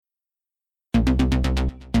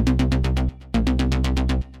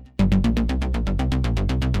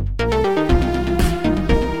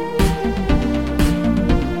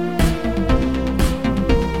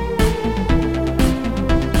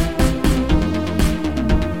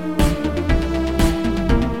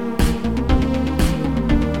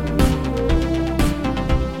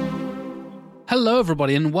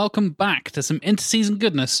everybody, and welcome back to some interseason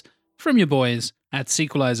goodness from your boys at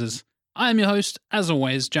Sequelizers. I am your host, as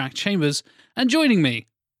always, Jack Chambers, and joining me,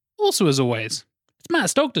 also as always, it's Matt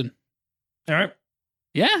Stockton. All right.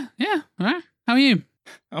 Yeah, all right. How are you?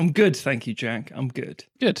 I'm good, thank you, Jack. I'm good.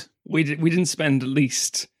 Good. We didn't spend at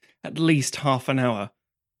least half an hour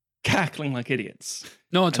cackling like idiots.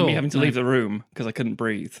 Not at all. Me having to leave the room because I couldn't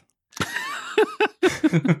breathe.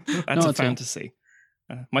 That's a fantasy.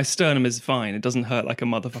 My sternum is fine. It doesn't hurt like a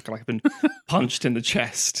motherfucker, like I've been punched in the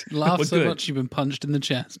chest. Laugh so much you've been punched in the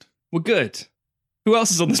chest. We're good. Who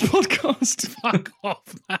else is on this podcast? Fuck off,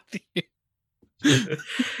 Matthew.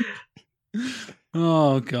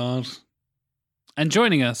 Oh, God. And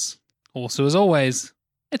joining us, also as always,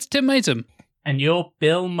 it's Tim Matum. And you're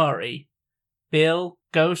Bill Murray. Bill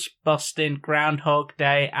Ghost-busting Groundhog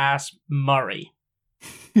Day ass Murray.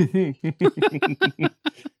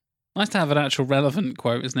 Nice to have an actual relevant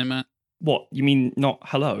quote, isn't it, Matt? What? You mean not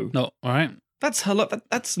hello? No, all right. That's hello.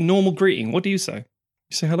 That's normal greeting. What do you say?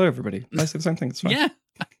 You say hello, everybody. I say the same thing. It's fine. Yeah,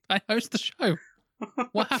 I host the show.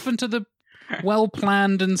 What happened to the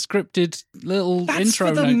well-planned and scripted little That's intro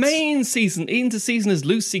for the notes? main season. Interseason is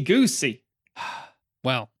loosey-goosey.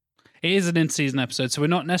 Well, it is an in-season episode, so we're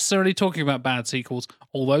not necessarily talking about bad sequels,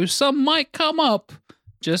 although some might come up,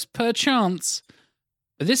 just per chance.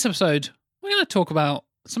 But this episode, we're going to talk about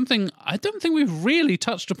something I don't think we've really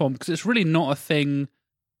touched upon, because it's really not a thing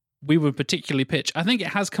we would particularly pitch. I think it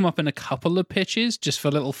has come up in a couple of pitches, just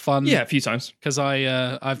for little fun. Yeah, a few times. Because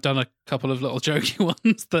I've done a couple of little jokey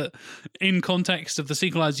ones that, in context of the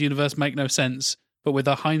sequelized universe, make no sense. But with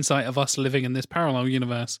the hindsight of us living in this parallel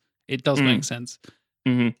universe, it does make sense.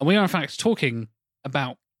 Mm-hmm. And we are, in fact, talking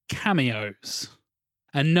about cameos.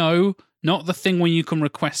 And no, not the thing where you can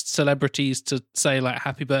request celebrities to say, like,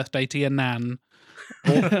 happy birthday to your nan,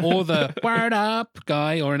 or the word up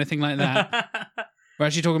guy, or anything like that. We're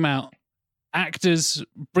actually talking about actors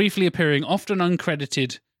briefly appearing, often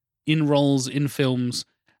uncredited, in roles in films.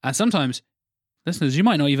 And sometimes, listeners, you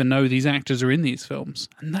might not even know these actors are in these films.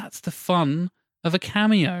 And that's the fun of a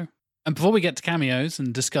cameo. And before we get to cameos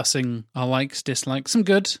and discussing our likes, dislikes, some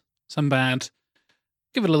good, some bad,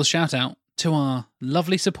 give a little shout out to our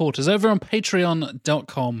lovely supporters over on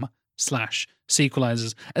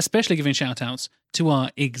patreon.com/sequelizers, especially giving shout outs to our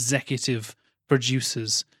executive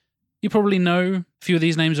producers. You probably know a few of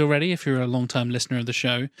these names already if you're a long-time listener of the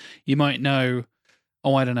show. You might know,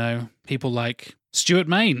 people like Stuart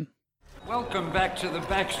Main. Welcome back to the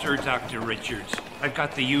Baxter, Dr. Richards. I've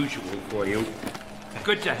got the usual for you.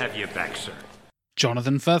 Good to have you back, sir.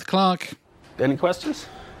 Jonathan Firth Clark. Any questions?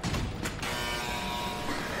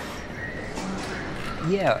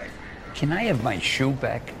 Yeah, can I have my shoe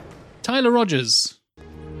back? Tyler Rogers.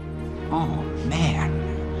 Oh, man.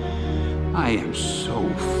 I am so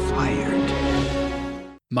fired.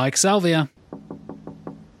 Mike Salvia.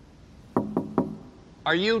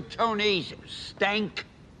 Are you Tony's stank?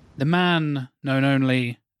 The man known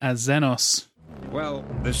only as Xenos. Well,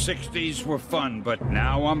 the 60s were fun, but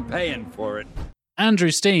now I'm paying for it. Andrew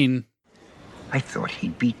Steen. I thought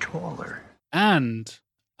he'd be taller. And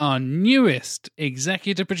our newest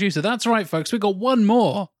executive producer. That's right, folks. We've got one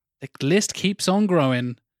more. The list keeps on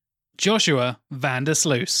growing. Joshua Van der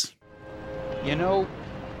Sluis. You know,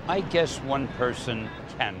 I guess one person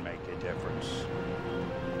can make a difference.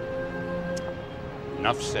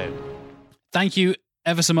 Enough said. Thank you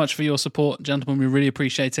ever so much for your support, gentlemen. We really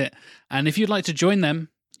appreciate it. And if you'd like to join them,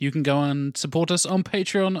 you can go and support us on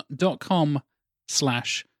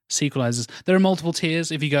patreon.com/sequelizers. There are multiple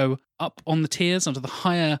tiers. If you go up on the tiers, onto the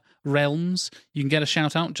higher realms, you can get a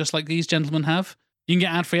shout out just like these gentlemen have. You can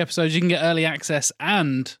get ad-free episodes, you can get early access,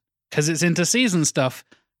 and, because it's inter-season stuff,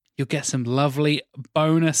 you'll get some lovely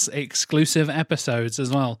bonus exclusive episodes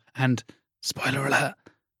as well. And, spoiler alert,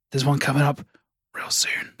 there's one coming up real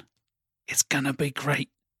soon. It's gonna be great.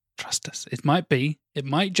 Trust us. It might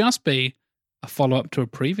just be a follow-up to a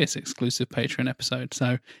previous exclusive Patreon episode.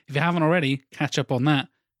 So if you haven't already, catch up on that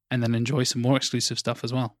and then enjoy some more exclusive stuff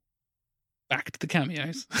as well. Back to the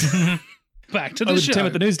cameos. Back to the show. Tim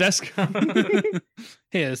at the news desk.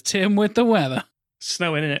 Here's Tim with the weather.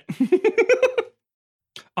 Snowing in it.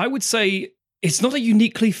 I would say it's not a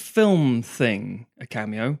uniquely film thing, a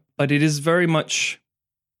cameo, but it is very much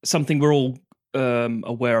something we're all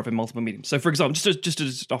aware of in multiple mediums. So, for example, just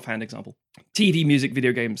an offhand example, TV, music,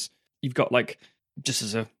 video games. You've got, like, just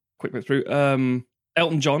as a quick look through,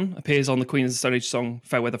 Elton John appears on the Queen of the Stone Age song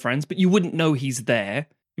 "Fair Weather Friends," but you wouldn't know he's there.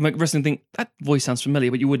 You might wrestling think that voice sounds familiar,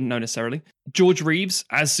 but you wouldn't know necessarily. George Reeves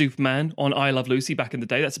as Superman on I Love Lucy back in the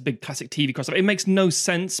day. That's a big classic TV crossover. It makes no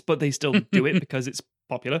sense, but they still do it because it's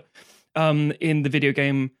popular. In the video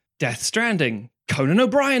game Death Stranding, Conan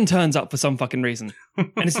O'Brien turns up for some fucking reason.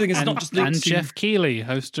 And it's not just and Jeff Keighley,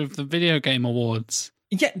 host of the Video Game Awards.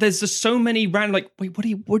 Yeah, there's just so many random, like, wait,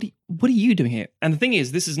 what are you doing here? And the thing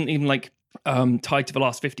is, this isn't even like tied to the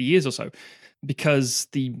last 50 years or so, because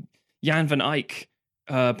the Jan van Eyck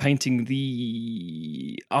painting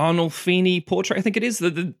the Arnolfini portrait, I think it is,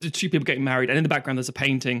 the two people getting married, and in the background there's a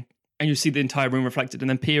painting, and you see the entire room reflected, and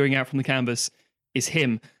then peering out from the canvas is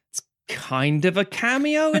him. It's kind of a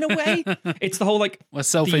cameo in a way. It's the whole like a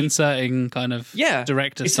self-inserting kind of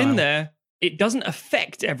director it's style. in there. It doesn't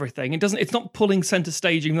affect everything. It's not pulling center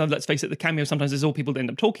stage, even though, let's face it, the cameo sometimes is all people end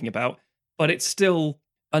up talking about, but it's still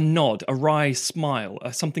a nod, a wry smile,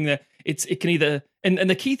 something that it can either, and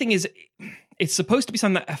the key thing is it's supposed to be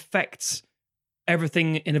something that affects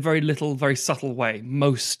everything in a very subtle way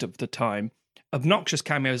most of the time. Obnoxious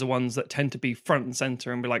cameos are ones that tend to be front and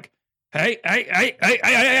center and be like, hey.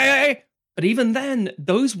 But even then,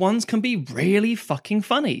 those ones can be really fucking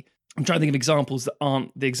funny. I'm trying to think of examples that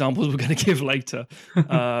aren't the examples we're going to give later.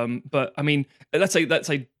 But I mean, let's say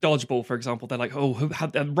Dodgeball, for example. They're like,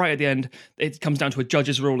 right at the end, it comes down to a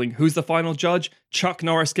judge's ruling. Who's the final judge? Chuck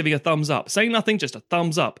Norris giving a thumbs up. Saying nothing, just a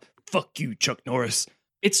thumbs up. Fuck you, Chuck Norris.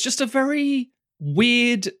 It's just a very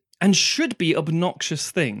weird and should be obnoxious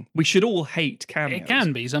thing. We should all hate cameos. It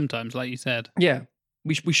can be sometimes, like you said. Yeah.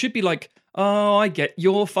 We should be like, oh, I get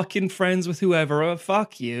you're fucking friends with whoever. Oh,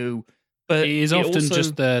 fuck you. But it is often also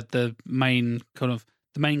just the main kind of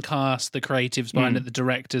the main cast, the creatives behind it, the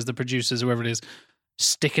directors, the producers, whoever it is,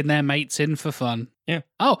 sticking their mates in for fun. Yeah.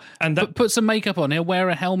 Oh, and put some makeup on. He'll wear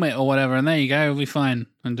a helmet or whatever, and there you go. It'll be fine.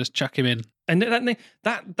 And just chuck him in. And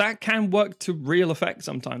that can work to real effect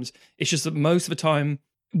sometimes. It's just that most of the time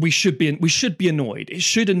we should be annoyed. It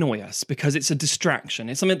should annoy us because it's a distraction.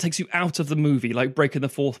 It's something that takes you out of the movie, like breaking the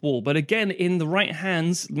fourth wall. But again, in the right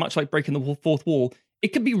hands, much like breaking the fourth wall,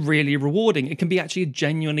 it can be really rewarding. It can be actually a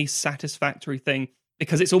genuinely satisfactory thing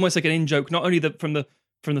because it's almost like an in-joke, not only from the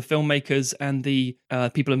filmmakers and the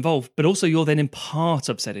people involved, but also you're then in part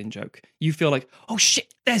of said in-joke. You feel like, oh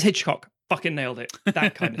shit, there's Hitchcock. Fucking nailed it.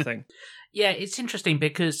 That kind of thing. Yeah, it's interesting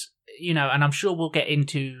because, and I'm sure we'll get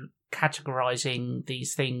into categorizing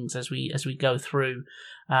these things as we go through.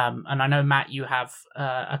 And I know, Matt, you have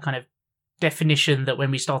a kind of definition that when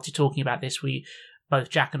we started talking about this, both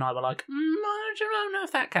Jack and I were like, I don't know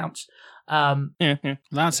if that counts. Yeah.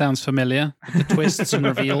 That sounds familiar. With the twists and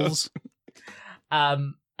reveals. A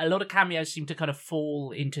lot of cameos seem to kind of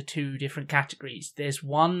fall into two different categories. There's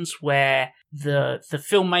ones where the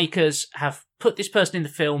filmmakers have put this person in the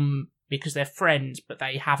film because they're friends, but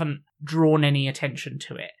they haven't drawn any attention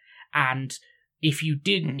to it. And if you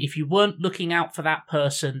weren't looking out for that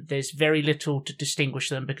person, there's very little to distinguish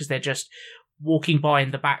them because they're just walking by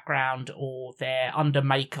in the background or they're under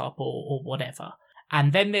makeup or whatever.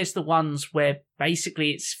 And then there's the ones where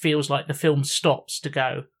basically it feels like the film stops to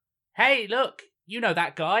go, hey, look, you know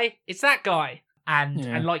that guy. It's that guy.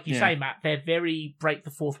 And like you say, Matt, they're very break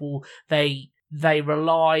the fourth wall. They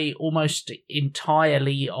rely almost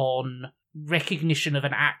entirely on recognition of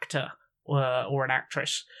an actor or an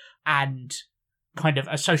actress and kind of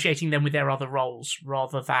associating them with their other roles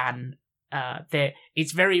rather than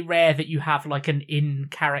it's very rare that you have like an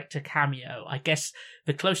in-character cameo. I guess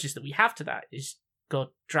the closest that we have to that is, God,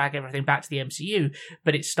 drag everything back to the MCU,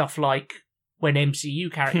 but it's stuff like when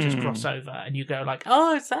MCU characters cross over and you go like,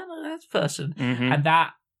 oh, it's that person. Mm-hmm. And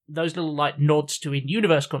those little like nods to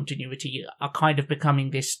in-universe continuity are kind of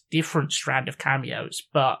becoming this different strand of cameos.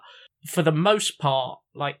 But for the most part,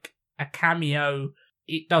 like a cameo,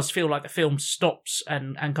 it does feel like the film stops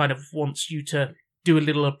and kind of wants you to do a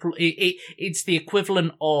little. It's the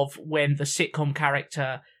equivalent of when the sitcom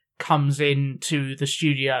character comes into the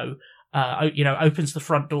studio, opens the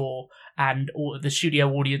front door and the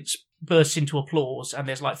studio audience bursts into applause, and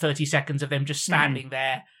there's like 30 seconds of them just standing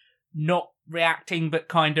there, not reacting, but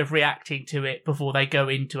kind of reacting to it before they go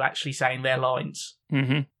into actually saying their lines.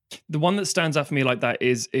 Mm-hmm. The one that stands out for me like that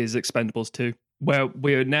is Expendables 2. Where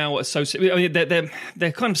we're now associated, I mean,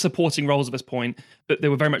 they're kind of supporting roles at this point, but they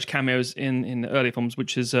were very much cameos in the earlier films,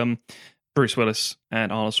 which is Bruce Willis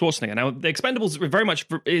and Arnold Schwarzenegger. Now, the Expendables very much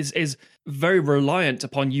is very reliant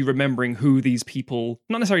upon you remembering who these people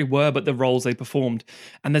not necessarily were, but the roles they performed.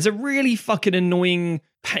 And there's a really fucking annoying,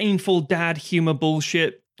 painful dad humor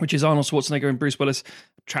bullshit, which is Arnold Schwarzenegger and Bruce Willis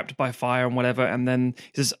trapped by fire and whatever. And then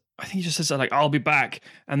he just says like, "I'll be back,"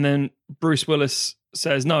 and then Bruce Willis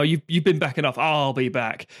says, "No, you've been back enough. I'll be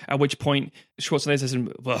back." At which point Schwarzenegger says,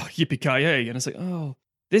 "Well, yippee-ki-yay," and it's like, "Oh,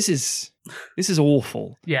 this is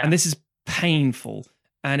awful." Yeah, and this is painful,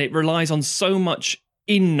 and it relies on so much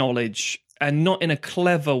in knowledge and not in a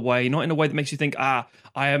clever way, not in a way that makes you think, I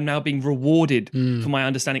am now being rewarded for my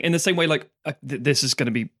understanding. In the same way, like, this is going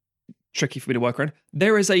to be tricky for me to work around.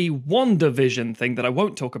 There is a WandaVision thing that I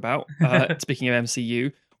won't talk about, speaking of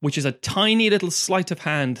MCU, which is a tiny little sleight of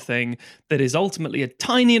hand thing that is ultimately a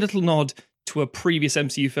tiny little nod to a previous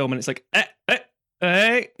MCU film, and it's like,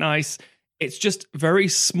 nice. It's just very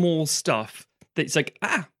small stuff that's like,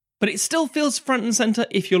 but it still feels front and center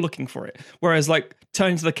if you're looking for it. Whereas, like,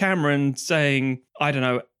 turning to the camera and saying, I don't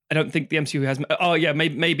know, I don't think the MCU has,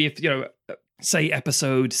 maybe if, say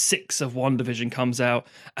episode 6 of WandaVision comes out,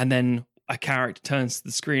 and then a character turns to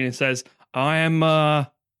the screen and says, I am,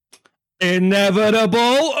 inevitable.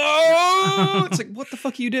 Oh, it's like, what the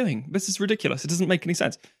fuck are you doing? This is ridiculous. It doesn't make any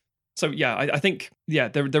sense. So yeah, I think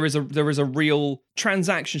there is a real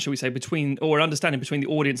transaction, shall we say, between, or an understanding between the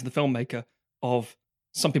audience and the filmmaker of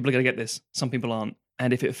some people are going to get this, some people aren't,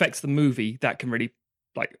 and if it affects the movie, that can really,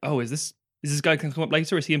 like, is this guy going to come up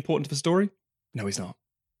later? Is he important to the story? No, he's not.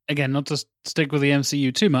 Again, not to stick with the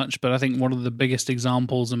MCU too much, but I think one of the biggest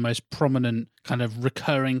examples and most prominent kind of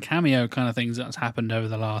recurring cameo kind of things that's happened over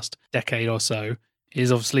the last decade or so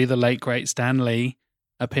is obviously the late, great Stan Lee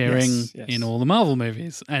appearing in all the Marvel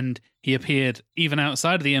movies. And he appeared even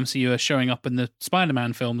outside of the MCU, showing up in the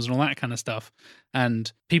Spider-Man films and all that kind of stuff.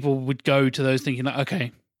 And people would go to those thinking, like,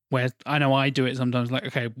 okay, I know I do it sometimes, like,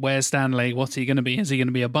 okay, where's Stan Lee? What's he going to be? Is he going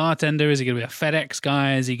to be a bartender? Is he going to be a FedEx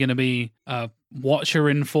guy? Is he going to be a Watcher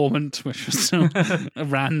informant? Which was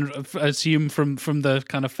assumed from the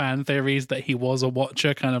kind of fan theories that he was a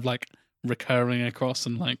Watcher, kind of like recurring across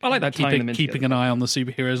and like, I like that keeping an eye on the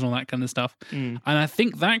superheroes and all that kind of stuff. And I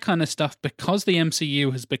think that kind of stuff, because the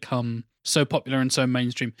MCU has become so popular and so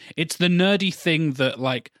mainstream, it's the nerdy thing that,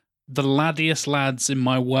 like, the laddiest lads in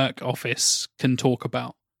my work office can talk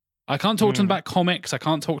about. I can't talk to them about comics. I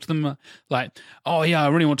can't talk to them like, oh yeah, I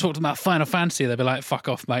really want to talk to them about Final Fantasy. They'll be like, fuck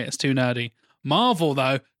off, mate, it's too nerdy. Marvel,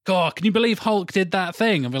 though, God, can you believe Hulk did that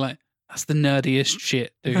thing? I'll be like, that's the nerdiest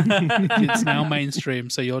shit, dude. It's now mainstream,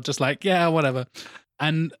 so you're just like, yeah, whatever.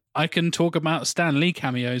 And I can talk about Stan Lee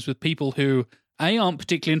cameos with people who, A, aren't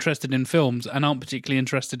particularly interested in films and aren't particularly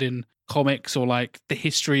interested in comics or like the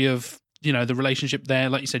history of, the relationship there.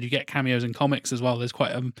 Like you said, you get cameos in comics as well. There's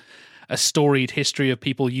quite a storied history of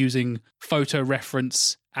people using photo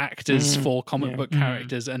reference actors for comic book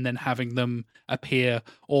characters and then having them appear,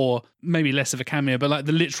 or maybe less of a cameo, but like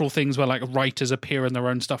the literal things where like writers appear in their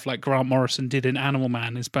own stuff, like Grant Morrison did in Animal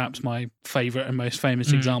Man is perhaps my favorite and most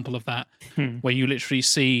famous example of that, where you literally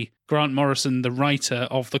see Grant Morrison, the writer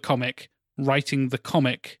of the comic, writing the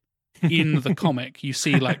comic in the comic. You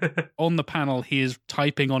see, like, on the panel, he is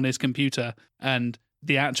typing on his computer, and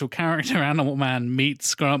the actual character Animal Man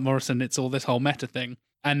meets Grant Morrison. It's all this whole meta thing.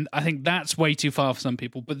 And I think that's way too far for some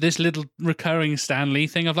people. But this little recurring Stan Lee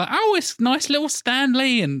thing of like, oh, it's nice little Stan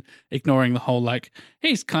Lee, and ignoring the whole, like,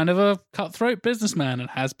 he's kind of a cutthroat businessman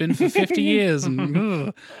and has been for 50 years.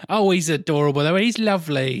 And oh, he's adorable, though. He's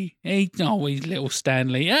lovely. He's little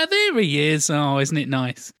Stan Lee. There he is. Oh, isn't it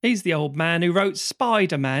nice? He's the old man who wrote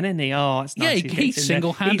Spider-Man, isn't he? Oh, it's nice. Yeah, he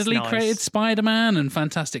single-handedly created Spider-Man and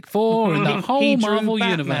Fantastic Four and the whole Marvel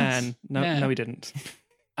universe. No, he didn't.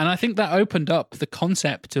 And I think that opened up the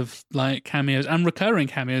concept of like cameos and recurring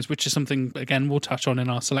cameos, which is something, again, we'll touch on in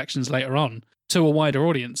our selections later on, to a wider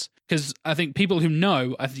audience. Because I think people who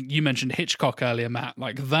know, I think you mentioned Hitchcock earlier, Matt,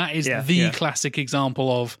 like that is the classic example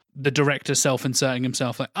of the director self-inserting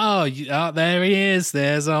himself. Like, there he is.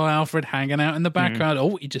 There's old Alfred hanging out in the background.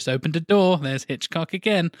 Oh, he just opened a door. There's Hitchcock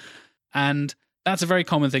again. And that's a very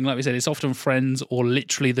common thing. Like we said, it's often friends or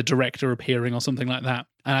literally the director appearing or something like that.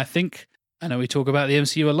 And I know we talk about the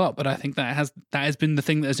MCU a lot, but I think that has been the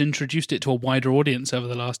thing that has introduced it to a wider audience over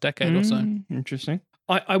the last decade or so. Interesting.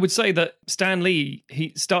 I would say that Stan Lee,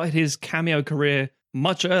 he started his cameo career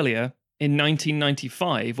much earlier in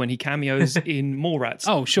 1995 when he cameos in Mallrats.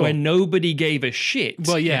 Oh, sure. Where nobody gave a shit.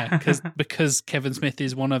 Well, yeah, because Kevin Smith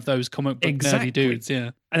is one of those comic book nerdy dudes,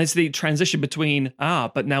 yeah. And it's the transition between,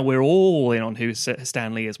 but now we're all in on who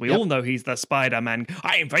Stan Lee is. We all know he's the Spider-Man.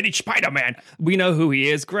 I invented Spider-Man. We know who he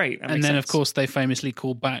is. Great. And then, of course, they famously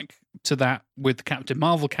called back to that with the Captain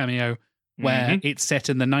Marvel cameo, where it's set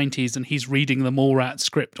in the 90s and he's reading the Mallrats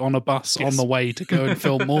script on a bus on the way to go and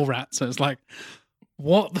film Mallrats. So it's like,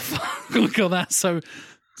 what the fuck? Oh God, that's so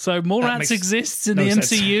Mallrats exists in the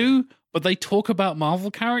MCU, but they talk about Marvel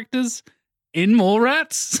characters in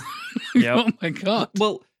Mallrats? Oh my God.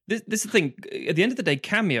 Well, this is the thing. At the end of the day,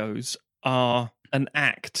 cameos are an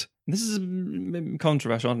act. This is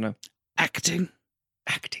controversial, I don't know. Acting.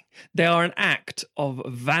 They are an act of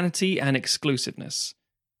vanity and exclusiveness.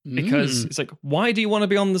 Because it's like, why do you want to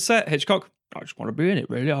be on the set, Hitchcock? I just want to be in it,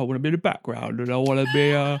 really. I want to be in the background, and I want to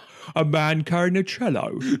be a man carrying a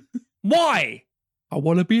cello. Why? I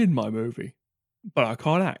want to be in my movie, but I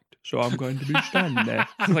can't act, so I'm going to be standing there.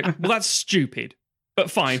 It's like, well, that's stupid. But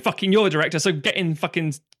fine, fucking you're a director, so get in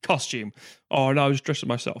fucking costume. Oh, no, I was dressed as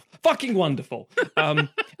myself. Fucking wonderful. And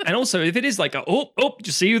also, if it is like, do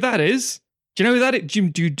you see who that is? Do you know who that is?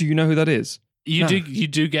 Do you know who that is? You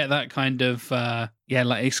do get that kind of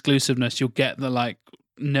like exclusiveness. You'll get the like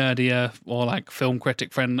nerdier or like film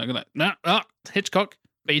critic friend like, no, Hitchcock.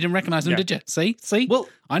 But you didn't recognize him, did you? See? Well,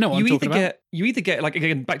 I know what I'm talking about. You either get, like,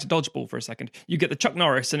 again, back to Dodgeball for a second. You get the Chuck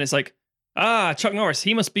Norris, and it's like, Chuck Norris,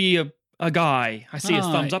 he must be a guy. I see his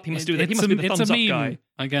thumbs up. He must do that. He must be the thumbs up guy.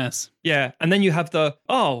 I guess. Yeah. And then you have the,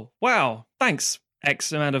 oh, wow, thanks,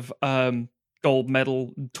 X amount of gold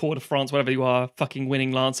medal, Tour de France, whatever you are, fucking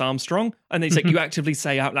winning Lance Armstrong. And then it's like you actively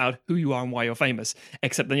say out loud who you are and why you're famous.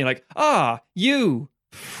 Except then you're like, you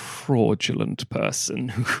fraudulent person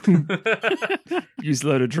who used a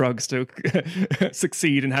load of drugs to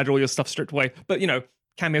succeed and had all your stuff stripped away. But, you know,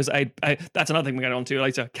 cameos that's another thing we're going on to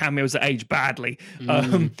later. Cameos that age badly.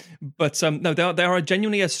 No, they are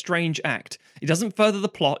genuinely a strange act. It doesn't further the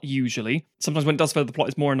plot usually. Sometimes when it does further the plot,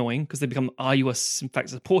 it's more annoying because they become, are you in fact,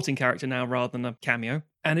 a supporting character now rather than a cameo?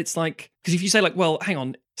 And it's like, because if you say like, well, hang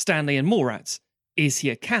on, Stanley and Mallrats, is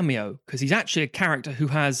he a cameo? Because he's actually a character who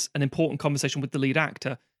has an important conversation with the lead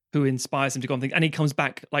actor who inspires him to go on things. And he comes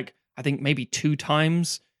back, like, I think maybe 2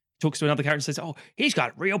 times, talks to another character and says, oh, he's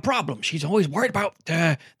got real problems. She's always worried about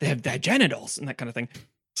their genitals and that kind of thing.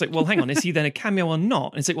 It's like, well, hang on, is he then a cameo or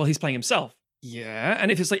not? And it's like, well, he's playing himself. Yeah.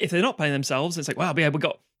 And if it's like, if they're not playing themselves, it's like, well, yeah, we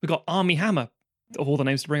got Armie Hammer, of all the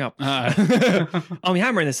names to bring up. Armie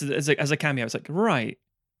Hammer in this as a cameo. It's like, right.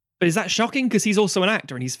 But is that shocking? Because he's also an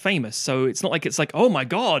actor and he's famous. So it's not like it's like, oh my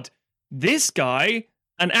God, this guy,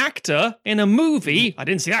 an actor in a movie. I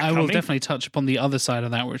didn't see that coming. I will definitely touch upon the other side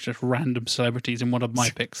of that, which is just random celebrities in one of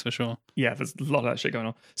my picks for sure. Yeah, there's a lot of that shit going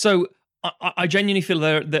on. So I genuinely feel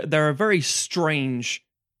they're a very strange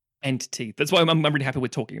entity. That's why I'm really happy we're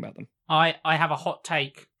talking about them. I have a hot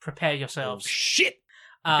take. Prepare yourselves. Oh, shit.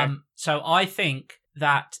 So I think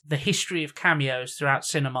that the history of cameos throughout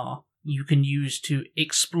cinema you can use to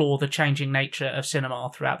explore the changing nature of cinema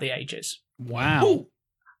throughout the ages. Wow. Ooh.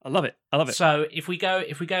 I love it. So if we go,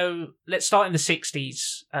 let's start in the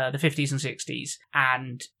 60s, the 50s and 60s,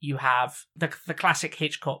 and you have the classic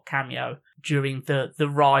Hitchcock cameo during the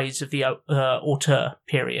rise of the auteur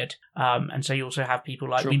period. And so you also have people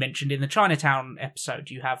like we mentioned in the Chinatown episode.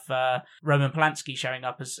 You have Roman Polanski showing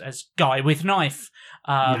up as Guy with Knife.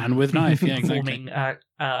 Man with Knife, yeah, performing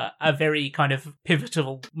a very kind of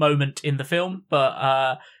pivotal moment in the film.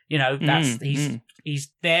 But,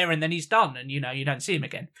 he's there and then he's done and, you don't see him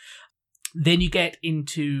again. Then you get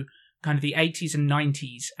into kind of the 80s and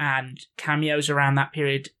 90s, and cameos around that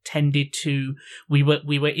period tended to, we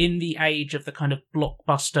were in the age of the kind of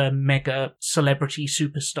blockbuster mega celebrity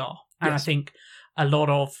superstar. And yes. I think a lot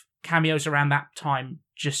of cameos around that time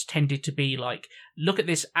just tended to be like, look at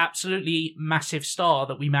this absolutely massive star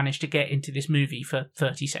that we managed to get into this movie for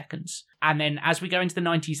 30 seconds. And then as we go into the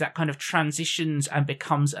 90s, that kind of transitions and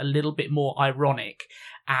becomes a little bit more ironic.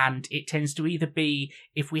 And it tends to either be,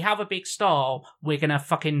 if we have a big star, we're going to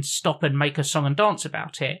fucking stop and make a song and dance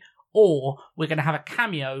about it. Or we're going to have a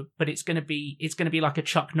cameo, but it's going to be like a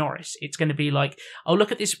Chuck Norris. It's going to be like, oh,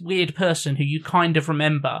 look at this weird person who you kind of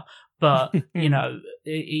remember, but,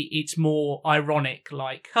 it's more ironic,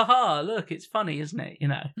 like, haha, look, it's funny, isn't it?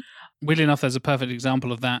 Weirdly enough, there's a perfect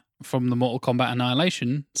example of that from the Mortal Kombat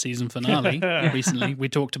Annihilation season finale recently. We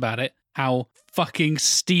talked about it, how fucking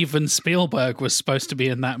Steven Spielberg was supposed to be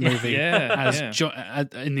in that movie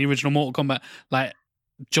in the original Mortal Kombat, like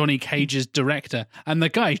Johnny Cage's director. And the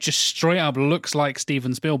guy just straight up looks like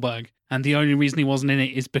Steven Spielberg. And the only reason he wasn't in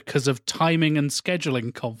it is because of timing and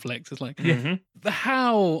scheduling conflicts. It's like,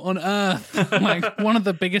 how on earth, like one of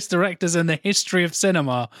the biggest directors in the history of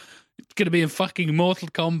cinema, going to be in fucking Mortal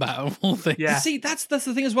Kombat of all things? Yeah. See, that's the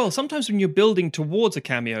thing as well. Sometimes when you're building towards a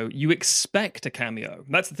cameo, you expect a cameo.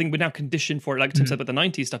 That's the thing. We're now conditioned for it. Like Tim said, with the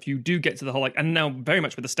 90s stuff, you do get to the whole, like, and now very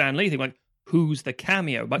much with the Stan Lee thing, like, who's the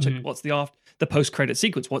cameo? Much like, what's the post-credit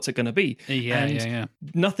sequence? What's it going to be? Yeah.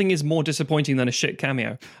 Nothing is more disappointing than a shit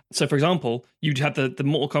cameo. So, for example, you'd have the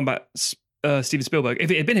Mortal Kombat Steven Spielberg.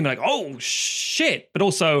 If it had been him, like, oh, shit. But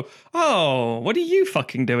also, oh, what are you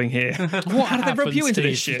fucking doing here? How did they rope you into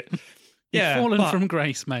this shit? You've fallen from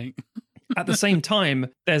grace, mate. At the same time,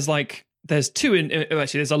 there's two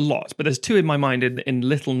actually, there's a lot, but there's two in my mind in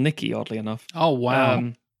Little Nicky, oddly enough. Oh,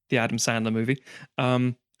 wow. The Adam Sandler movie.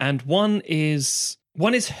 And one is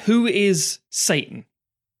who is Satan?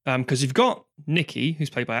 Because you've got Nicky, who's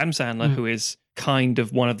played by Adam Sandler, who is kind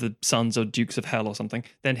of one of the sons of Dukes of Hell or something.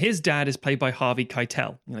 Then his dad is played by Harvey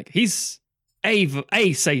Keitel. You're like, he's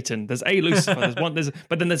a Satan. There's a Lucifer.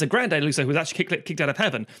 But then there's a granddad Lucifer who's actually kicked out of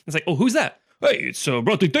heaven. It's like, oh, who's that? Hey, it's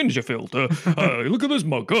Rodney Dangerfield. Look at this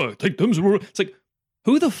mug. Take them. It's like,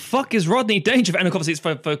 who the fuck is Rodney Dangerfield? And obviously,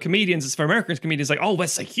 it's for comedians. It's for American comedians. Like, oh,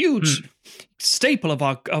 that's a huge staple of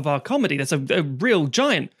our comedy. That's a real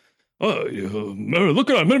giant. Oh, look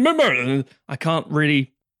at him. I can't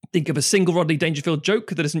really think of a single Rodney Dangerfield joke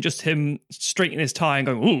that isn't just him straightening his tie and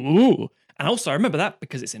going, ooh. And also, I remember that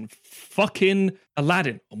because it's in fucking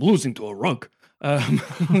Aladdin. I'm losing to a rug. I'm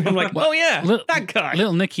like, oh yeah, that guy.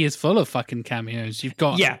 Little Nicky is full of fucking cameos. You've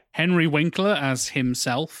got Henry Winkler as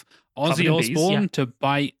himself, Ozzy Osbourne to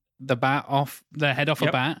bite the head off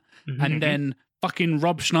a bat, and then fucking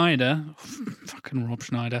Rob Schneider,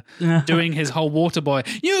 doing his whole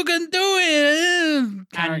Waterboy, you can do it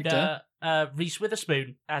character. And Reese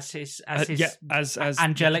Witherspoon as his as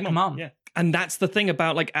angelic mum. Yeah. And that's the thing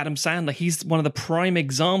about like Adam Sandler. He's one of the prime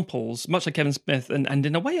examples, much like Kevin Smith, and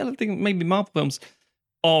in a way, I think maybe Marvel films,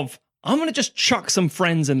 of I'm going to just chuck some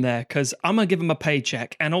friends in there because I'm going to give them a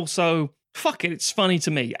paycheck. And also, fuck it, it's funny to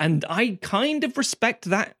me. And I kind of respect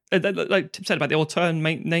that, like Tim said about the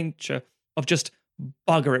alternate nature of just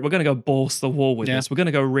bugger it. We're going to go balls to the wall with this. We're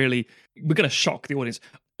going to shock the audience.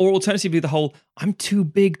 Or alternatively, the whole, I'm too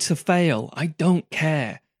big to fail. I don't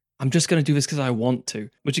care. I'm just going to do this because I want to,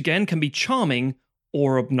 which again can be charming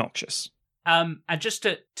or obnoxious. And just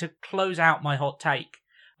to close out my hot take,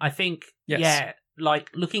 I think,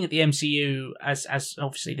 like looking at the MCU as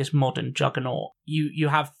obviously this modern juggernaut, you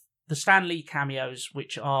have the Stan Lee cameos,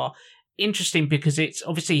 which are interesting because it's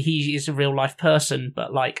obviously he is a real life person,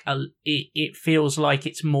 but like it feels like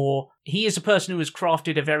it's more, he is a person who has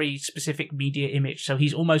crafted a very specific media image, so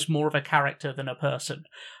he's almost more of a character than a person.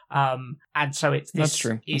 And so it's this,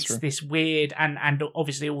 That's true. This weird, and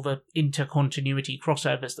obviously all the intercontinuity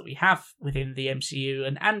crossovers that we have within the MCU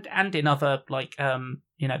and in other like the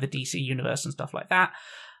DC universe and stuff like that.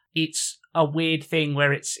 It's a weird thing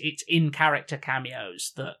where it's in character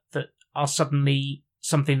cameos that are suddenly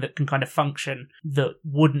something that can kind of function that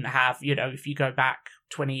wouldn't have, if you go back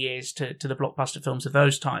 20 years to the blockbuster films of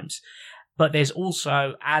those times. But there's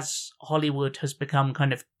also, as Hollywood has become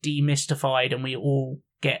kind of demystified and we all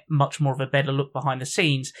get much more of a better look behind the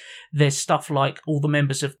scenes, there's stuff like all the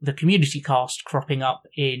members of the Community cast cropping up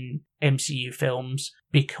in MCU films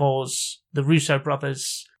because the Russo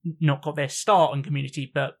brothers not got their start on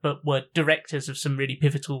Community, but were directors of some really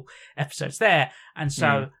pivotal episodes there. And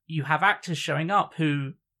so you have actors showing up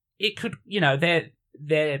who it could,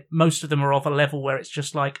 they're most of them are of a level where it's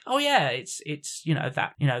just like, oh yeah, it's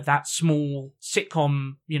that small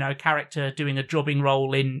sitcom, character doing a jobbing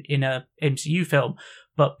role in a MCU film.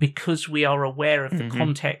 But because we are aware of the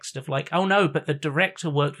context of like, oh no, but the director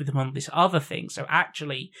worked with him on this other thing. So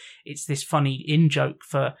actually it's this funny in-joke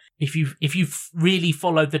for if you've really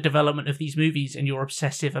followed the development of these movies and you're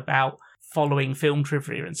obsessive about following film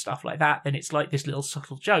trivia and stuff like that, then it's like this little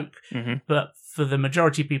subtle joke. But for the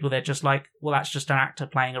majority of people, they're just like, well, that's just an actor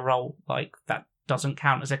playing a role. Like that doesn't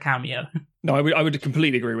count as a cameo. No, I would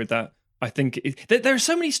completely agree with that. I think there are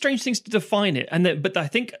so many strange things to define it. But I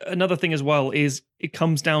think another thing as well is it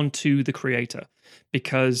comes down to the creator.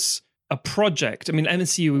 Because a project, I mean,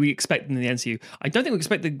 MCU, we expect in the MCU. I don't think we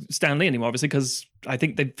expect the Stan Lee anymore, obviously, because I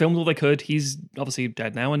think they filmed all they could. He's obviously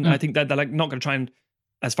dead now. And I think that they're like not going to try and,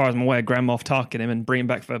 as far as I'm aware, Grand Moff Tarkin him and bring him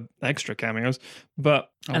back for extra cameos.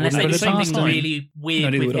 But unless they do something really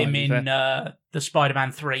weird with him in the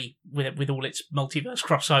Spider-Man 3 with all its multiverse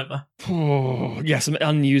crossover. Oh, yeah, some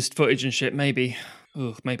unused footage and shit, maybe.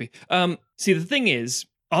 Ugh, maybe. See, the thing is,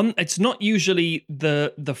 it's not usually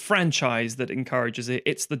the franchise that encourages it.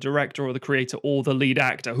 It's the director or the creator or the lead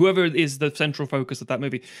actor, whoever is the central focus of that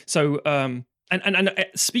movie. So, and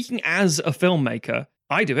speaking as a filmmaker,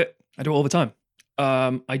 I do it. I do it all the time.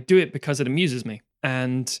 I do it because it amuses me.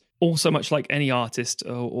 And also, much like any artist,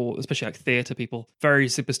 or especially like theatre people, very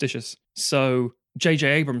superstitious. So J.J.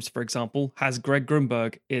 Abrams, for example, has Greg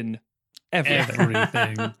Grunberg in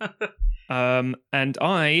everything. And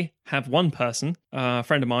I have one person, a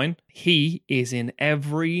friend of mine. He is in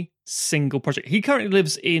every single project. He currently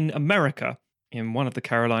lives in America, in one of the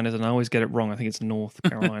Carolinas, and I always get it wrong. I think it's North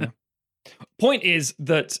Carolina. Point is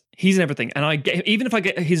that he's in everything, and even if I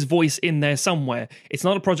get his voice in there somewhere, it's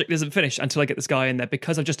not a project that isn't finished until I get this guy in there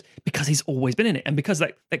because he's always been in it, and because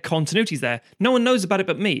that continuity's there. No one knows about it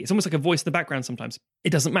but me. It's almost like a voice in the background sometimes. it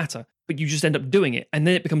doesn't matter. But you just end up doing it, and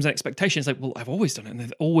then it becomes an expectation. It's like, well, I've always done it, and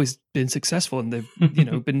they've always been successful, and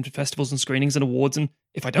they've been to festivals and screenings and awards. And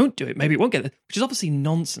if I don't do it, maybe it won't get there, which is obviously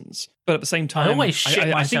nonsense. But at the same time, I always shit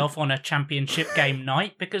myself on a championship game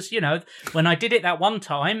night because when I did it that one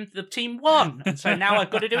time, the team won, and so now I've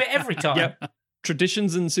got to do it every time. Yeah.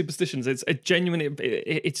 Traditions and superstitions. It's a genuine.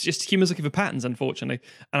 It's just humans looking for patterns, unfortunately.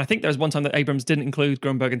 And I think there was one time that Abrams didn't include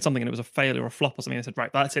Grunberg in something, and it was a failure or a flop or something. I said,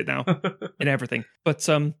 right, that's it now in everything. But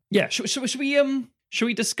yeah, should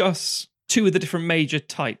we discuss two of the different major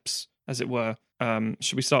types, as it were?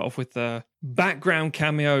 Should we start off with background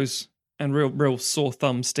cameos and real sore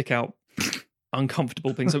thumb stick out?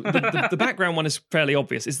 Uncomfortable things. So the background one is fairly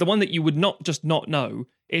obvious. It's the one that you would not know.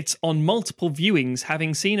 It's on multiple viewings,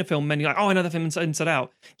 having seen a film, and you're like, oh, I know that film inside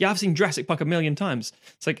out. Yeah, I've seen Jurassic Park a million times.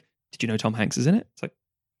 It's like, did you know Tom Hanks is in it? It's like,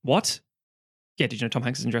 what? Yeah, did you know Tom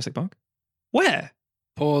Hanks is in Jurassic Park? Where?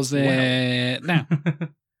 Pause it now.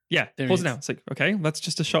 Yeah, pause it now. It's like, okay, that's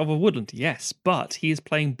just a shot of a woodland. Yes, but he is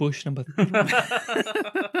playing Bush number 3.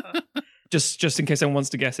 Just in case anyone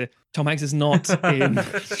wants to guess it, Tom Hanks is not in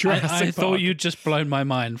Jurassic I thought Park. you'd just blown my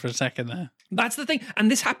mind for a second there. That's the thing. And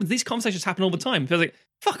this happens. These conversations happen all the time. It feels like,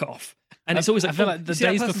 fuck off. And it's always like, I feel like the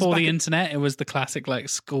days before the internet, it was the classic like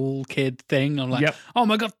school kid thing. I'm like, oh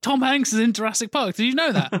my God, Tom Hanks is in Jurassic Park. Did you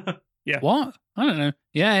know that? Yeah. What? I don't know.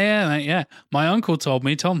 Yeah, mate, yeah. My uncle told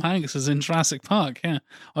me Tom Hanks is in Jurassic Park. Yeah.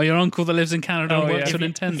 Oh, your uncle that lives in Canada and works for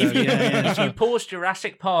Nintendo. If you pause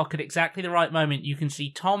Jurassic Park at exactly the right moment, you can see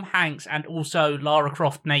Tom Hanks and also Lara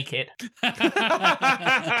Croft naked.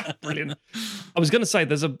 Brilliant. I was going to say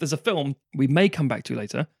there's a film we may come back to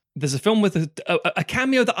later. There's a film with a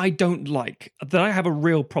cameo that I don't like, that I have a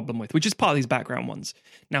real problem with, which is part of these background ones.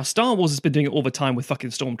 Now, Star Wars has been doing it all the time with fucking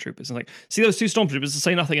stormtroopers. And like, see those two stormtroopers that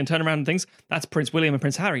say nothing and turn around and things? That's Prince William and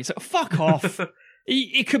Prince Harry. So fuck off.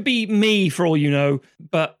 It could be me for all you know,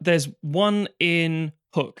 but there's one in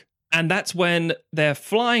Hook. And that's when they're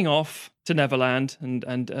flying off to Neverland and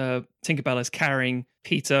Tinkerbell is carrying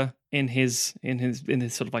Peter in his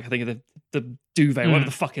sort of like, I think the duvet, whatever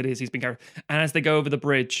the fuck it is he's been carrying. And as they go over the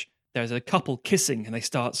bridge, there's a couple kissing and they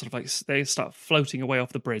start floating away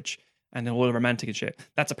off the bridge and they're all romantic and shit.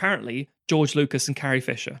 That's apparently George Lucas and Carrie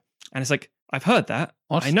Fisher. And it's like, I've heard that.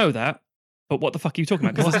 What? I know that. But what the fuck are you talking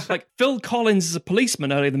about? Because it's like Phil Collins is a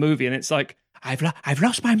policeman early in the movie and it's like, I've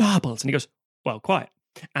lost my marbles. And he goes, well, quiet.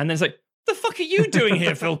 And then it's like, the fuck are you doing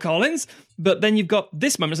here, Phil Collins? But then you've got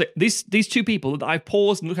this moment. It's like these two people that I've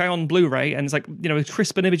paused and look on Blu-ray, and it's like, as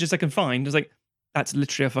crisp an image as I can find. It's like, that's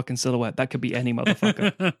literally a fucking silhouette. That could be any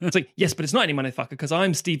motherfucker. It's like, yes, but it's not any motherfucker because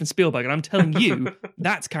I'm Steven Spielberg and I'm telling you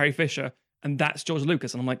that's Carrie Fisher and that's George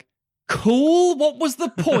Lucas. And I'm like, cool. What was the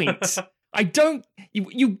point? I don't.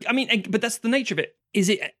 I mean, but that's the nature of it.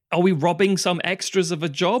 Are we robbing some extras of a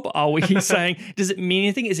job? Are we saying, does it mean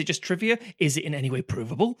anything? Is it just trivia? Is it in any way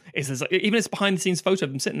provable? Even if it's behind the scenes photo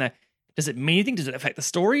of them sitting there, does it mean anything? Does it affect the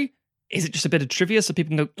story? Is it just a bit of trivia so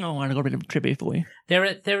people can go, oh, I got a bit of trivia for you? There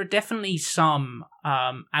are definitely some,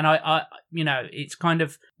 and I it's kind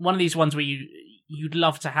of one of these ones where you'd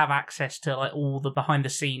love to have access to like all the behind the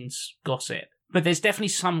scenes gossip. But there's definitely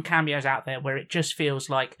some cameos out there where it just feels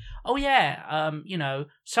like, oh yeah,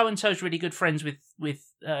 so-and-so's really good friends with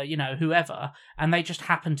whoever, and they just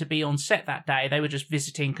happened to be on set that day. They were just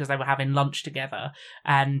visiting because they were having lunch together,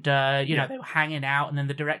 and they were hanging out, and then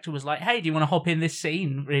the director was like, hey, do you want to hop in this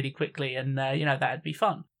scene really quickly? And, that'd be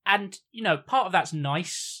fun. And, part of that's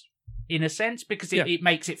nice in a sense, because it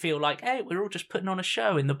makes it feel like, hey, we're all just putting on a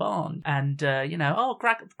show in the barn, and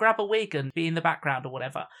grab a wig and be in the background or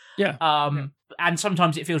whatever. And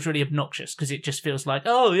sometimes it feels really obnoxious because it just feels like,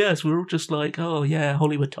 oh yes, we're all just like, oh yeah,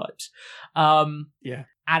 Hollywood types. And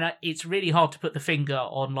it's really hard to put the finger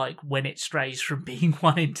on like when it strays from being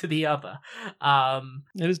one into the other.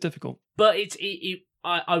 It is difficult, but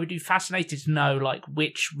I would be fascinated to know like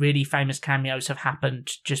which really famous cameos have happened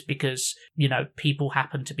just because, people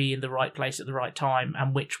happen to be in the right place at the right time,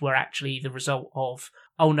 and which were actually the result of,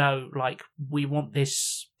 oh no, like we want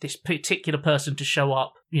this particular person to show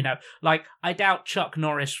up, like I doubt Chuck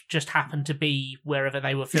Norris just happened to be wherever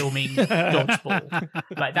they were filming Dodgeball.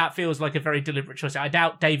 Like that feels like a very deliberate choice. I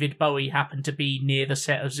doubt David Bowie happened to be near the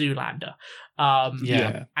set of Zoolander.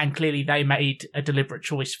 And clearly they made a deliberate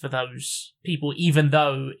choice for those people, even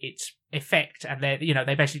though it's effect and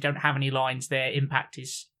they basically don't have any lines. Their impact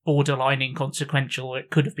is borderline inconsequential. It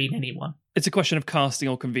could have been anyone. It's a question of casting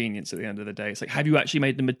or convenience at the end of the day. It's like, have you actually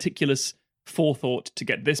made the meticulous forethought to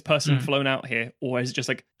get this person flown out here, or is it just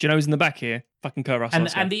like, do you know who's in the back here? Fucking Kurt Russell.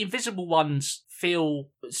 And the invisible ones feel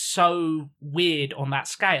so weird on that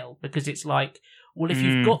scale, because it's like, well, if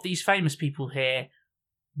you've got these famous people here,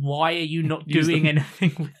 why are you not doing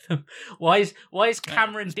anything with them? Why is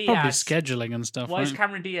Cameron Diaz Probably scheduling and stuff. Why is right?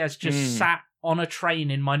 Cameron Diaz just sat on a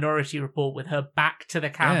train in Minority Report with her back to the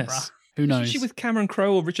camera? Yes. Who knows? Especially with Cameron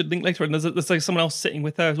Crowe or Richard Linklater, and there's like someone else sitting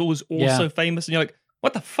with her who's also famous, and you're like,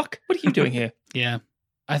 what the fuck? What are you doing here? Yeah.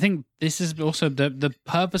 I think this is also the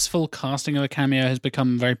purposeful casting of a cameo has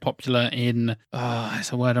become very popular in,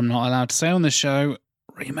 it's a word I'm not allowed to say on this show,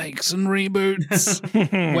 remakes and reboots,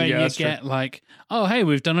 where you get like, oh, hey,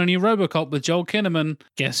 we've done a new RoboCop with Joel Kinnaman.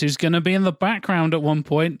 Guess who's going to be in the background at one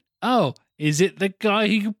point? Oh, is it the guy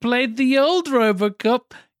who played the old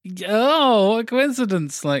RoboCop? Oh, what a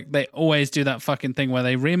coincidence. Like, they always do that fucking thing where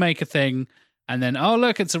they remake a thing and then, oh,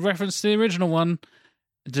 look, it's a reference to the original one.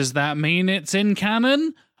 Does that mean it's in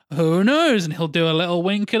canon? Who knows? And he'll do a little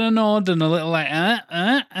wink and a nod and a little like,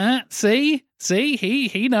 see,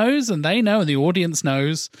 he knows and they know and the audience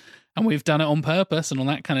knows and we've done it on purpose and all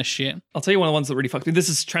that kind of shit. I'll tell you one of the ones that really fucked me. This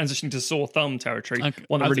is transitioning to sore thumb territory.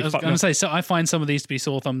 One that really fucked me. I was going to say, so I find some of these to be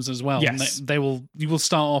sore thumbs as well. Yes. And you will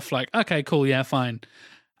start off like, okay, cool, yeah, fine.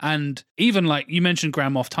 And even like you mentioned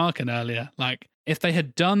Grand Moff Tarkin earlier, like if they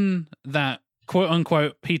had done that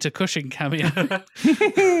quote-unquote Peter Cushing cameo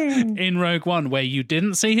in Rogue One where you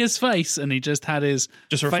didn't see his face and he just had his...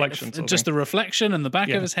 Just a reflection. Just the reflection and the back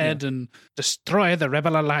of his head and destroy the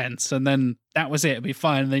Rebel Alliance and then that was it, it'd be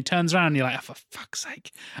fine. And then he turns around and you're like, oh, for fuck's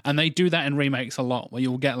sake. And they do that in remakes a lot where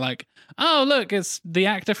you'll get like, oh, look, it's the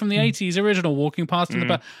actor from the 80s original walking past in the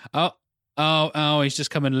back. Oh, he's just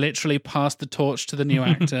coming literally past the torch to the new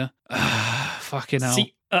actor. Fucking hell.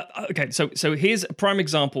 See, okay, so here's a prime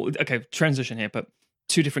example. Okay, transition here, but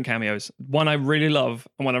two different cameos. One I really love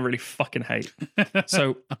and one I really fucking hate.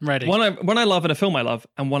 So I'm ready. One I love in a film I love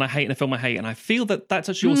and one I hate in a film I hate. And I feel that that's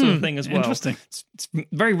actually also a thing as well. Interesting. It's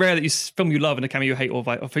very rare that you film you love in a cameo you hate or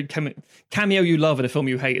cameo you love in a film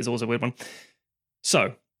you hate is always a weird one.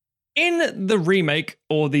 So, in the remake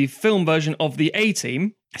or the film version of The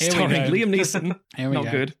A-Team, starring Liam Neeson, not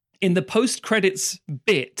good. In the post-credits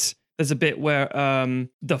bit, there's a bit where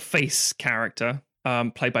the face character,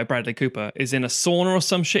 played by Bradley Cooper, is in a sauna or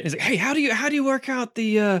some shit. He's like, hey, how do you work out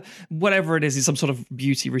the whatever it is some sort of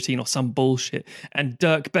beauty routine or some bullshit? And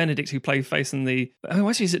Dirk Benedict, who played face in the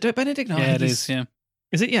actually, is it Dirk Benedict? No, yeah, it is. Yeah,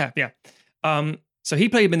 is it? Yeah. So he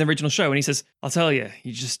played him in the original show, and he says, "I'll tell you,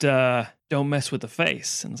 you just don't mess with the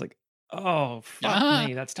face." And it's like, oh, fuck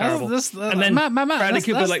me, that's terrible. And then Matt, Bradley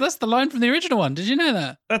Cooper, that's the line from the original one. Did you know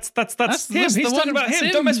that? That's him. He's talking about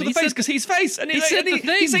him. Don't mess with the face because he's face. And he's saying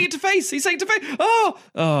it to face. He's saying it to face.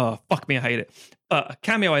 Oh, fuck me, I hate it. A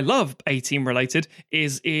cameo I love, A-Team related,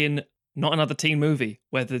 is in not another teen movie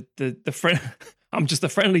where the friend... I'm just a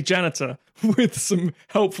friendly janitor with some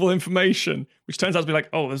helpful information, which turns out to be like,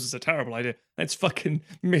 oh, this is a terrible idea. And it's fucking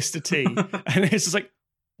Mr. T. And it's just like,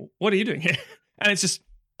 what are you doing here? And it's just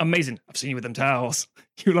amazing. I've seen you with them towels.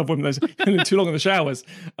 You love women those too long in the showers.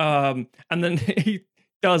 And then he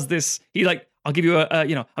does this. He like, I'll give you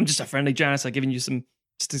I'm just a friendly janitor giving you some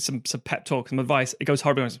pep talk, some advice. It goes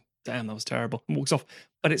horribly. Damn, that was terrible. And walks off.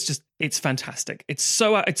 But it's fantastic. It's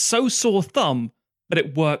so sore thumb, but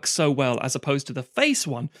it works so well as opposed to the face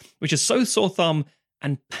one, which is so sore thumb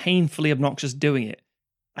and painfully obnoxious doing it.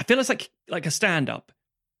 I feel it's like a stand-up.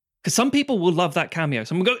 Because some people will love that cameo.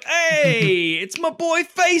 Someone will go, hey, it's my boy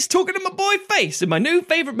Face talking to my boy Face in my new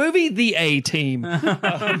favorite movie, The A-Team.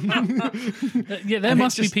 Yeah, there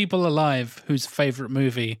must be people alive whose favorite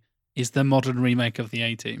movie is the modern remake of The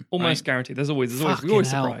A-Team. Almost guaranteed. We're always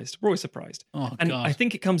surprised. We're always surprised. Oh, and God. I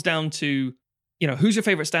think it comes down to, who's your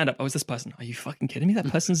favorite stand-up? Oh, it's this person. Are you fucking kidding me? That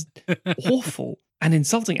person's awful and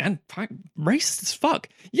insulting and racist as fuck.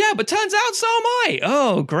 Yeah, but turns out so am I.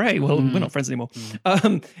 Oh, great. Well, we're not friends anymore.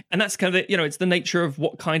 And that's kind of it's the nature of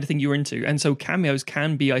what kind of thing you're into. And so cameos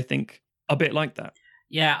can be, I think, a bit like that.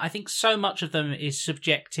 Yeah, I think so much of them is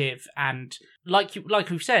subjective, and like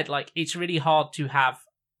we've said, like it's really hard to have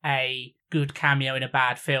a good cameo in a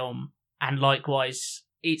bad film, and likewise,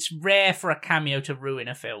 it's rare for a cameo to ruin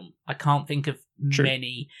a film. I can't think of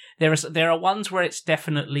many. There are ones where it's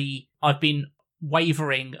definitely I've been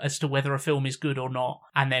wavering as to whether a film is good or not,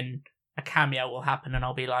 and then a cameo will happen, and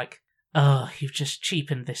I'll be like, "Oh, you've just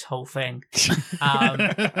cheapened this whole thing."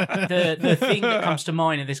 The thing that comes to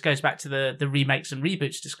mind, and this goes back to the remakes and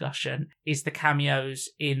reboots discussion, is the cameos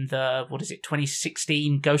in the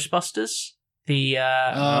 2016 Ghostbusters. The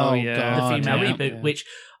female reboot, which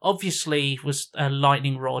obviously was a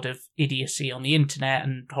lightning rod of idiocy on the internet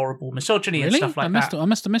and horrible misogyny and stuff like that. I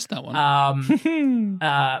must have missed that one.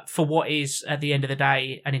 For what is, at the end of the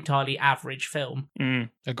day, an entirely average film.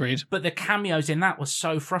 Agreed. But the cameos in that was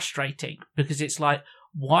so frustrating because it's like,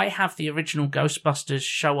 why have the original Ghostbusters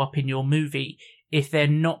show up in your movie if they're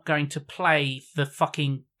not going to play the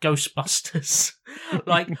fucking Ghostbusters?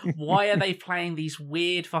 Like, why are they playing these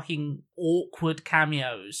weird fucking awkward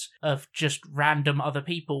cameos of just random other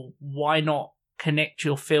people? Why not connect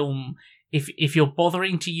your film if you're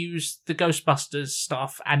bothering to use the Ghostbusters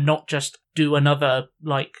stuff and not just do another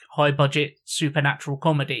like high budget supernatural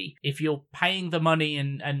comedy? If you're paying the money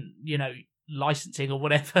and you know, licensing or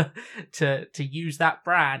whatever to use that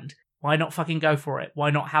brand, why not fucking go for it? Why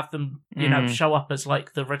not have them, you know, show up as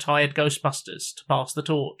like the retired Ghostbusters to pass the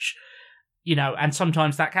torch? You know, and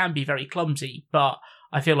sometimes that can be very clumsy, but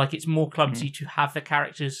I feel like it's more clumsy to have the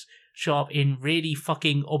characters show up in really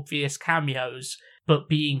fucking obvious cameos, but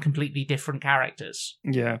being completely different characters.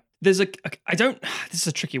 Yeah. This is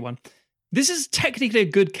a tricky one. This is technically a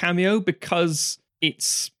good cameo because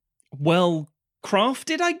it's well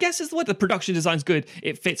crafted, I guess is the word. The production design's good.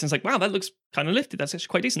 It fits, and it's like, wow, that looks kind of lifted. That's actually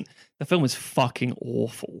quite decent. The film is fucking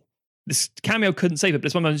awful. This cameo couldn't save it, but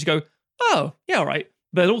it's one moment you go, oh, yeah, all right.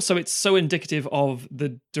 But also it's so indicative of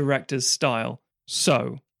the director's style.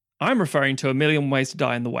 So I'm referring to A Million Ways to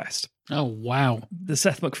Die in the West. Oh, wow. The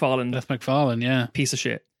Seth MacFarlane Yeah. piece of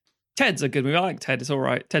shit. Ted's a good movie. I like Ted. It's all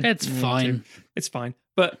right. Ted's fine. It's fine.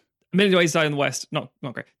 But A Million Ways to Die in the West, not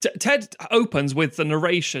great. Ted opens with the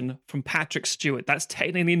narration from Patrick Stewart. That's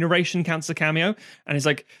technically narration counts as a cameo. And it's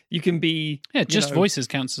like, you can be... Yeah, just voices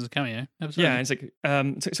counts as a cameo. Absolutely. Yeah, it's like,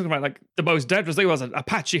 it's talking about like, the most dangerous thing was an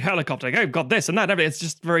Apache helicopter. Like, I've got this and that and everything. It's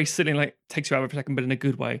just very silly, like, takes you out of a second, but in a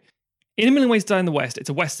good way. In A Million Ways to Die in the West, it's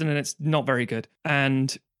a Western and it's not very good.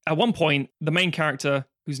 And at one point, the main character,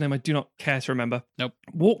 whose name I do not care to remember,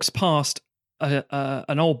 walks past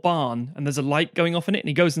an old barn and there's a light going off in it, and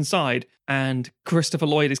he goes inside and Christopher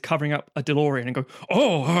Lloyd is covering up a DeLorean and go,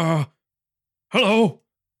 hello.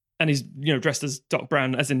 And he's, you know, dressed as Doc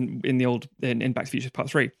Brown, as in the old, in Back to the Future Part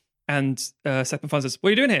 3. And Seth MacFarlane says, what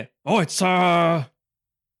are you doing here? Oh, it's a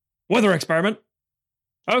weather experiment.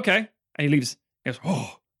 Okay. And he leaves. He goes,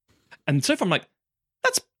 oh. And so far I'm like,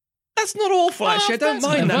 that's not awful, actually. I don't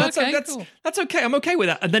mind that. That's okay. I'm okay with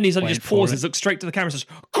that. And then he suddenly just pauses, looks straight to the camera and says,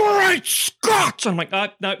 Great Scott! And I'm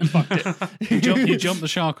like, no, you fucked it. You jumped the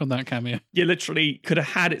shark on that cameo. You literally could have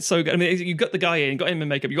had it so good. I mean, you got the guy in, you got him in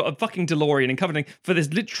makeup, you got a fucking DeLorean and covered for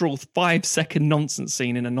this literal 5-second nonsense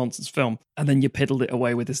scene in a nonsense film. And then you piddled it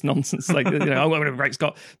away with this nonsense. Like, you know, oh, Great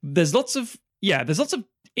Scott. There's lots of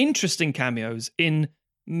interesting cameos in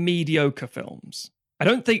mediocre films. I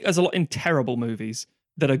don't think there's a lot in terrible movies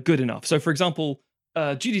that are good enough. So, for example,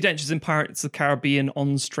 Judi Dench is in Pirates of the Caribbean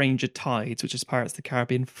on Stranger Tides, which is Pirates of the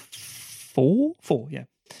Caribbean 4? 4, yeah.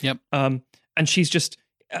 Yep. And she's just,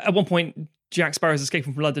 at one point, Jack Sparrow's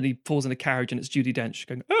escaping from London, he falls in a carriage and it's Judi Dench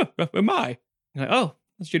going, oh, who am I? You're like, oh,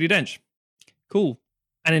 that's Judi Dench. Cool.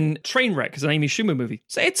 And in Trainwreck is an Amy Schumer movie.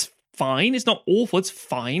 So it's fine. It's not awful. It's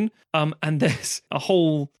fine. And there's a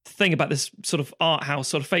whole thing about this sort of art house,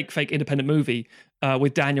 sort of fake independent movie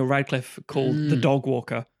with Daniel Radcliffe called The Dog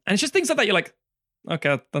Walker. And it's just things like that. You're like,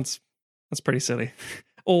 okay, that's pretty silly.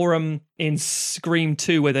 Or in Scream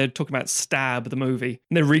 2, where they're talking about Stab, the movie,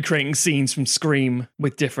 and they're recreating scenes from Scream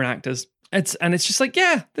with different actors. It's just like,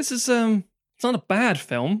 yeah, this is it's not a bad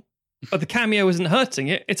film, but the cameo isn't hurting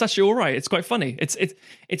it. It's actually all right. It's quite funny.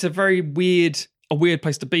 It's a very weird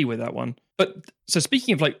place to be with that one. But so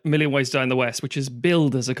speaking of like Million Ways to Die in the West, which is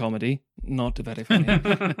billed as a comedy, not very funny.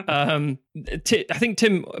 I think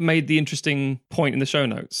Tim made the interesting point in the show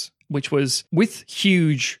notes, which was with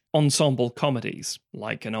huge ensemble comedies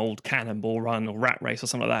like an old Cannonball Run or Rat Race or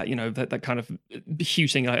something like that, you know, that kind of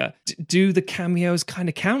huge thing like that. Do the cameos kind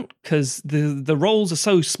of count? Because the roles are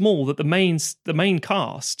so small that the main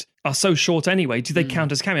cast are so short anyway. Do they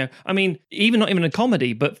count as cameo? I mean, not even a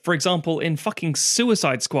comedy, but for example, in fucking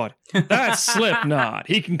Suicide Squad, that's Slipknot.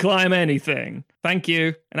 He can climb anything. Thank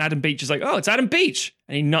you. And Adam Beach is like, oh, it's Adam Beach.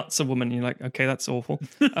 And he nuts a woman. And you're like, okay, that's awful.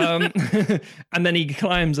 And then he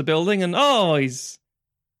climbs a building and, oh, he's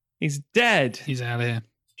dead. He's out of here.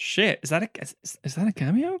 Shit. Is that a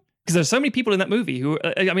cameo? Because there's so many people in that movie who,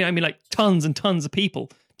 I mean, like tons and tons of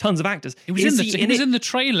people. Tons of actors. He was in the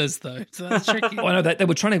trailers, though, so that's tricky. Well, I know they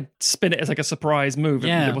were trying to spin it as like a surprise move.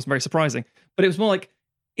 Yeah. It wasn't very surprising. But it was more like,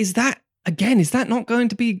 is that not going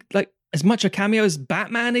to be like as much a cameo as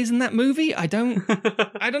Batman is in that movie? I don't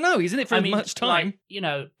know. He's in it for much time. Like, you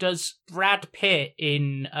know, does Brad Pitt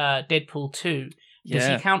in Deadpool 2, does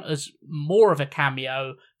he count as more of a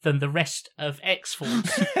cameo than the rest of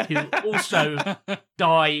X-Force, who also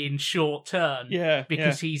die in short turn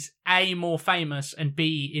because he's A, more famous, and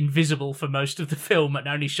B, invisible for most of the film and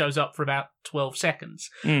only shows up for about 12 seconds.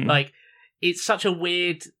 Like, it's such a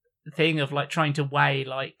weird thing of like trying to weigh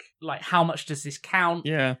like how much does this count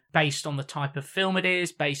based on the type of film it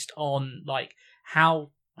is, based on like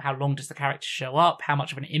how long does the character show up? How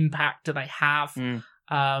much of an impact do they have?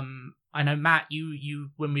 I know, Matt, you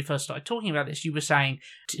when we first started talking about this, you were saying,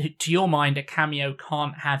 to your mind, a cameo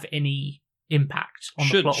can't have any impact on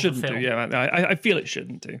the plot of the film. I feel it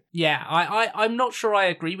shouldn't do. Yeah, I'm not sure I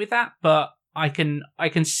agree with that, but I can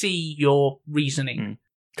see your reasoning.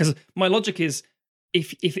 Because my logic is,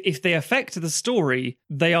 if they affect the story,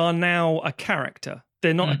 they are now a character.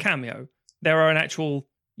 They're not a cameo. They're an actual,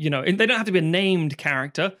 they don't have to be a named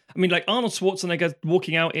character. I mean, like Arnold Schwarzenegger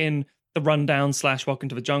walking out in The Rundown / Welcome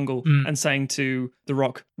to the Jungle and saying to The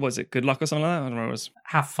Rock, was it good luck or something like that? I don't know. It was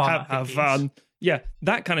have fun. Have fun. Yeah,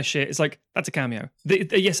 that kind of shit. It's like, that's a cameo.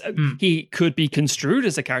 Yes, he could be construed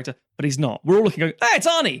as a character, but he's not. We're all looking going, hey, it's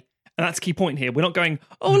Arnie. And that's the key point here. We're not going,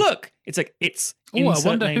 oh, look. It's like, it's I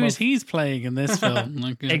wonder who's he's playing in this film.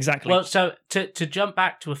 Like, Exactly. Well, so to jump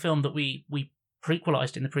back to a film that we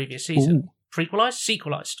prequelized in the previous season. Prequelized?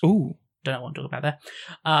 Sequelized. Ooh. Don't know what I'm talking about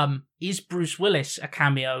there. Is Bruce Willis a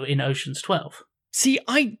cameo in Ocean's 12? See,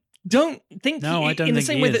 I don't think I don't in the think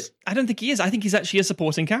same he way is. that I don't think he is. I think he's actually a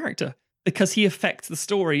supporting character because he affects the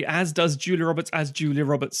story, as does Julia Roberts as Julia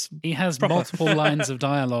Roberts. He has multiple lines of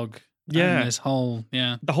dialogue. Yeah.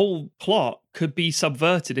 The whole plot could be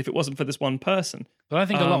subverted if it wasn't for this one person. But I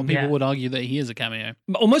think a lot of people would argue that he is a cameo.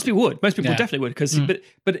 Or most people would. Most people definitely would. Because,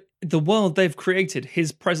 but the world they've created,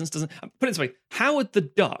 his presence doesn't. Put it this way: Howard the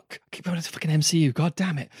Duck. Keep going to the fucking MCU. God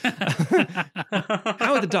damn it!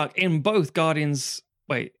 Howard the Duck in both Guardians.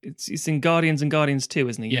 Wait, it's in Guardians and Guardians 2,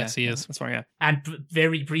 isn't he? Yes, he is. That's right. Yeah, and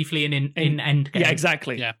very briefly in Endgame. Yeah,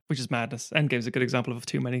 exactly. Yeah, which is madness. Endgame's a good example of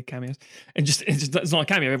too many cameos. And it's not a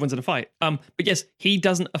cameo. Everyone's in a fight. But yes, he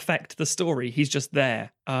doesn't affect the story. He's just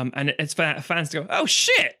there. And it's for fans to go, oh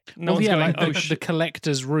shit. No one's going, the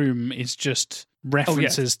collector's room is just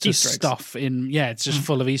references to Easter eggs. stuff in. Yeah, it's just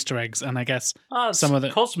full of Easter eggs. And I guess some of the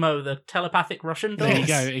Cosmo, the telepathic Russian doll. There you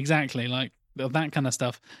go. Exactly. Like that kind of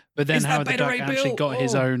stuff. But then Howard the Duck actually got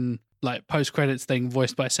his own like post-credits thing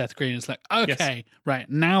voiced by Seth Green. It's like, okay, right,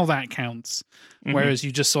 now that counts. Whereas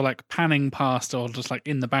you just saw like panning past or just like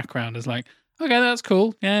in the background is like, okay, that's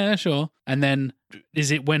cool. Yeah, sure. And then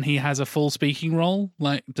is it when he has a full speaking role?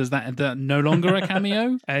 Like, does that no longer a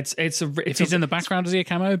cameo? If he's in the background, is he a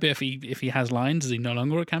cameo? But if he has lines, is he no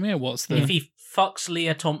longer a cameo? If he fucks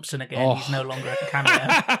Leah Thompson again, he's no longer a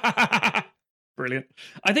cameo. Brilliant.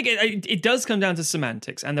 I think it does come down to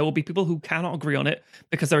semantics, and there will be people who cannot agree on it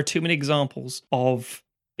because there are too many examples of,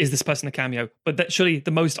 is this person a cameo? But that surely the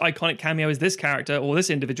most iconic cameo is this character or this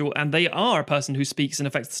individual, and they are a person who speaks and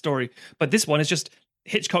affects the story. But this one is just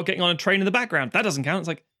Hitchcock getting on a train in the background. That doesn't count. It's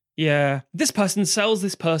like, yeah, this person sells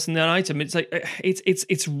this person an item. It's like,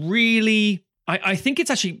 it's really, I think it's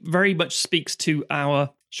actually very much speaks to our,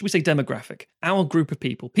 should we say, demographic, our group of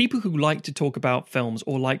people who like to talk about films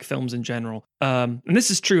or like films in general. And this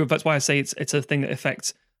is true. That's why I say it's a thing that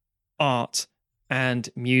affects art and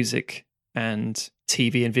music and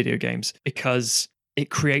TV and video games, because it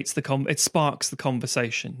creates it sparks the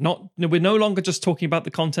conversation. We're no longer just talking about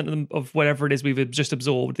the content of whatever it is we've just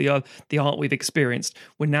absorbed, the art we've experienced.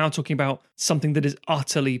 We're now talking about something that is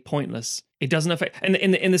utterly pointless. It doesn't affect, and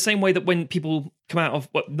in the same way that when people come out of,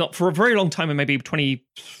 not for a very long time, in maybe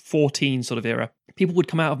 2014 sort of era, people would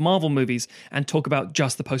come out of Marvel movies and talk about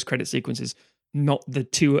just the post-credit sequences, not the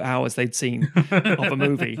 2 hours they'd seen of a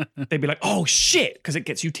movie. They'd be like, oh shit, because it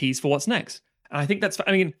gets you teased for what's next. And I think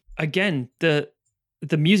again, the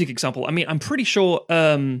music example, I'm pretty sure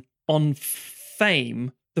on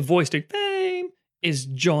Fame, the voice doing Fame is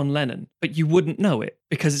John Lennon, but you wouldn't know it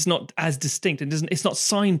because it's not as distinct. It's not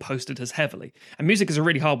signposted as heavily. And music is a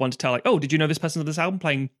really hard one to tell. Like, oh, did you know this person on this album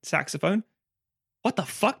playing saxophone? What the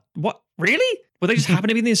fuck? What? Really? Were they just happen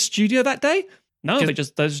to be in the studio that day? No, they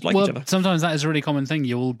just like each other. Sometimes that is a really common thing.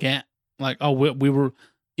 You will get like, oh, we were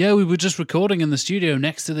just recording in the studio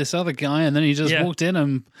next to this other guy, and then he just walked in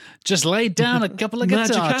and just laid down a couple of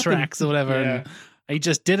guitar tracks or whatever. Yeah. And he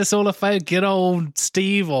just did us all a favor, good old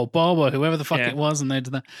Steve or Bob or whoever the fuck it was, and they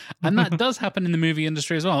did that. And that does happen in the movie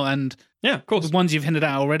industry as well. And yeah, of course, the ones you've hinted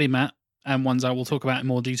at already, Matt, and ones I will talk about in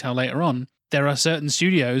more detail later on. There are certain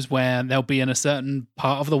studios where they'll be in a certain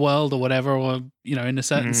part of the world or whatever, or in a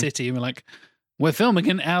certain city, and we're like, we're filming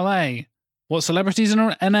in LA. What celebrities in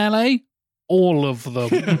LA? All of them.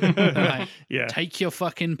 Like, take your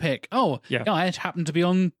fucking pick. Oh, yeah, I happened to be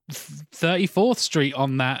on 34th Street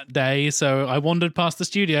on that day, so I wandered past the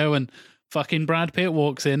studio and fucking Brad Pitt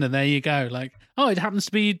walks in, and there you go. Like, oh, it happens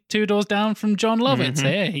to be 2 doors down from John Lovitz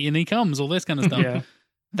here, and he comes, all this kind of stuff.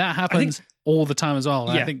 That happens all the time as well.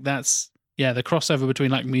 I think that's, the crossover between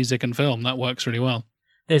like music and film, that works really well.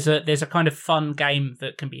 there's a kind of fun game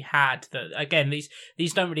that can be had. That again,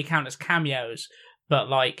 these don't really count as cameos, but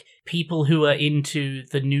like people who are into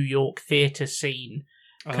the New York theater scene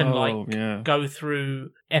can go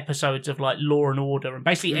through episodes of like Law and Order and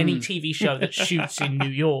basically any TV show that shoots in New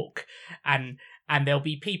York, and there'll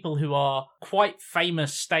be people who are quite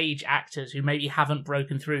famous stage actors who maybe haven't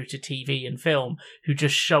broken through to TV and film, who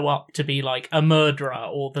just show up to be like a murderer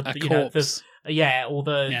or the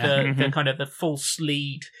kind of the false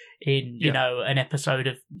lead in an episode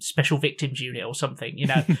of Special Victims Unit or something,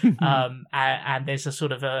 and there's a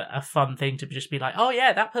sort of a fun thing to just be like, oh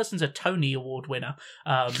yeah, that person's a Tony Award winner,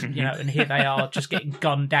 and here they are just getting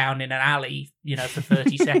gunned down in an alley, for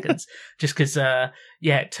 30 seconds, just because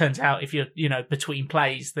it turns out if you're between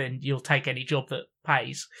plays, then you'll take any job that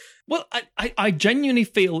pays. Well, I genuinely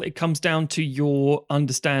feel it comes down to your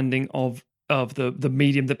understanding of the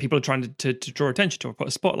medium that people are trying to draw attention to or put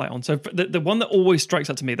a spotlight on. So the one that always strikes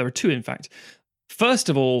out to me, there are two, in fact. First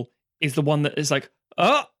of all is the one that is like,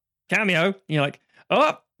 oh, cameo. And you're like,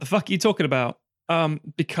 oh, the fuck are you talking about?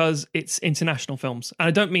 Because it's international films. And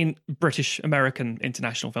I don't mean British American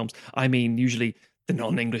international films. I mean usually the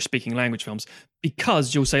non-English speaking language films.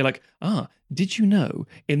 Because you'll say like, did you know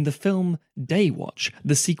in the film Daywatch,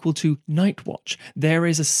 the sequel to Night Watch, there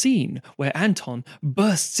is a scene where Anton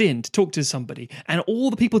bursts in to talk to somebody and all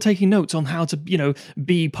the people taking notes on how to,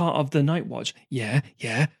 be part of the Night Watch. Yeah.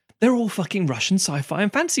 They're all fucking Russian sci-fi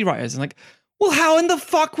and fantasy writers. And like, well, how in the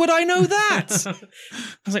fuck would I know that? I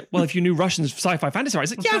was like, well, if you knew Russian sci-fi fantasy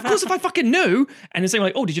writers, like, yeah, of course, if I fucking knew. And it's saying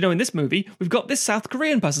like, oh, did you know in this movie, we've got this South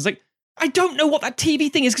Korean person. It's like, I don't know what that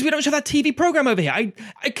TV thing is because we don't show that TV program over here. I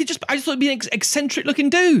just thought it'd be an eccentric looking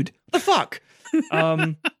dude. What the fuck?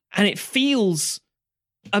 And it feels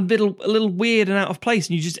a little weird and out of place,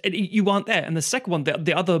 and you aren't there. And the second one,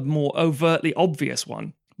 the other more overtly obvious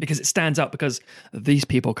one, because it stands out because these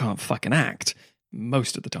people can't fucking act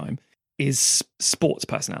most of the time, is sports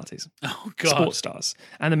personalities. Oh god, sports stars.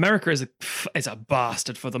 And America is a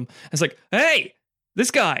bastard for them. It's like, hey. This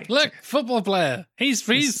guy, look, football player. He's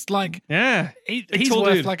like, yeah, he's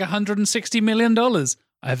worth like $160 million.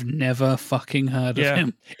 I've never fucking heard of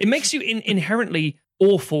him. It makes you inherently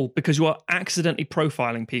awful because you are accidentally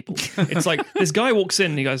profiling people. It's like this guy walks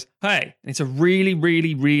in and he goes, "Hey," and it's a really,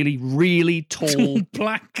 really, really, really tall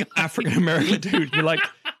black African American dude. You're like,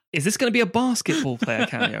 is this going to be a basketball player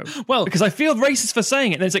cameo? Well, because I feel racist for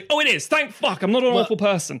saying it. And it's like, oh, it is. Thank fuck. I'm not an awful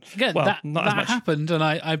person. Again, well, that not as much. Happened, and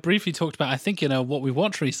I briefly talked about, I think, what we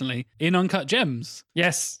watched recently in Uncut Gems.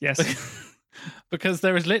 Yes. Because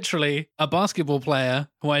there is literally a basketball player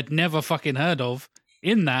who I'd never fucking heard of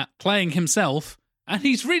in that, playing himself, and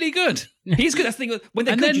he's really good. He's good. That's the thing. When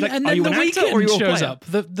they're and good, then, like, and are then you The an actor or are Weeknd you a shows player? up.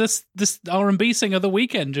 This R&B singer, The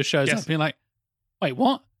Weeknd, just shows up. And you're like, wait,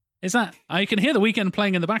 what? Is that? I can hear The Weeknd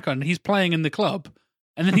playing in the background, and he's playing in the club,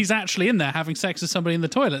 and then he's actually in there having sex with somebody in the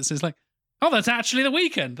toilets. It's like, oh, that's actually The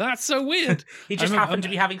Weeknd. That's so weird. He just happened to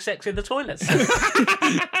be having sex in the toilets.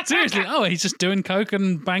 Seriously, he's just doing coke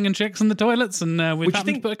and banging chicks in the Would toilets, and you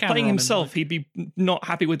think playing himself, he'd be not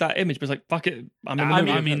happy with that image? But it's like, fuck it, I'm in the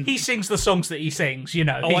movie. I mean, he sings the songs that he sings.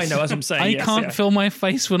 Oh, I know, as I'm saying. I can't feel my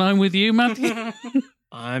face when I'm with you, Matthew.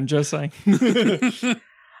 I'm just saying.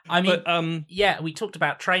 I mean, we talked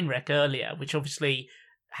about Trainwreck earlier, which obviously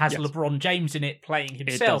has LeBron James in it playing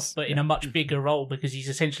himself, but in a much bigger role because he's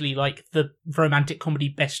essentially like the romantic comedy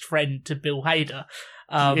best friend to Bill Hader.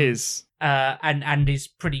 He is. And is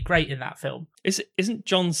pretty great in that film. Isn't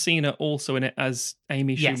John Cena also in it as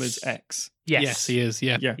Amy Schumer's ex? Yes, he is,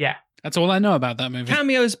 Yeah. That's all I know about that movie.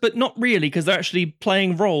 Cameos, but not really, because they're actually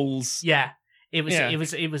playing roles. Yeah. It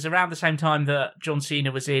was around the same time that John Cena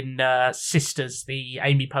was in Sisters, the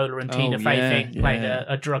Amy Poehler and Tina Fey thing, playing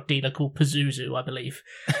a drug dealer called Pazuzu, I believe.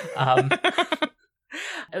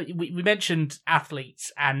 We mentioned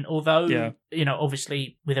athletes, and although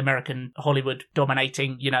obviously with American Hollywood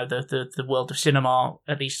dominating, the world of cinema,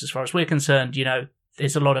 at least as far as we're concerned,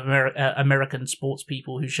 there's a lot of American sports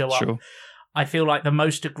people who show up. Sure. I feel like the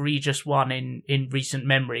most egregious one in recent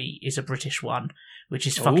memory is a British one, which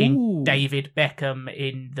is fucking David Beckham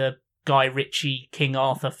in the Guy Ritchie King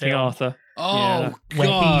Arthur film. King Arthur. Oh, where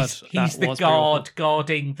God. he's the guard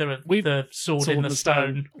guarding the sword in the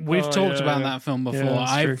stone. We've talked about that film before.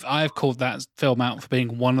 Yeah, I've called that film out for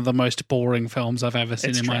being one of the most boring films I've ever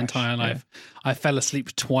seen my entire life. I fell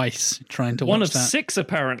asleep twice trying to watch that. One of 6,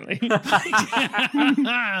 apparently.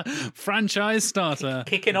 Franchise starter.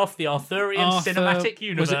 Kicking off the Arthurian cinematic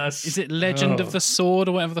universe. Is it Legend of the Sword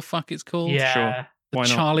or whatever the fuck it's called? Yeah. Sure. The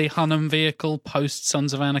Charlie Hunnam vehicle post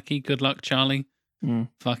Sons of Anarchy. Good luck, Charlie.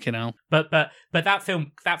 Fucking hell. But that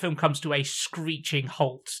film comes to a screeching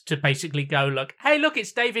halt to basically go, look, hey, look,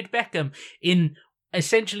 it's David Beckham in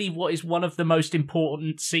essentially what is one of the most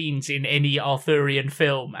important scenes in any Arthurian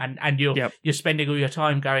film, and you're spending all your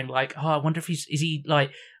time going like, oh, I wonder if is he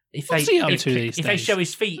like, if they show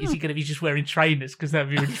his feet, is he going to be just wearing trainers? Because that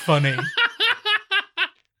would be really funny.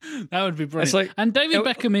 That would be brilliant. And David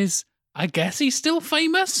Beckham is, I guess he's still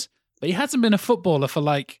famous, but he hasn't been a footballer for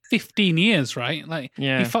like 15 years, right? Like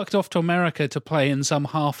he fucked off to America to play in some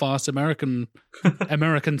half-assed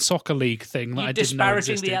American soccer league thing that I didn't know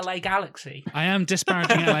existed. Disparaging the LA Galaxy. I am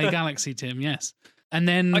disparaging LA Galaxy, Tim, yes. And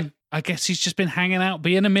then I guess he's just been hanging out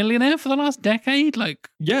being a millionaire for the last decade. Like,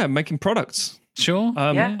 yeah, making products. Sure.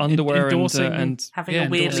 Underwear endorsing and having a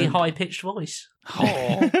weirdly high-pitched voice.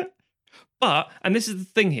 Oh. But, and this is the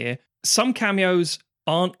thing here, some cameos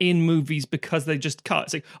aren't in movies because they just cut.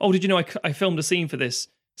 It's like, oh, did you know I filmed a scene for this?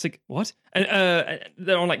 It's like, what? And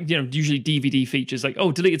they're on like, usually DVD features, like,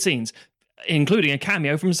 oh, deleted scenes, including a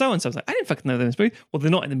cameo from so-and-so. I was like, I didn't fucking know they're in this movie. Well, they're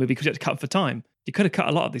not in the movie because you had to cut for time. You could have cut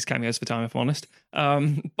a lot of these cameos for time, if I'm honest.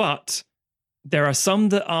 But there are some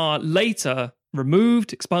that are later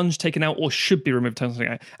removed, expunged, taken out, or should be removed.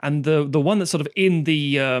 And the one that's sort of in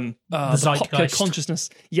the popular consciousness,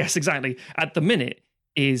 yes, exactly, at the minute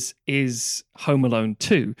is Home Alone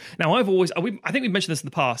 2. Now, I think we've mentioned this in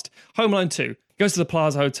the past. Home Alone 2 goes to the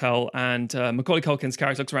Plaza Hotel, and Macaulay Culkin's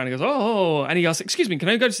character looks around and goes, oh, and he asks, excuse me, can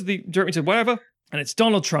I go to direct me to wherever? And it's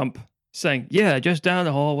Donald Trump saying, yeah, just down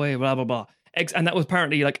the hallway, blah, blah, blah. And that was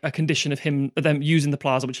apparently like a condition of them using the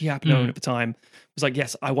plaza, which he happened to own at the time. It was like,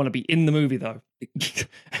 yes, I want to be in the movie, though.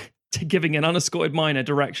 Giving an unescorted minor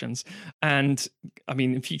directions. And I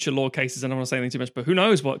mean, in future law cases, I don't want to say anything too much, but who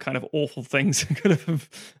knows what kind of awful things could have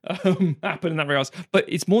happened in that regard. But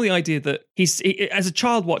it's more the idea that as a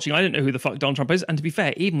child watching, I didn't know who the fuck Donald Trump is. And to be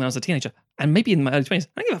fair, even when I was a teenager, and maybe in my early 20s,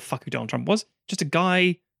 I didn't give a fuck who Donald Trump was. Just a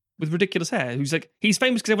guy with ridiculous hair who's like, he's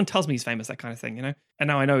famous because everyone tells me he's famous, that kind of thing, you know? And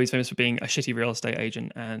now I know he's famous for being a shitty real estate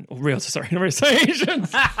agent not real estate agent.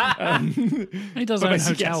 He does own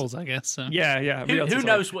hotels, I guess. So. Yeah. Who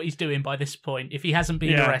knows what he's doing by this point? If he hasn't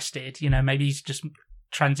been arrested, maybe he's just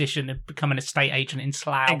transitioned and become an estate agent in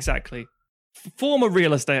Slough. Exactly. Former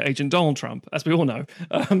real estate agent Donald Trump, as we all know.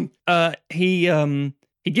 He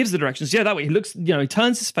gives the directions. Yeah, that way he looks, he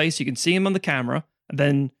turns his face, you can see him on the camera, and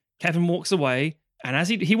then Kevin walks away. And as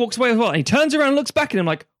he walks away as well, and he turns around and looks back at him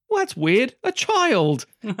like, well, that's weird, a child.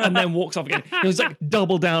 And then walks off again. He was like,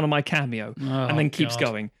 double down on my cameo. And then keeps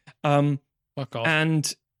going. Fuck off.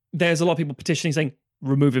 And there's a lot of people petitioning saying,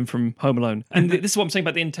 remove him from Home Alone. And this is what I'm saying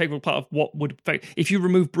about the integral part of what would affect. If you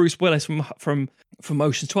remove Bruce Willis from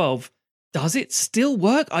Ocean's 12, does it still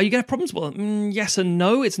work? Are you going to have problems? Well, yes and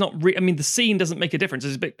no. It's not. The scene doesn't make a difference.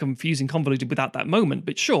 It's a bit confusing, convoluted without that moment,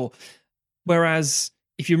 but sure. Whereas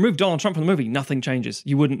if you remove Donald Trump from the movie, nothing changes.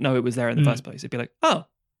 You wouldn't know it was there in the first place. It'd be like, oh,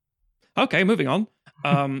 okay, moving on.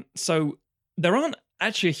 So there aren't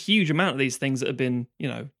actually a huge amount of these things that have been,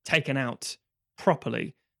 taken out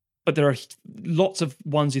properly. But there are lots of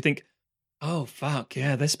ones you think, oh, fuck,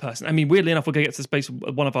 yeah, this person. I mean, weirdly enough, we're going to get to this space,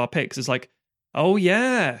 one of our picks is like, oh,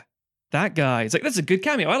 yeah, that guy. It's like, that's a good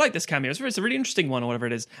cameo. I like this cameo. It's a really interesting one or whatever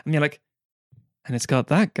it is. And you're like, and it's got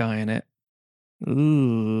that guy in it.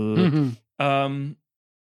 Ooh. Mm-hmm.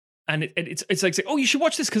 And it's like, oh, you should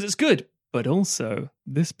watch this because it's good, but also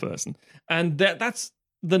this person. And that's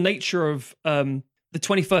the nature of the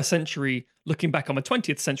 21st century looking back on the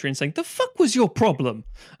 20th century and saying, the fuck was your problem?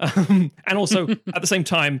 And also, at the same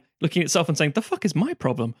time, looking at itself and saying, the fuck is my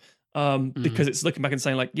problem? Because it's looking back and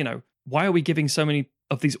saying, like, why are we giving so many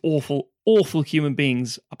of these awful, awful human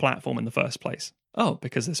beings a platform in the first place? Oh,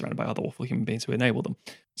 because they're surrounded by other awful human beings who enable them.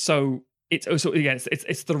 So it's also, again,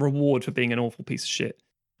 it's the reward for being an awful piece of shit.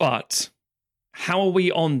 But how are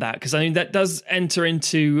we on that? Because I mean, that does enter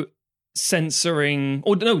into censoring,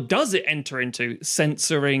 or no, does it enter into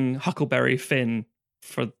censoring Huckleberry Finn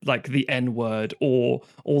for like the N-word, or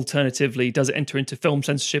alternatively, does it enter into film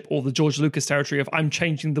censorship or the George Lucas territory of I'm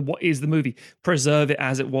changing what is the movie, preserve it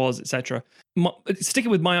as it was, etc. Sticking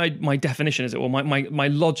with my definition, as it were, my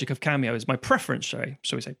logic of cameos, my preference, shall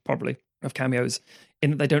we say, probably, of cameos, in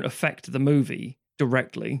that they don't affect the movie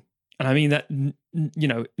directly. And I mean that,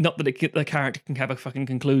 not that the character can have a fucking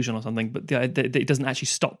conclusion or something, but it doesn't actually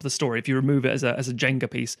stop the story. If you remove it as a Jenga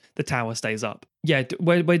piece, the tower stays up. Yeah,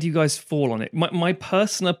 where do you guys fall on it? My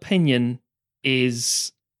personal opinion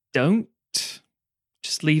is don't.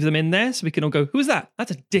 Just leave them in there so we can all go, who's that? That's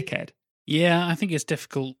a dickhead. Yeah, I think it's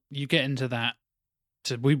difficult. You get into that.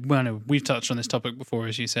 We've touched on this topic before,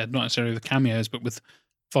 as you said, not necessarily with cameos, but with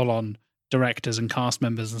full-on directors and cast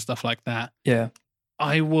members and stuff like that. Yeah.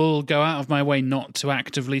 I will go out of my way not to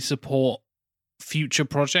actively support future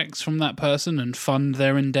projects from that person and fund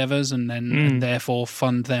their endeavors, and then and therefore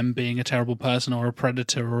fund them being a terrible person or a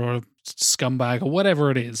predator or a scumbag or whatever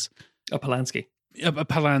it is. A Polanski. A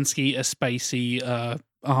Polanski, a Spacey,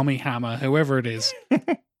 Army Hammer, whoever it is.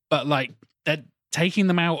 But like that, taking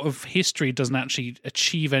them out of history doesn't actually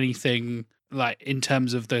achieve anything like in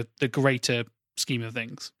terms of the greater scheme of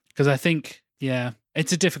things. Because I think, yeah,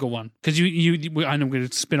 it's a difficult one. Because I know I'm going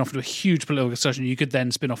to spin off into a huge political discussion. You could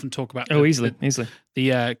then spin off and talk about easily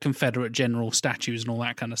the Confederate general statues and all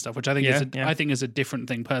that kind of stuff, which I think I think is a different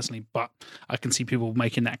thing personally. But I can see people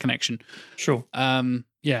making that connection. Sure.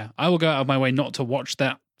 Yeah, I will go out of my way not to watch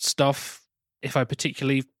that stuff if I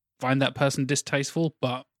particularly find that person distasteful.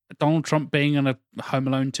 But Donald Trump being in a Home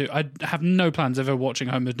Alone 2, I have no plans of ever watching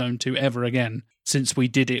Home Alone 2 ever again since we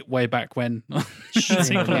did it way back when.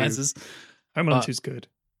 Synchronizers. Home Alone 2's good.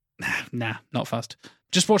 Nah, not fast.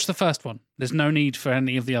 Just watch the first one. There's no need for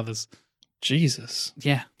any of the others. Jesus.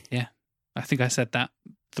 Yeah. I think I said that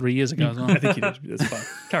 3 years ago as well. I think you did. That's fine.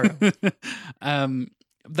 Carry on.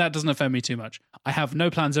 That doesn't offend me too much. I have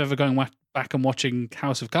no plans of ever going back and watching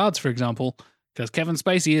House of Cards, for example, because Kevin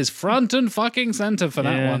Spacey is front and fucking center for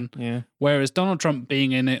that one. Yeah. Whereas Donald Trump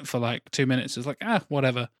being in it for like 2 minutes is like,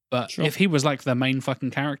 whatever. But if he was like the main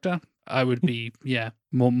fucking character, I would be,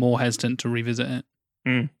 more hesitant to revisit it.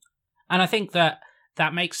 And I think that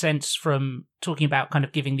makes sense from talking about kind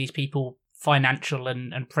of giving these people financial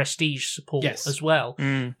and prestige support as well.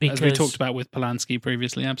 Because, as we talked about with Polanski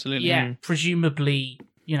previously, absolutely. Yeah, presumably,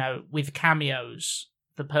 with Cameos,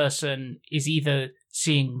 the person is either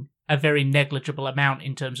seeing a very negligible amount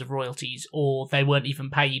in terms of royalties, or they weren't even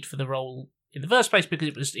paid for the role in the first place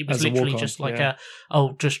because it was literally just like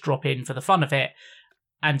just drop in for the fun of it.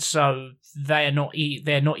 And so they're not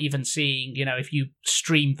even seeing, if you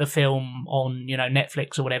stream the film on,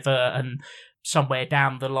 Netflix or whatever, and somewhere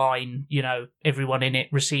down the line, everyone in it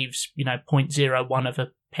receives, 0.01 of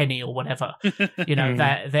a penny or whatever,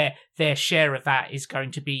 their share of that is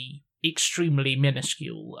going to be extremely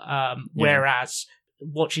minuscule. Whereas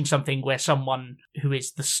watching something where someone who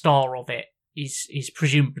is the star of it is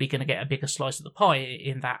presumably going to get a bigger slice of the pie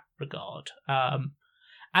in that regard. And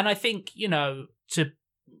I think, to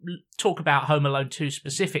talk about Home Alone 2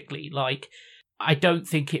 specifically, like, I don't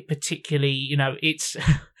think it particularly, it's,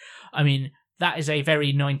 I mean, that is a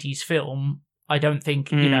very 90s film. I don't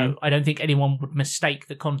think, I don't think anyone would mistake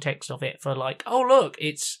the context of it for like, oh, look,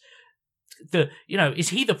 it's is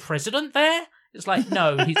he the president there? It's like,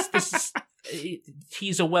 no,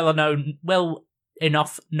 he's a well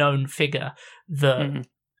enough known figure that,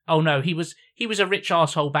 oh no, he was a rich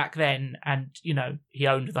asshole back then, and he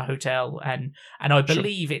owned the hotel, and I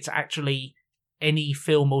believe it's actually any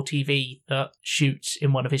film or TV that shoots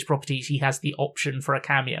in one of his properties, he has the option for a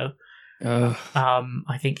cameo.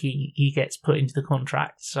 I think he gets put into the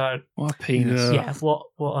contract. So what a penis! Yeah, what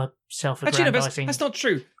a self-aggrandizing. Actually, that's not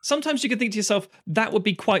true. Sometimes you can think to yourself that would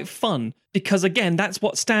be quite fun because again, that's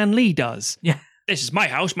what Stan Lee does. Yeah. This is my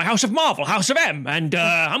house of Marvel, House of M, and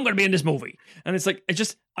I'm going to be in this movie. And it's like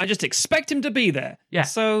I just expect him to be there. Yeah.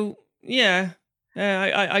 So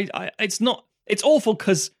it's not. It's awful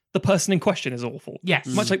because the person in question is awful. Yes.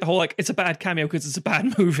 Much like the whole it's a bad cameo because it's a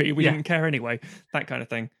bad movie. We didn't care anyway. That kind of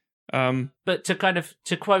thing. But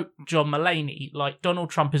to quote John Mulaney, like, Donald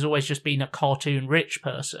Trump has always just been a cartoon rich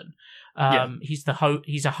person. He's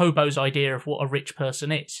he's a hobo's idea of what a rich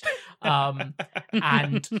person is.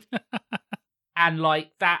 And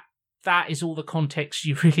like that is all the context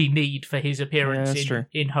you really need for his appearance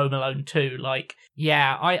in Home Alone 2. Like,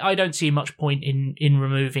 I don't see much point in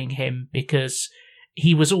removing him because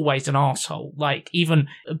he was always an asshole. Like, even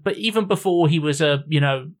before he was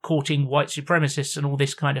courting white supremacists and all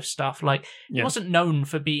this kind of stuff, like, he wasn't known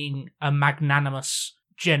for being a magnanimous,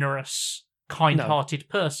 generous, kind-hearted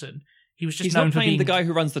person. He was just He's known not for being the guy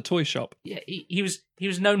who runs the toy shop. Yeah, he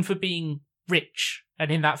was known for being rich,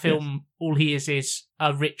 and in that film, all he is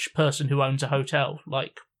a rich person who owns a hotel.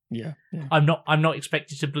 Like, I'm not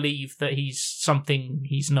expected to believe that he's something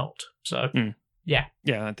he's not. So, I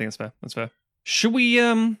think that's fair. That's fair. Should we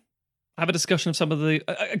have a discussion of some of the...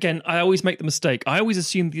 Again, I always make the mistake. I always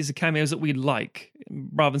assume these are cameos that we like,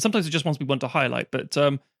 rather than sometimes it's just ones we want to highlight. But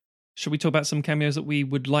should we talk about some cameos that we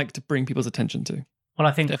would like to bring people's attention to? Well,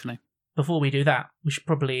 I think definitely before we do that, we should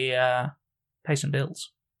probably pay some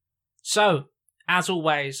bills. So, as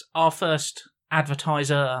always, our first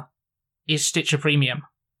advertiser is Stitcher Premium.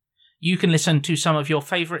 You can listen to some of your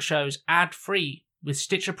favourite shows ad-free with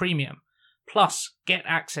Stitcher Premium. Plus, get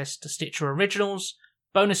access to Stitcher Originals,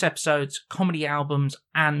 bonus episodes, comedy albums,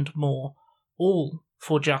 and more, all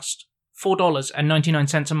for just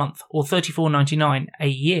 $4.99 a month or $34.99 a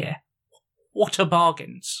year. What a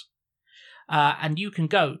bargains. And you can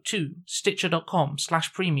go to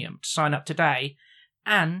stitcher.com/premium to sign up today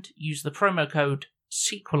and use the promo code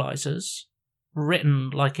Sequelizers, written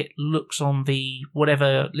like it looks on the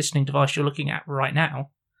whatever listening device you're looking at right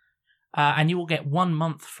now, and you will get 1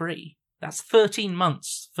 month free. That's 13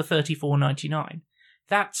 months for $34.99.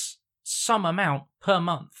 That's some amount per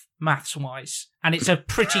month, maths-wise, and it's a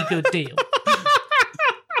pretty good deal.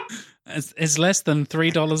 It's less than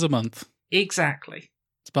 $3 a month. Exactly.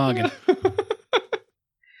 It's a bargain.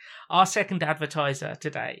 Our second advertiser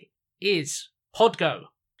today is Podgo.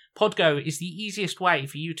 Podgo is the easiest way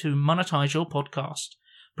for you to monetize your podcast,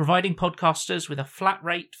 providing podcasters with a flat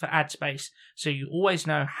rate for ad space so you always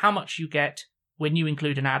know how much you get when you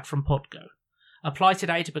include an ad from Podgo. Apply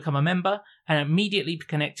today to become a member and immediately be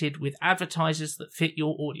connected with advertisers that fit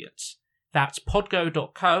your audience. That's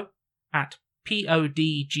podgo.co at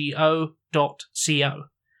podgo.co.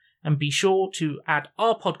 And be sure to add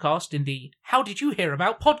our podcast in the How Did You Hear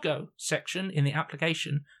About Podgo section in the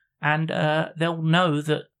application, and they'll know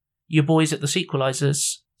that your boys at the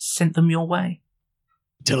Sequelizers sent them your way.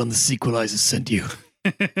 Tell them the Sequelizers sent you.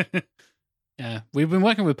 Yeah, we've been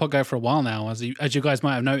working with Podgo for a while now, as you guys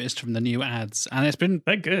might have noticed from the new ads, and it's been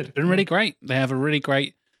They're good. It's been really great. They have a really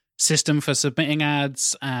great system for submitting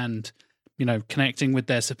ads and, you know, connecting with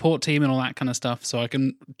their support team and all that kind of stuff. So I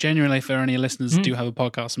can genuinely, if there are any listeners who do have a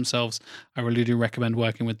podcast themselves, I really do recommend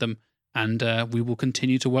working with them. And we will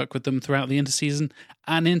continue to work with them throughout the interseason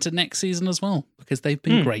and into next season as well, because they've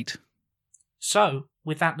been great. So,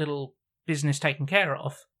 with that little business taken care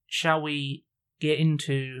of, shall we get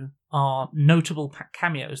into our notable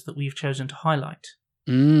cameos that we've chosen to highlight?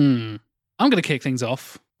 I'm going to kick things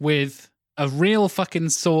off with a real fucking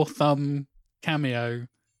sore thumb cameo.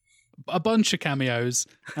 A bunch of cameos,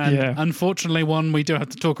 and unfortunately one we do have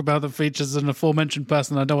to talk about that features an aforementioned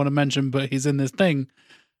person I don't want to mention, but he's in this thing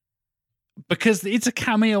because it's a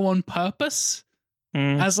cameo on purpose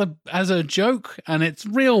as a joke, and it's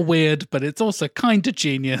real weird, but it's also kind of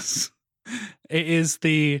genius. It is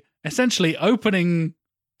the essentially opening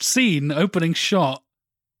shot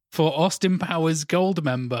for Austin Powers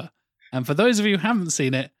Goldmember, and for those of you who haven't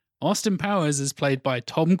seen it, Austin Powers is played by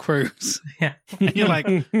Tom Cruise. Yeah. And you're like,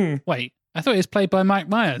 wait, I thought he was played by Mike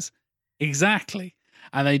Myers. Exactly.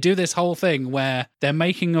 And they do this whole thing where they're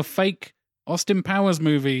making a fake Austin Powers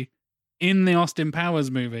movie in the Austin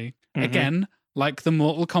Powers movie. Again, like the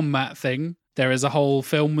Mortal Kombat thing, there is a whole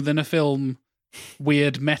film within a film,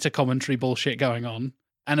 weird meta commentary bullshit going on.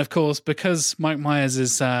 And of course, because Mike Myers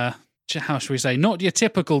is, how should we say, not your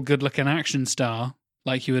typical good-looking action star,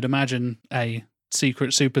 like you would imagine a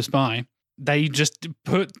secret super spy, they just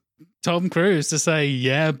put Tom Cruise to say,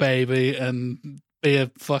 yeah, baby, and be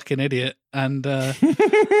a fucking idiot. And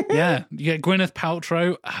yeah, you get Gwyneth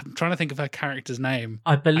Paltrow. I'm trying to think of her character's name.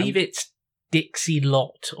 I believe it's Dixie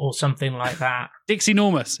Lott or something like that. Dixie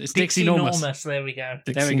Normus. It's Dixie Normus. There we go.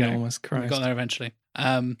 There we go. Normus, Christ. We got there eventually.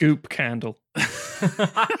 Goop candle.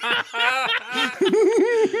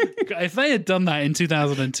 If they had done that in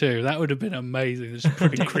 2002, that would have been amazing. Just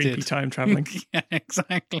Pretty creepy time traveling. Yeah,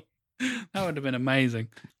 exactly. That would have been amazing.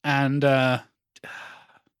 And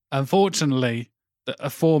unfortunately, the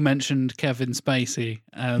aforementioned Kevin Spacey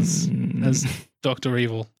as Dr.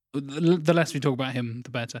 Evil. The less we talk about him, the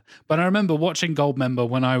better. But I remember watching Goldmember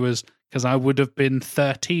when because I would have been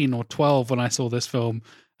 13 or 12 when I saw this film.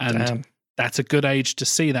 And that's a good age to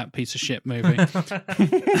see that piece of shit movie.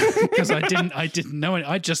 Because I didn't know it.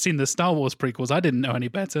 I'd just seen the Star Wars prequels. I didn't know any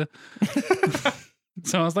better.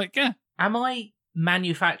 So I was like, yeah. Am I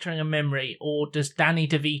manufacturing a memory, or does Danny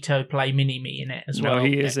DeVito play Mini-Me in it as well? No,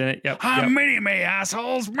 he is in it. Yep. I'm Mini-Me,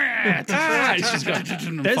 assholes, man.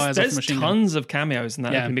 There's tons of cameos in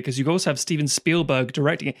that opening, because you also have Steven Spielberg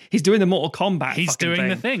directing it. He's doing the Mortal Kombat. He's doing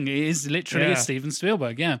the thing. It is literally Steven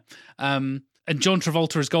Spielberg, yeah. And John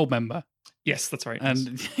Travolta is Goldmember. Yes, that's right.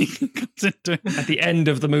 And he comes into at the end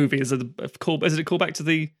of the movie, is it a callback to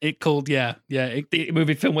the? It called, yeah. The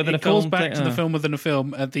movie film within a film. It calls back to the film within a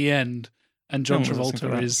film at the end, and John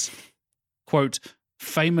Travolta is, quote,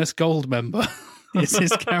 famous Goldmember is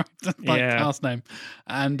his character, cast name,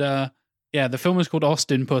 and the film is called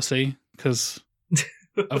Austin Pussy because,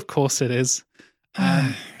 of course, it is.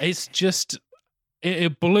 It's just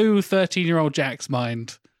it blew 13-year-old Jack's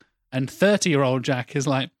mind, and 30-year-old Jack is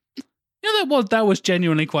like, yeah, that was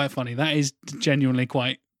genuinely quite funny. That is genuinely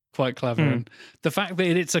quite clever. And the fact that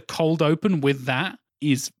it's a cold open with that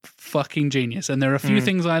is fucking genius. And there are a few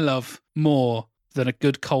things I love more than a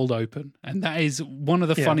good cold open. And that is one of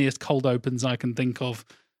the funniest cold opens I can think of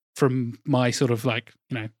from my sort of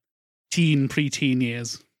preteen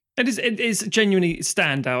years. It is genuinely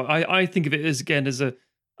standout. I think of it as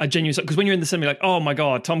a genuine, because when you're in the cinema, you're like, oh my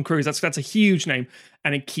god, Tom Cruise, that's a huge name,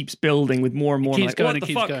 and it keeps building with more and more. It keeps like, going. what It the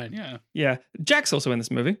keeps fuck? going. Yeah. Yeah, Jack's also in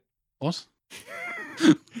this movie. What?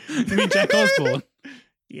 You mean Jack Osborne?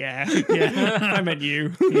 Yeah, I meant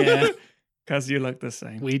you. Yeah, because you look the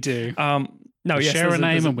same. we do. No, we yes, share a there's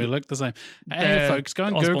name and we look the same. Hey, folks, go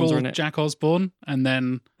and Osborns are in Google it. Jack Osborne, and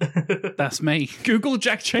then that's me. Google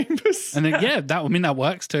Jack Chambers. And then, that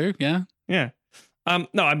works too. Yeah. Yeah.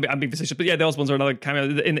 No, I'm being facetious, but yeah, the Osborns are another cameo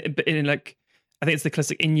in like, I think it's the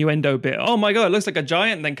classic innuendo bit. Oh my god, it looks like a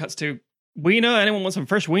giant, and then cuts to wiener. Anyone want some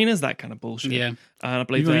fresh wieners? That kind of bullshit. Yeah. And I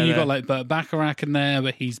believe You got like Burt Bacharach in there,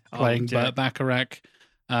 but he's playing Burt Bacharach.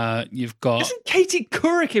 You've got Isn't Katie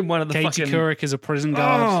Couric in one of the Katie fucking... Couric is a prison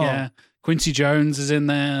guard. Oh. Yeah. Quincy Jones is in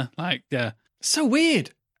there. Like, yeah. So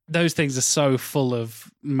weird. Those things are so full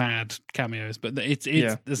of mad cameos, but it's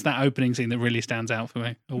that opening scene that really stands out for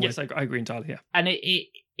me. Always. Yes, I agree entirely. Yeah, And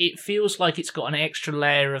it feels like it's got an extra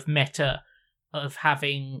layer of meta of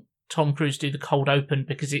having Tom Cruise do the cold open,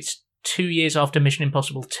 because it's 2 years after Mission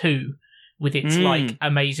Impossible 2 with its like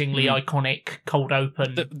amazingly iconic cold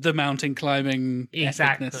open. The mountain climbing.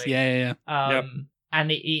 Exactly. Epicness. Yeah.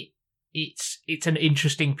 And it's an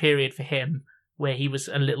interesting period for him where he was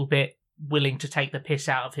a little bit willing to take the piss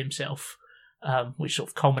out of himself, which sort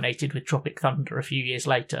of culminated with Tropic Thunder a few years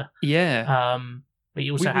later. Yeah. But he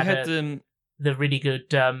also had the really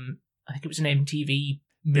good, I think it was an MTV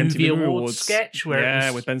Movie Awards sketch where it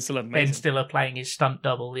was with Ben Stiller. Ben Stiller playing his stunt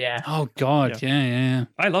double. Yeah. Oh God. Yeah.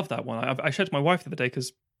 I love that one. I showed it to my wife the other day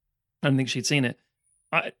because I don't think she'd seen it.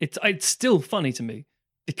 It's still funny to me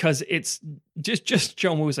because it's just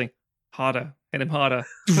John Woo saying harder, hit him harder.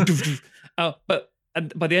 But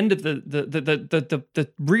by the end of the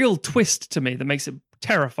real twist to me that makes it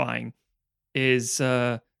terrifying is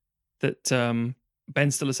that Ben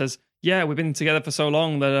Stiller says, "Yeah, we've been together for so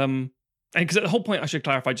long that and because at the whole point I should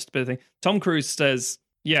clarify just a bit of thing. Tom Cruise says,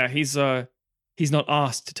 yeah, he's not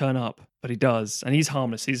asked to turn up, but he does, and he's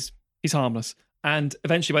harmless. He's harmless. And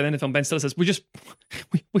eventually, by the end of the film, Ben Stiller says, we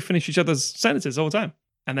finish each other's sentences all the time.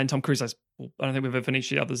 And then Tom Cruise says, well, I don't think we've ever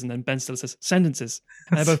finished each other's. And then Ben Stiller says, sentences.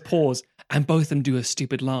 And they both pause, and both of them do a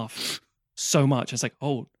stupid laugh so much. It's like,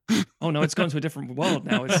 oh no, it's gone to a different world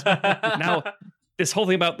now. Now this whole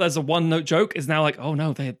thing about there's a one-note joke is now like, oh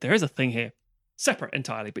no, there is a thing here. Separate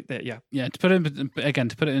entirely, but yeah. To put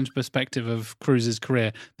it into perspective of Cruise's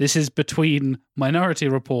career, this is between Minority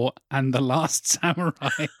Report and The Last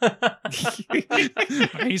Samurai.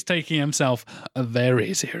 He's taking himself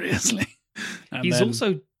very seriously. He's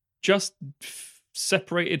also just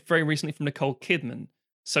separated very recently from Nicole Kidman.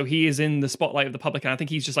 So he is in the spotlight of the public, and I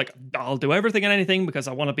think he's just like, I'll do everything and anything because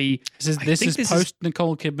I want to be... This is post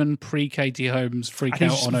Nicole Kidman, pre Katie Holmes freak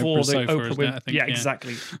out on Oprah's sofa, isn't it? I think,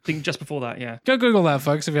 exactly. I think just before that, yeah. Go Google that,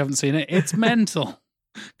 folks, if you haven't seen it. It's mental.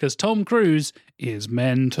 Because Tom Cruise is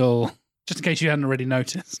mental. Just in case you hadn't already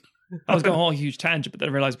noticed. I was going on a huge tangent, but then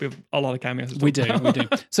I realised we have a lot of cameos. We do.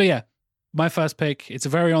 So yeah, my first pick, it's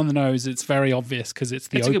very on the nose, it's very obvious because it's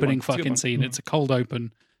the opening fucking scene. It's a cold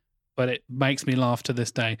open. But it makes me laugh to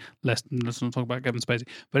this day. Let's not talk about Kevin Spacey.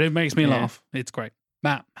 But it makes me laugh. It's great.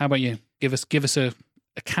 Matt, how about you? Give us a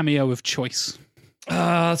cameo of choice.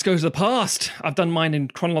 Let's go to the past. I've done mine in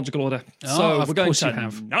chronological order. So we're going to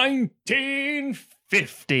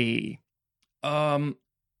 1950.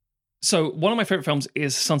 So one of my favorite films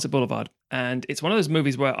is Sunset Boulevard. And it's one of those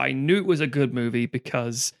movies where I knew it was a good movie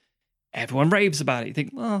because everyone raves about it. You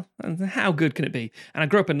think, well, how good can it be? And I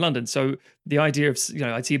grew up in London, so the idea of,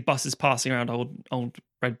 I'd see buses passing around, old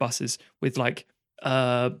red buses with like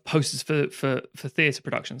posters for theatre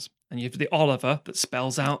productions, and you have the Oliver that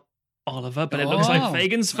spells out Oliver, but it looks like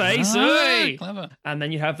Fagin's face. Hey! Clever. And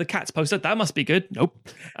then you have the Cats poster. That must be good. Nope.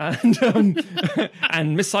 And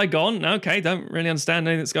and Miss Saigon. Okay, don't really understand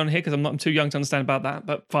anything that's going on here because I'm too young to understand about that.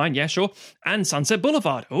 But fine, yeah, sure. And Sunset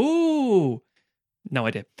Boulevard. Ooh. No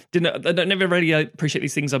idea. I never really appreciate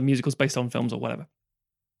these things of musicals based on films or whatever.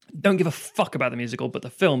 Don't give a fuck about the musical, but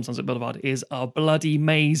the film Sunset Boulevard is a bloody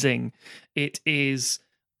amazing. It is,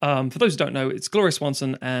 for those who don't know, it's Gloria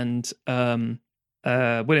Swanson and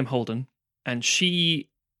William Holden, and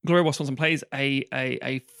Gloria Swanson plays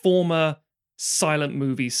a former silent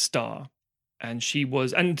movie star, and she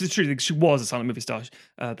was a silent movie star.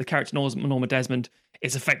 The character Norma Desmond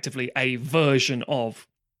is effectively a version of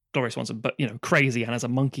Gloria Swanson, but crazy and has a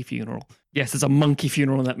monkey funeral. Yes, there's a monkey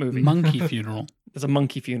funeral in that movie. Monkey funeral. There's a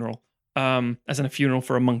monkey funeral, as in a funeral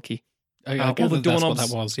for a monkey. All the doorknobs that's what that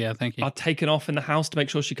was. Yeah, thank you. Are taken off in the house to make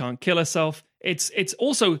sure she can't kill herself. It's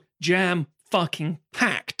also jam fucking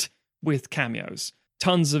packed with cameos.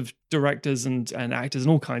 tons of directors and actors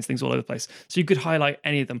and all kinds of things all over the place. So you could highlight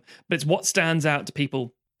any of them, but it's what stands out to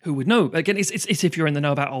people who would know. Again, it's if you're in the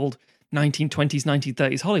know about old 1920s,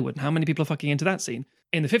 1930s Hollywood, and how many people are fucking into that scene.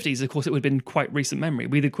 In the 50s, of course, it would have been quite recent memory.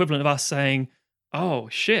 We're the equivalent of us saying, oh,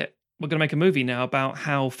 shit, we're going to make a movie now about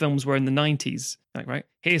how films were in the 90s. Like, right?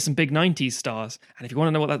 Here's some big 90s stars. And if you want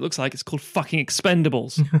to know what that looks like, it's called fucking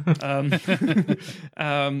Expendables.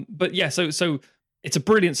 But yeah, so it's a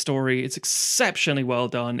brilliant story. It's exceptionally well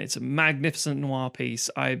done. It's a magnificent noir piece.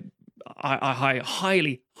 I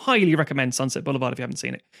highly, highly recommend Sunset Boulevard if you haven't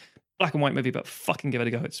seen it. Black and white movie, but fucking give it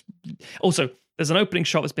a go. It's also, there's an opening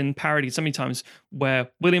shot that's been parodied so many times where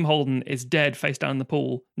William Holden is dead face down in the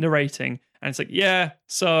pool narrating, and it's like, yeah,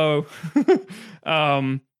 so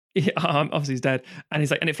obviously he's dead, and he's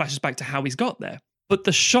like, and it flashes back to how he's got there, but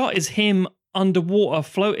the shot is him underwater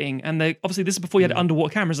floating, and they obviously, this is before you had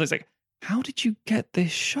underwater cameras, so it's like, how did you get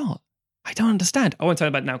this shot? I don't understand. I won't tell you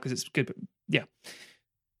about it now because it's good, but yeah.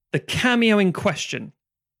 The cameo in question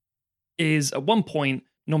is, at one point,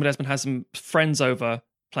 Norma Desmond has some friends over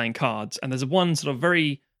playing cards, and there's one sort of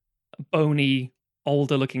very bony,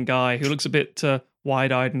 older-looking guy who looks a bit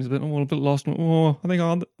wide-eyed and is a bit lost. Oh, I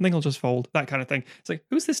think I'll just fold. That kind of thing. It's like,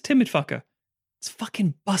 who's this timid fucker? It's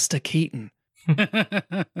fucking Buster Keaton.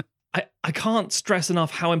 I can't stress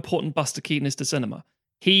enough how important Buster Keaton is to cinema.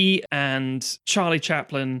 He and Charlie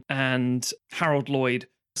Chaplin and Harold Lloyd,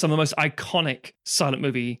 some of the most iconic silent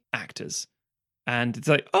movie actors. And it's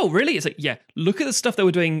like, oh, really? It's like, yeah, look at the stuff they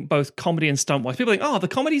were doing, both comedy and stunt-wise. People are like, oh, the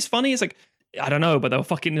comedy's funny. It's like, I don't know, but they were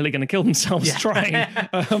fucking nearly going to kill themselves trying.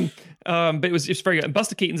 But it was just very good. And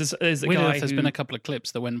Buster Keaton is a guy There's been a couple of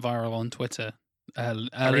clips that went viral on Twitter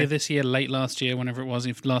earlier this year, late last year, whenever it was,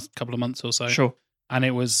 last couple of months or so. Sure. And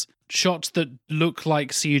it was shots that look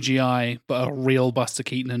like CGI, but are real Buster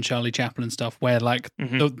Keaton and Charlie Chaplin stuff, where like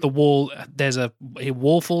the wall, a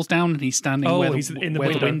wall falls down and he's standing where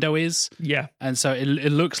the window is. Yeah. And so it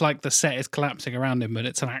looks like the set is collapsing around him, but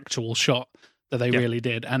it's an actual shot that they really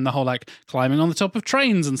did. And the whole like climbing on the top of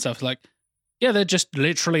trains and stuff, like, yeah, they're just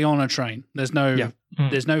literally on a train. There's no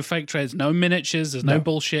fake trains, no miniatures, there's no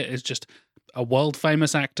bullshit. It's just a world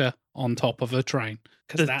famous actor on top of a train.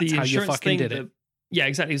 Because that's how you fucking did it. Yeah,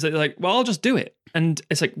 exactly. It's like, well, I'll just do it. And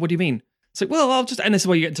it's like, what do you mean? It's like, well, I'll just, and this is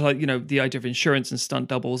where you get into like, you know, the idea of insurance and stunt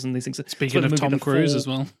doubles and these things. Speaking of Tom Cruise as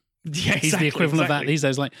well. Yeah, he's the equivalent of that these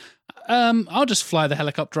days. Like, I'll just fly the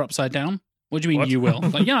helicopter upside down. What do you mean you will?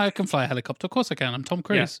 Like, yeah, I can fly a helicopter. Of course I can. I'm Tom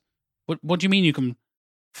Cruise. Yeah. What do you mean you can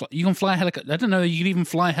fly a helicopter? I don't know. You can even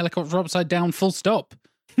fly a helicopter upside down full stop.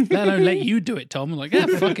 Let alone let you do it, Tom. I'm like, yeah,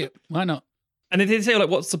 fuck it. Why not? And they did say, like,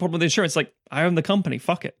 what's the problem with the insurance? Like, I own the company.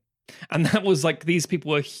 Fuck it. And that was like, these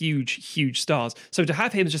people were huge, huge stars. So to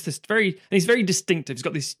have him just this and he's very distinctive. He's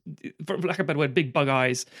got this, for lack of a better word, big bug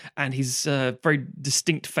eyes, and he's a very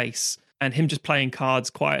distinct face. And him just playing cards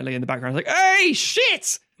quietly in the background, like, hey,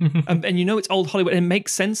 shit! And you know it's old Hollywood. And it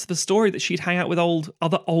makes sense for the story that she'd hang out with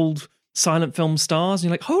other old silent film stars. And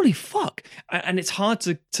you're like, holy fuck! And it's hard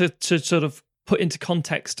to sort of put into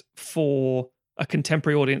context for a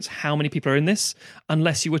contemporary audience how many people are in this,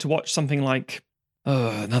 unless you were to watch something like,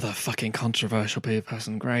 another fucking controversial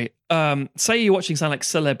person. Great. Say you're watching something like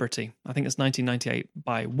Celebrity. I think it's 1998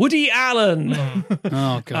 by Woody Allen.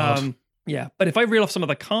 Oh, God. Yeah. But if I reel off some of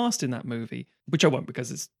the cast in that movie, which I won't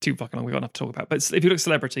because it's too fucking long, we've got enough to talk about. But if you look at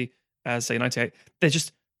Celebrity, as say 98, there's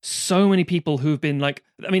just so many people who've been like,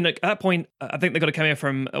 I mean, like at that point, I think they got a cameo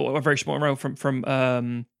from a very small role from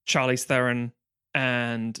Charlize Theron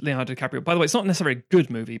and Leonardo DiCaprio. By the way, it's not necessarily a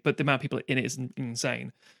good movie, but the amount of people in it is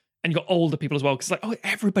insane. And you got older people as well, because like, oh,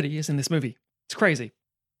 everybody is in this movie. It's crazy.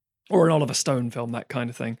 Or an Oliver Stone film, that kind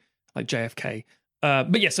of thing, like JFK.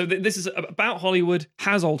 But yeah, so this is about Hollywood,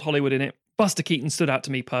 has old Hollywood in it. Buster Keaton stood out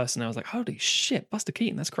to me personally. I was like, holy shit, Buster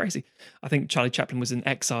Keaton, that's crazy. I think Charlie Chaplin was in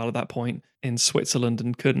exile at that point in Switzerland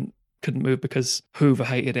and couldn't move because Hoover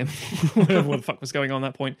hated him. Whatever what the fuck was going on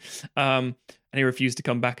at that point. And he refused to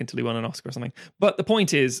come back until he won an Oscar or something. But the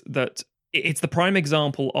point is that it's the prime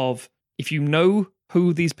example of, if you know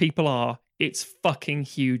who these people are, it's fucking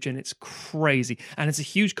huge and it's crazy. And it's a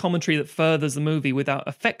huge commentary that furthers the movie without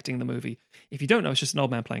affecting the movie. If you don't know, it's just an old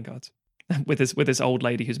man playing cards with this old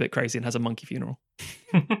lady who's a bit crazy and has a monkey funeral.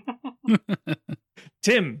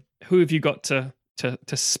 Tim, who have you got to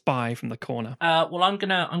spy from the corner? Well, I'm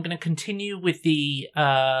gonna continue with the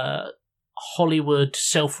Hollywood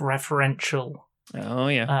self-referential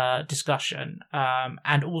discussion,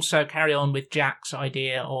 and also carry on with Jack's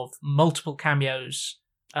idea of multiple cameos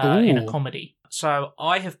in a comedy. So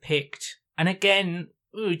I have picked, and again,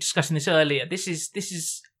 we were discussing this earlier, this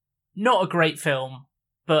is not a great film,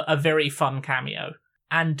 but a very fun cameo.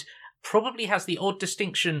 And probably has the odd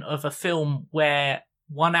distinction of a film where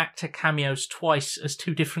one actor cameos twice as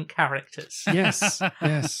two different characters. Yes,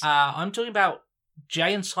 yes. I'm talking about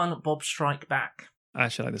Jay and Silent Bob Strike Back. I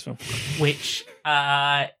actually like this film. Which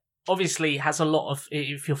obviously has a lot of,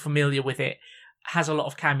 if you're familiar with it, has a lot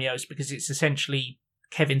of cameos because it's essentially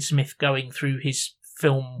Kevin Smith going through his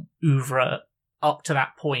film oeuvre up to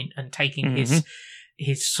that point and taking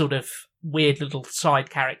his sort of weird little side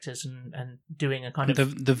characters and doing a kind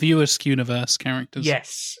of... The viewer's universe characters.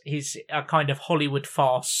 Yes, his a kind of Hollywood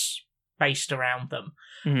farce based around them.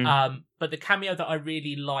 But the cameo that I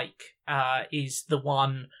really like is the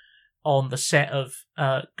one on the set of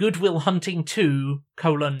Good Will Hunting 2,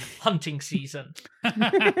 Hunting Season,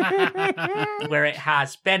 where it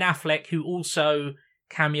has Ben Affleck, who also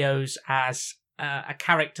cameos as a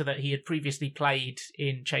character that he had previously played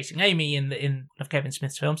in Chasing Amy in one of Kevin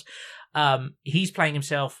Smith's films. He's playing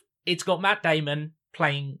himself. It's got Matt Damon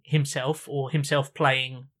playing himself, or himself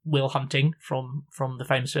playing Will Hunting from the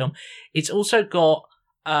famous film. It's also got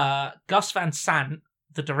Gus Van Sant,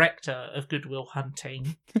 the director of Good Will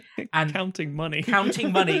Hunting, and counting money,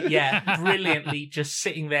 brilliantly just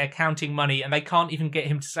sitting there counting money, and they can't even get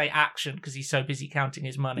him to say action because he's so busy counting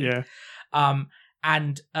his money.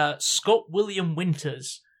 And Scott William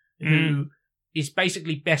Winters, who is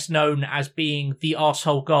basically best known as being the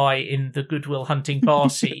arsehole guy in the Good Will Hunting bar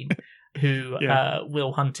scene, who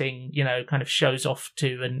Will Hunting, kind of shows off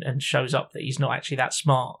to and shows up that he's not actually that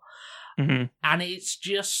smart. And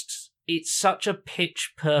it's such a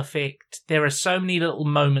pitch perfect. There are so many little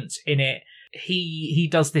moments in it. He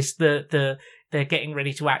does this, they're getting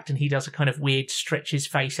ready to act, and he does a kind of weird stretch his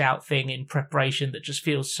face out thing in preparation that just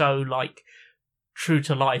feels so like true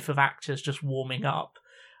to life of actors just warming up.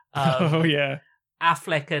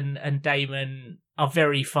 Affleck and Damon are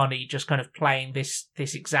very funny, just kind of playing this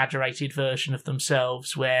exaggerated version of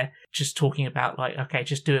themselves, where just talking about like, okay,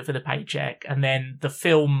 just do it for the paycheck. And then the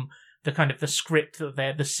film, the kind of the script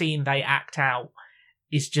that the scene they act out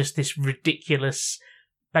is just this ridiculous,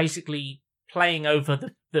 basically playing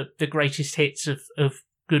over the greatest hits of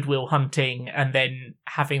Good Will Hunting, and then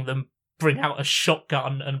having them bring out a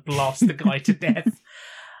shotgun and blast the guy to death.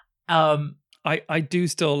 I do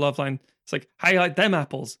still love line. It's like, how you like them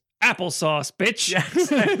apples? Applesauce, bitch. Yeah,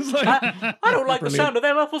 it's like, I don't like the sound of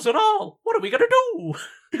them apples at all. What are we gonna do?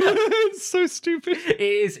 It's so stupid.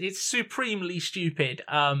 It's supremely stupid.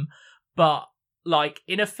 But like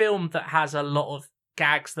in a film that has a lot of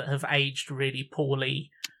gags that have aged really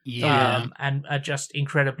poorly, and are just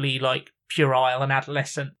incredibly like puerile and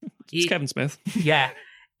adolescent. It's Kevin Smith.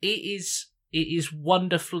 It is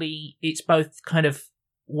wonderfully. It's both kind of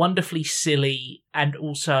wonderfully silly and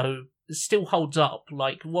also still holds up.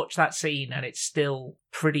 Like, watch that scene and it's still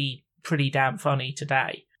pretty damn funny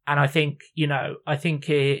today. And I think,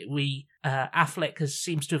 Affleck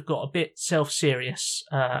seems to have got a bit self-serious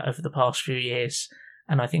over the past few years,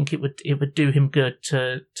 and I think it would do him good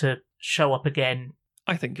to show up again.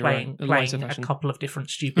 I think you're playing a couple of different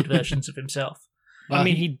stupid versions of himself. I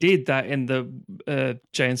mean, he did that in the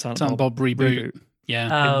Jay and Silent Bob reboot.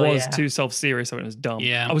 Yeah, it was too self-serious, so it was dumb.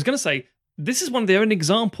 Yeah, I was going to say, this is one of the only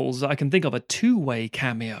examples that I can think of a two-way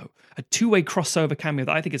cameo, a two-way crossover cameo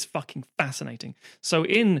that I think is fucking fascinating. So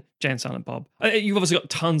in Jay and Silent Bob, you've obviously got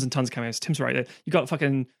tons and tons of cameos. Tim's right there. You got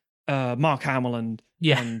fucking Mark Hamill and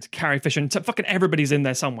Carrie Fisher, and fucking everybody's in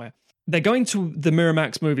there somewhere. They're going to the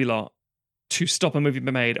Miramax movie lot to stop a movie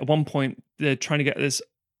being made. At one point, they're trying to get this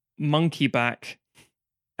monkey back,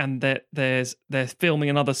 and they're filming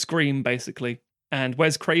another Scream basically. And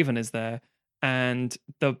Wes Craven is there, and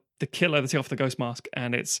the killer, they take off the ghost mask,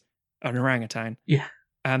 and it's an orangutan. Yeah.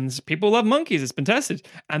 And people love monkeys, it's been tested.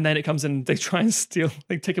 And then it comes in, they try and steal,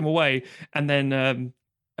 they take him away, and then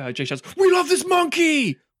Jay shouts, "We love this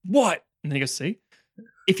monkey!" What? And then he goes, see?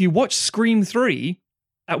 If you watch Scream 3,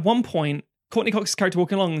 at one point, Courtney Cox's character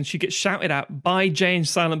walking along, and she gets shouted at by Jay and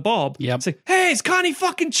Silent Bob. Yep. Say, "Hey, it's Connie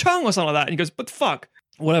fucking Chung," or something like that. And he goes, "But the fuck?"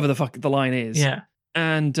 Whatever the fuck the line is. Yeah.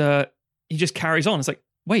 And he just carries on. It's like,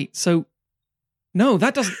 wait, so no,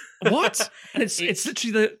 that doesn't what? And it's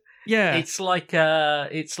literally it's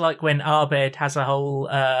like when Abed has a whole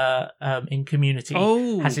in Community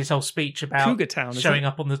has his whole speech about Cougar Town, showing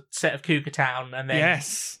up on the set of Cougar Town, and then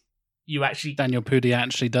you actually Daniel Pudi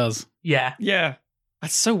actually does. Yeah.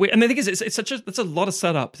 That's so weird. And the thing is, it's a lot of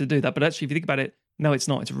setup to do that. But actually, if you think about it, no, it's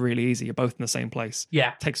not. It's really easy. You're both in the same place.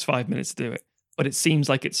 Yeah, it takes 5 minutes to do it. But it seems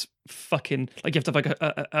like it's fucking like you have to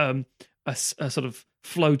have like a sort of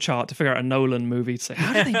flow chart to figure out a Nolan movie to say,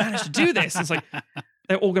 how did they manage to do this? It's like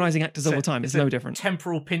they're organizing actors all the time. It's no different.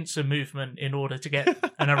 Temporal pincer movement in order to get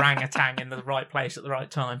an orangutan in the right place at the right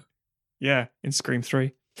time. Yeah, in Scream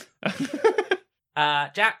 3.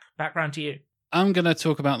 Jack, background to you. I'm going to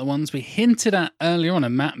talk about the ones we hinted at earlier on,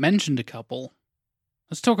 and Matt mentioned a couple.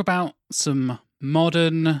 Let's talk about some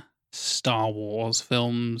modern Star Wars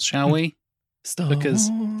films, shall we? Because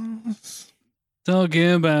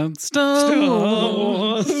talking about Star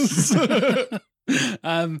Wars.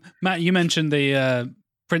 Matt, you mentioned the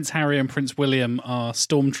Prince Harry and Prince William are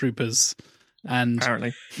stormtroopers. And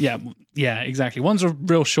apparently. Yeah, exactly. One's a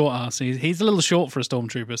real short ass. He's a little short for a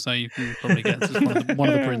stormtrooper, so you can probably guess it's one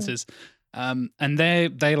of the princes. And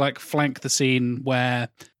they like flank the scene where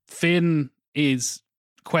Finn is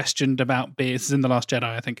questioned about being. This is in The Last Jedi,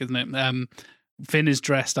 I think, isn't it? Finn is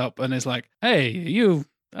dressed up and is like, "Hey,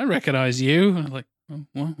 I recognize you." I'm like,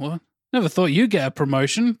 oh, what? Never thought you'd get a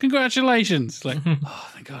promotion. Congratulations! Like, oh,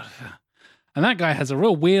 thank God. And that guy has a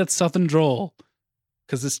real weird Southern drawl.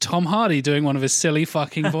 Because it's Tom Hardy doing one of his silly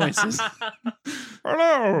fucking voices.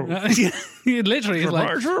 Hello. He literally is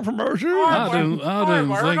like, promotion. I don't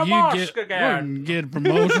think you get a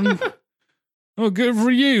promotion. Oh, good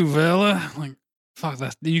for you, fella. Like, fuck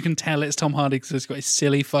that. You can tell it's Tom Hardy because he's got his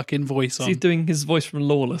silly fucking voice on. He's doing his voice from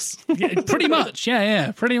Lawless. Yeah, pretty much.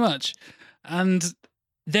 Yeah, pretty much. And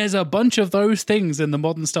there's a bunch of those things in the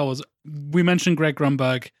modern Star Wars. We mentioned Greg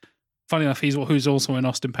Grunberg. Funny enough, who's also in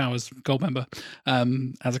Austin Powers Goldmember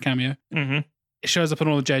as a cameo. Mm-hmm. It shows up in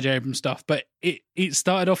all the J.J. Abrams stuff, but it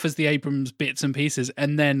started off as the Abrams bits and pieces,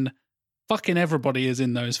 and then fucking everybody is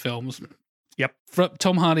in those films. Yep.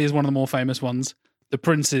 Tom Hardy is one of the more famous ones. The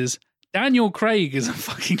princes. Daniel Craig is a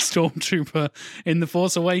fucking stormtrooper in The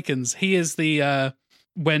Force Awakens. He is the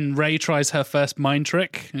when Rey tries her first mind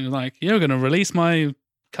trick, and you're like, "You're going to release my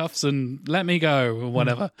cuffs and let me go," or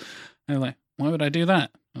whatever. And you're like, "Why would I do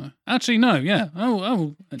that?" Actually, no, yeah.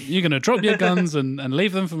 Oh, you're going to drop your guns and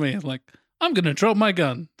leave them for me. Like, I'm going to drop my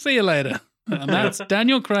gun. See you later. And that's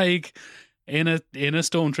Daniel Craig in a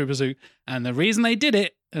stormtrooper suit. And the reason they did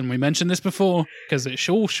it, and we mentioned this before, because it's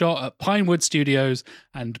all shot at Pinewood Studios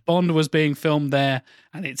and Bond was being filmed there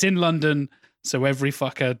and it's in London, so every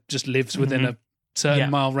fucker just lives within a certain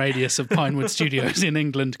mile radius of Pinewood Studios in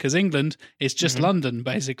England, because England is just London,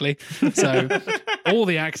 basically. So all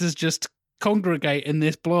the actors just congregate in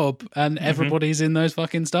this blob and everybody's in those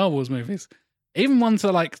fucking Star Wars movies. Even ones that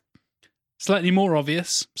are like slightly more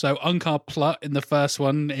obvious. So Unkar Plutt in the first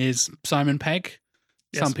one is Simon Pegg.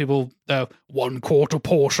 Yes. Some people, the 1/4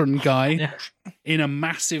 portion guy in a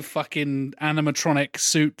massive fucking animatronic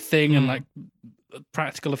suit thing and like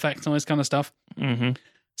practical effects and all this kind of stuff. Mm-hmm.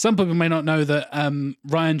 Some people may not know that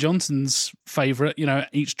Rian Johnson's favourite,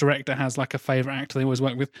 each director has like a favourite actor they always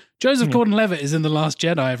work with. Joseph Gordon-Levitt is in The Last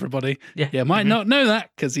Jedi, everybody. Yeah, might not know that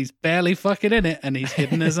because he's barely fucking in it and he's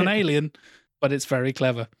hidden as an alien, but it's very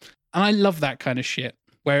clever. And I love that kind of shit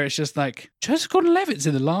where it's just like, Joseph Gordon-Levitt's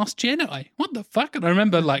in The Last Jedi. What the fuck? And I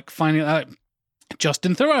remember like finding out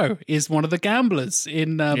Justin Theroux is one of the gamblers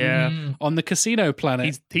in on the Casino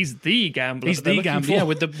Planet. He's the gambler. He's the gambler,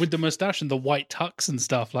 with the mustache and the white tux and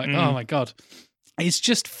stuff. Like, oh my god, it's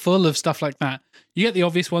just full of stuff like that. You get the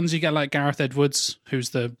obvious ones. You get like Gareth Edwards, who's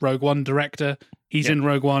the Rogue One director. He's in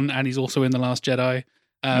Rogue One, and he's also in The Last Jedi.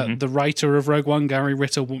 The writer of Rogue One, Gary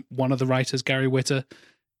Ritter, one of the writers, Gary Ritter,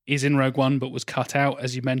 is in Rogue One, but was cut out.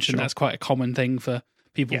 As you mentioned, that's quite a common thing for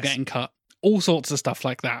people getting cut. All sorts of stuff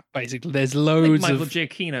like that, basically. There's loads Michael of...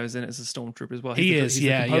 Giacchino is in it as a stormtrooper as well. He's the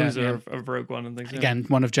composer of Rogue One and things. Again,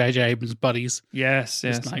 one of J.J. Abrams' buddies. Yes.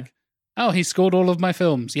 Like, oh, he scored all of my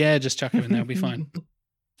films. Yeah, just chuck him in there, it'll be fine.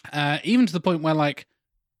 Even to the point where, like,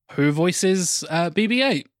 who voices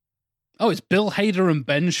BB-8? Oh, it's Bill Hader and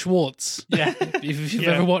Ben Schwartz. Yeah. If you've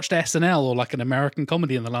ever watched SNL or like an American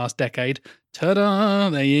comedy in the last decade, ta-da,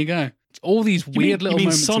 there you go. It's all these weird little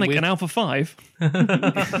moments. Sonic and Alpha 5?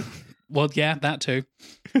 Well, yeah, that too.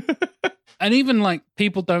 And even like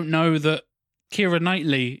people don't know that Keira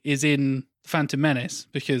Knightley is in Phantom Menace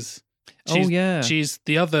because she's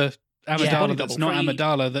the other Amidala that's not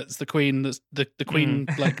Amidala, that's the queen, that's the queen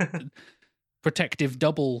like protective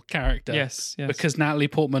double character. Yes. Because Natalie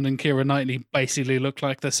Portman and Keira Knightley basically look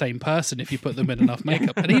like the same person if you put them in enough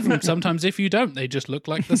makeup. And even sometimes if you don't, they just look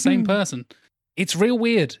like the same person. It's real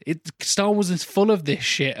weird. Star Wars is full of this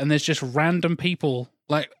shit, and there's just random people.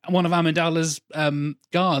 Like one of Amidala's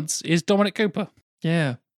guards is Dominic Cooper.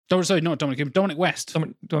 Yeah. Sorry, not Dominic Cooper. Dominic West.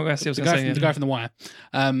 Dominic West. The guy from The Wire.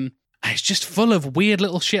 It's just full of weird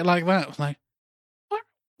little shit like that. Like,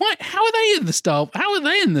 what? How are they in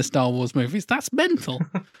the Star Wars movies? That's mental.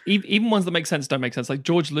 Even ones that make sense don't make sense. Like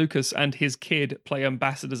George Lucas and his kid play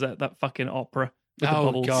ambassadors at that fucking opera. With the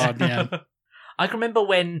bubbles. God, yeah. I can remember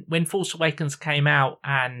when Force Awakens came out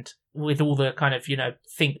and with all the kind of,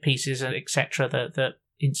 think pieces and etc. that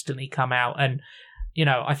instantly come out. And you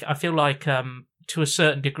know, I feel like to a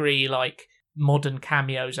certain degree, like modern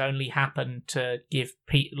cameos only happen to give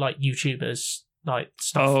like YouTubers like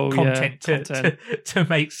stuff content to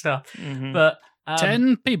make stuff. Mm-hmm. But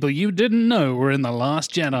 10 people you didn't know were in The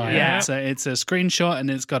Last Jedi. Yeah. It's a screenshot and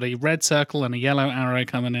it's got a red circle and a yellow arrow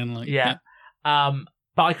coming in. Like, yeah.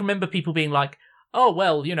 But I can remember people being like, oh,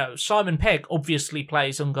 well, you know, Simon Pegg obviously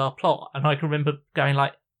plays Ungar Plot. And I can remember going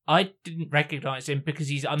like, I didn't recognise him because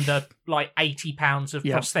he's under like 80 pounds of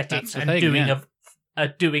prosthetics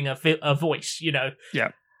and doing a voice, you know.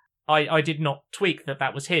 Yeah. I did not tweak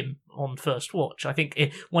that was him on first watch. I think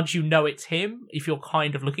once you know it's him, if you're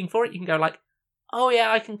kind of looking for it, you can go like, oh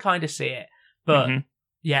yeah, I can kind of see it. But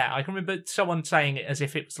yeah, I can remember someone saying it as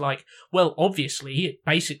if it was like, well, obviously,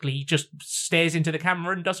 basically, he just stares into the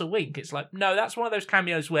camera and does a wink. It's like, no, that's one of those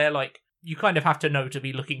cameos where like you kind of have to know to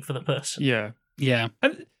be looking for the person. Yeah. Yeah.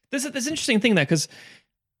 And there's an interesting thing there because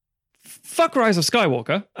fuck Rise of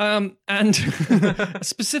Skywalker, and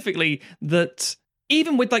specifically that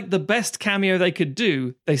even with like the best cameo they could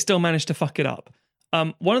do, they still managed to fuck it up.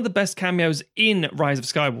 One of the best cameos in Rise of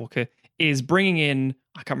Skywalker is bringing in,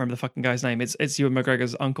 I can't remember the fucking guy's name. It's Ewan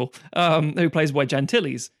McGregor's uncle, who plays Wedge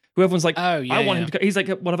Antilles. Who everyone's like, I want him to go. He's like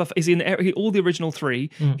one of he's in all the original three.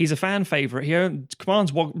 He's a fan favorite. He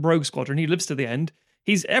commands Rogue Squadron. He lives to the end.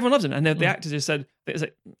 Everyone loves him. And the actor just said, it's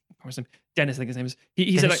like, Dennis, I think his name is.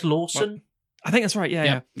 He said like, Lawson. I think that's right.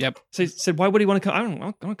 Yeah. Yep. So he said, why would he want to come? I don't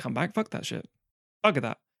want to come back. Fuck that shit. Fuck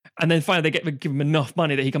that. And then finally they give him enough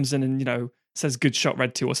money that he comes in and, you know, says good shot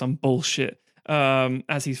Red 2 or some bullshit.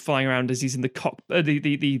 As he's flying around, as he's in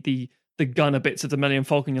the gunner bits of the Millennium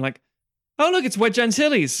Falcon, you're like, oh look, it's Wedge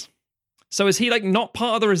Antilles. So is he like not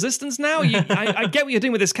part of the Resistance now? I get what you're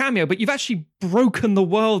doing with this cameo, but you've actually broken the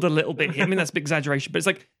world a little bit. I mean, that's a big exaggeration, but it's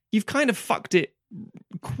like you've kind of fucked it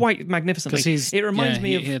quite magnificently. It reminds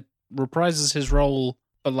me of he reprises his role,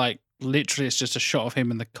 but like literally it's just a shot of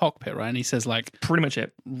him in the cockpit, right? And he says like pretty much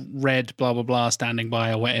it. Red blah blah blah standing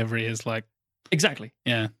by or whatever it is, like. Exactly.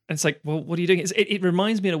 Yeah. And it's like, well, what are you doing? It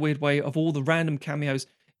reminds me in a weird way of all the random cameos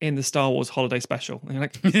in the Star Wars holiday special. And you're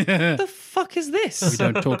like, what the fuck is this? We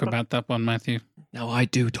don't talk about that one, Matthew. No, I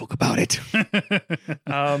do talk about it. Yeah,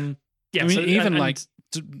 I mean, so, even like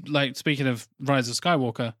speaking of Rise of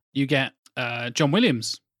Skywalker, you get John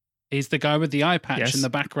Williams. He's the guy with the eye patch in the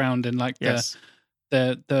background and like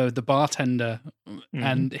the bartender,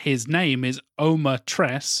 and his name is Omar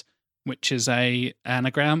Tress, which is a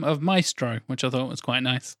anagram of maestro, which I thought was quite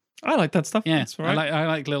nice. I like that stuff. Yeah, that's right. I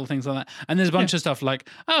like little things like that. And there's a bunch of stuff like,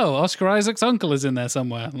 oh, Oscar Isaac's uncle is in there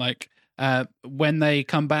somewhere. Like when they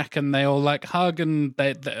come back and they all like hug and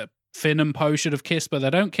Finn and Poe should have kissed, but they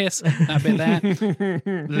don't kiss. That bit there.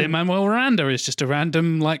 Lin-Manuel Miranda is just a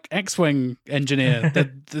random like X-wing engineer.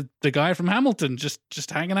 The guy from Hamilton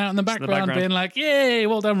just hanging out in the background, being like, "Yay,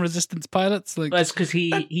 well done, Resistance pilots!" Like that's because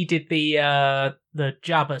he did the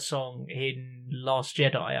Jabba song in Last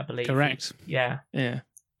Jedi, I believe. Correct. Yeah.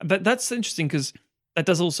 That's interesting because that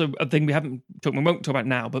does also a thing we won't talk about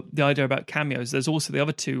now, but the idea about cameos. There's also the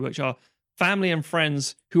other two, which are family and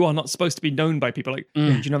friends who are not supposed to be known by people. Like, do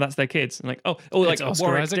you know that's their kids? And like, like Oscar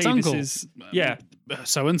Warwick Isaac's Davis uncle.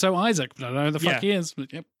 So and so Isaac, but I don't know who the fuck he is. But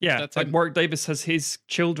that's like Warwick Davis has his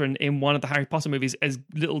children in one of the Harry Potter movies as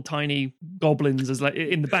little tiny goblins, as like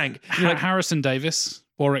in the bank. Harrison Davis,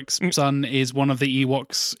 Warwick's son, is one of the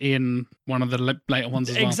Ewoks in one of the later ones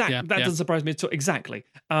as well. Exactly, that doesn't surprise me at all. Exactly,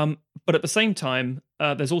 but at the same time,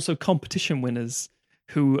 there's also competition winners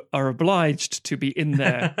who are obliged to be in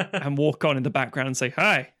there and walk on in the background and say,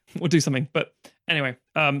 hi, we'll do something. But anyway,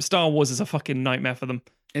 Star Wars is a fucking nightmare for them.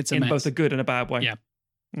 It's a in mess. Both a good and a bad way. Yeah.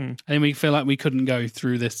 I think we feel like we couldn't go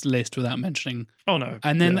through this list without mentioning. Oh, no.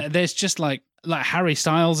 And then there's just like Harry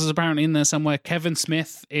Styles is apparently in there somewhere. Kevin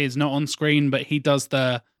Smith is not on screen, but he does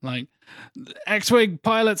the like X-Wing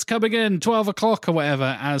pilots coming in 12 o'clock or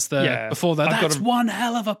whatever as the before that. That's one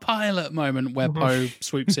hell of a pilot moment where Poe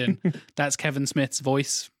swoops in. That's Kevin Smith's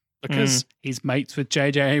voice because he's mates with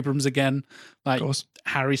J.J. Abrams again. Like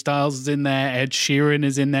Harry Styles is in there. Ed Sheeran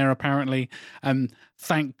is in there apparently.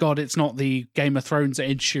 Thank God it's not the Game of Thrones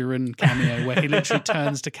Ed Sheeran cameo where he literally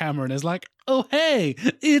turns to camera and is like, oh, hey,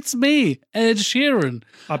 it's me, Ed Sheeran.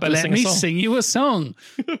 Let me sing you a song.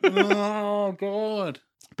 Oh, God.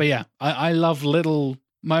 But yeah, I love little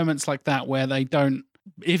moments like that where they don't,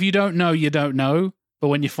 if you don't know, you don't know. But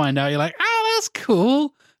when you find out, you're like, oh, that's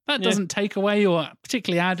cool. That doesn't take away or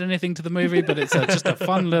particularly add anything to the movie, but it's just a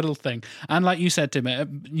fun little thing. And like you said,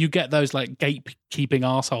 Tim, you get those like gatekeeping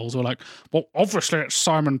assholes who are like, well, obviously it's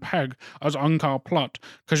Simon Pegg as Ungar Plot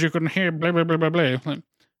because you can hear blah, blah, blah, blah, blah. Like,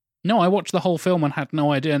 no, I watched the whole film and had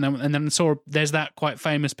no idea. And then saw there's that quite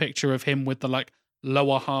famous picture of him with the like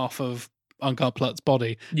lower half of Uncle Plutt's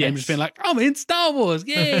body. Yes. And him just being like, I'm in Star Wars,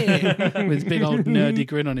 yeah! With his big old nerdy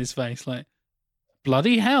grin on his face. Like,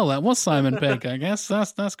 bloody hell, that was Simon Pegg, I guess.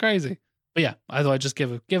 That's crazy. But yeah, I thought I'd just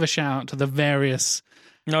give a shout out to the various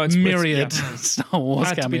myriad Star Wars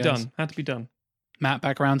Had cameos. Had to be done. Matt,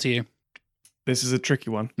 back around to you. This is a tricky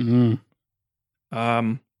one.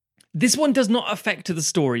 Mm. This one does not affect the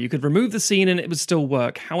story. You could remove the scene and it would still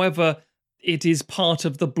work. However, it is part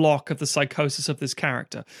of the block of the psychosis of this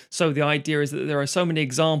character. So the idea is that there are so many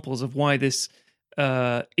examples of why this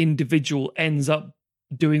individual ends up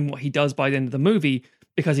doing what he does by the end of the movie,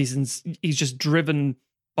 because he's just driven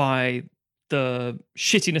by the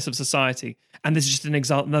shittiness of society. And this is just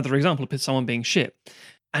another example of someone being shit.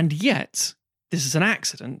 And yet, this is an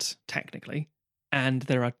accident, technically, and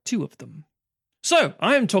there are two of them. So,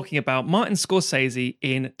 I am talking about Martin Scorsese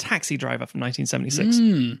in Taxi Driver from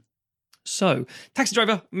 1976. So, Taxi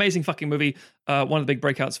Driver, amazing fucking movie. One of the big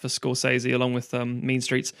breakouts for Scorsese, along with Mean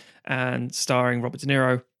Streets, and starring Robert De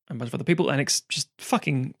Niro and a bunch of other people. And it's just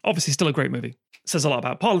fucking, obviously, still a great movie. It says a lot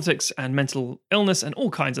about politics and mental illness and all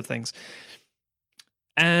kinds of things.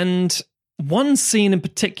 And one scene in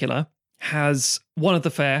particular has one of the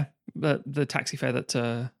fare, the taxi fare that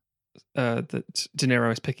De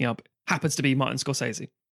Niro is picking up, happens to be Martin Scorsese.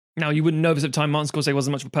 Now, you wouldn't know this at the time. Martin Scorsese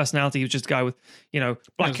wasn't much of a personality. He was just a guy with,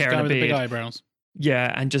 black hair and a beard. Big eyebrows.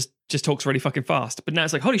 Yeah, and just talks really fucking fast. But now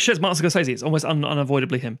it's like, holy shit, it's Martin Scorsese. It's almost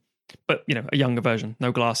unavoidably him. But, a younger version.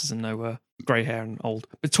 No glasses and no grey hair and old.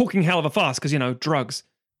 But talking hell of a fast because, drugs.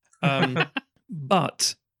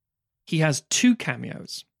 But he has two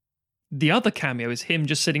cameos. The other cameo is him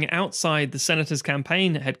just sitting outside the senator's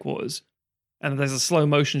campaign headquarters. And there's a slow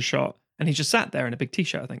motion shot. And he just sat there in a big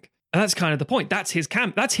t-shirt, I think. And that's kind of the point. That's his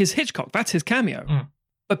Hitchcock. That's his cameo. Mm.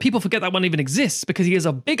 But people forget that one even exists because he is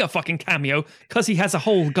a bigger fucking cameo because he has a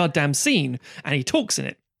whole goddamn scene and he talks in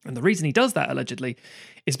it. And the reason he does that, allegedly,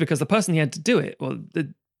 is because the person he had to do it, or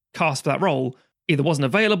the cast for that role, either wasn't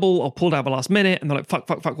available or pulled out at the last minute. And they're like, fuck,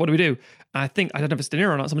 what do we do? And I don't know if it's De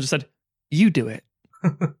Niro or not. Someone just said, you do it.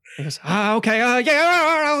 He goes, okay,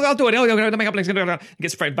 yeah, I'll do it. I'll make up next. He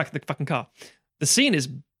gets straight back in the fucking car. The scene is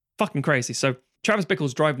fucking crazy. So Travis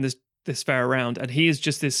Bickle's driving this fare around, and he is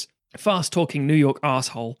just this fast-talking New York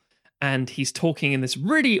asshole, and he's talking in this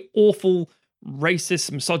really awful,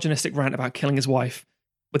 racist, misogynistic rant about killing his wife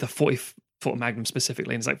with a 40-foot Magnum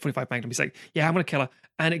specifically, and it's like 45 Magnum. He's like, yeah, I'm going to kill her.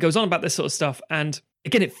 And it goes on about this sort of stuff, and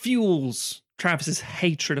again, it fuels Travis's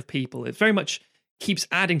hatred of people. It very much keeps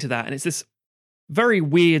adding to that, and it's this very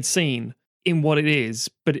weird scene in what it is,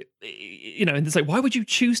 but and it's like, why would you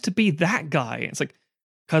choose to be that guy? It's like,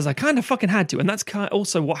 because I kind of fucking had to. And that's kind of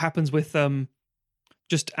also what happens with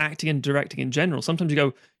just acting and directing in general. Sometimes you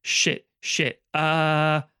go, shit.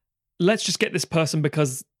 Let's just get this person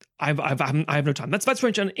because I have no time. That's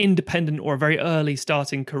very much an independent or a very early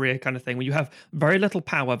starting career kind of thing where you have very little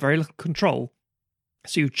power, very little control.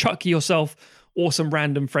 So you chuck yourself or some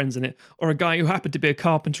random friends in it, or a guy who happened to be a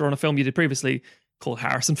carpenter on a film you did previously called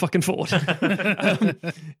Harrison fucking Ford.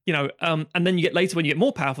 And then you get later, when you get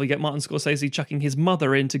more powerful, you get Martin Scorsese chucking his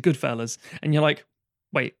mother into Goodfellas. And you're like,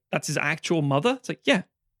 wait, that's his actual mother? It's like, yeah.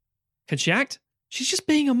 Can she act? She's just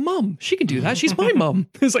being a mum. She can do that. She's my mum.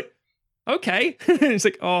 It's like, okay. It's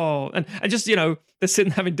like, oh. And just, they're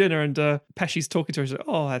sitting having dinner and Pesci's talking to her. She's like,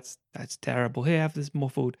 oh, that's terrible. Here, have this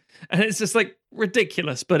more food. And it's just like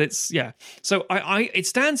ridiculous, but it's, yeah. So it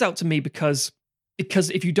stands out to me because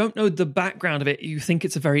if you don't know the background of it, you think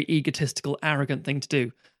it's a very egotistical, arrogant thing to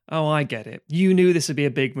do. Oh, I get it. You knew this would be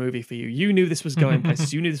a big movie for you. You knew this was going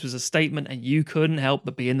places. You knew this was a statement, and you couldn't help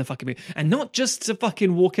but be in the fucking movie. And not just to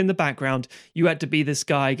fucking walk in the background. You had to be this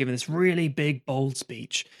guy giving this really big, bold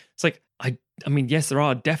speech. It's like, I mean, yes, there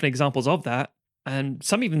are definite examples of that. And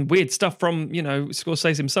some even weird stuff from,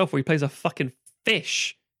 Scorsese himself, where he plays a fucking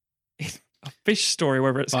fish. A fish story,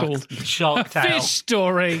 whatever it's called. Shark Tale. Fish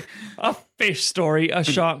story. A fish story, a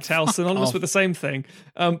Shark Tale, synonymous with the same thing.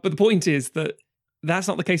 But the point is that that's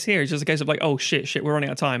not the case here. It's just a case of like, oh, shit, we're running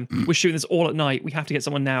out of time. We're shooting this all at night. We have to get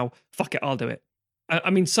someone now. Fuck it, I'll do it. I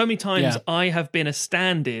mean, so many times I have been a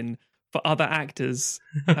stand-in for other actors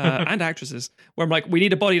and actresses where I'm like, we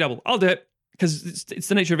need a body double. I'll do it. Because it's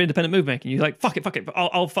the nature of independent movie making. You're like, fuck it,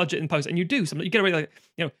 I'll fudge it in post, and you do something. You get away like,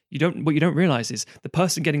 what you don't realize is the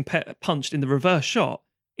person getting punched in the reverse shot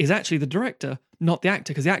is actually the director, not the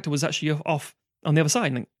actor, because the actor was actually off on the other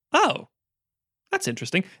side. And like, oh, that's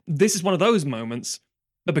interesting. This is one of those moments,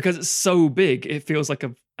 but because it's so big, it feels like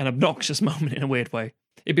an obnoxious moment in a weird way.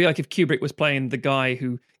 It'd be like if Kubrick was playing the guy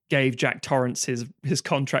who gave Jack Torrance his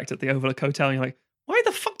contract at the Overlook Hotel, and you're like, why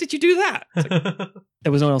the fuck did you do that? It's like,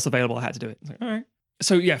 there was no one else available. I had to do it. It's like, all right.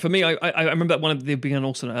 So yeah, for me, I remember that one of the being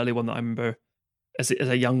also an early one that I remember as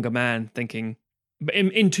a younger man thinking,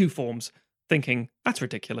 in two forms, thinking that's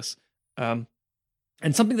ridiculous. And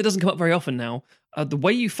something that doesn't come up very often now, the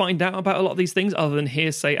way you find out about a lot of these things, other than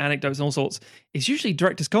hearsay, anecdotes, and all sorts, is usually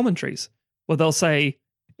directors' commentaries, where they'll say,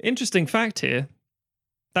 interesting fact here,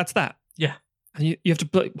 that's that. Yeah. And you have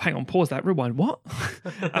to, hang on, pause that, rewind, what?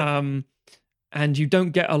 And you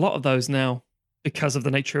don't get a lot of those now because of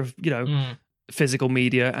the nature of, physical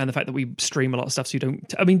media and the fact that we stream a lot of stuff. So you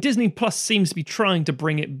don't, I mean, Disney Plus seems to be trying to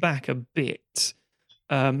bring it back a bit.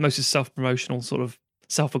 Most is self-promotional, sort of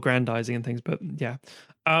self-aggrandizing and things, but yeah.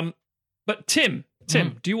 But Tim,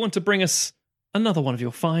 do you want to bring us another one of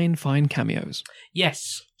your fine cameos?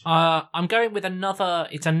 Yes. I'm going with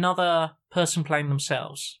another person playing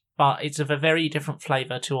themselves, but it's of a very different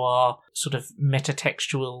flavour to our sort of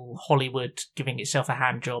metatextual Hollywood giving itself a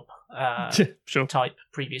hand job sure. type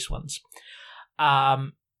previous ones.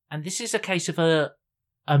 And this is a case of a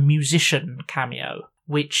musician cameo,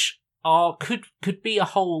 which could be a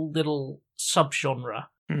whole little subgenre.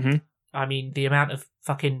 Mm-hmm. I mean, the amount of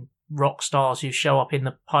fucking rock stars who show up in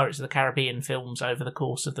the Pirates of the Caribbean films over the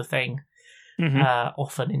course of the thing,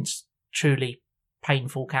 often in truly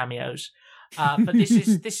painful cameos. But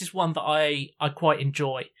this is one that I quite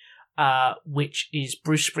enjoy, which is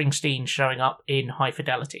Bruce Springsteen showing up in High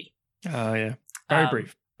Fidelity. Oh, yeah. Very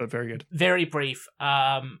brief, but very good. Very brief.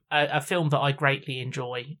 A film that I greatly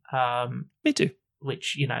enjoy. Me too.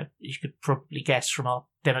 Which, you could probably guess from our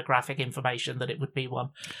demographic information that it would be one.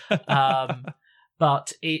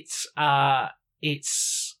 But it's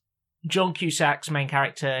John Cusack's main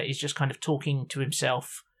character is just kind of talking to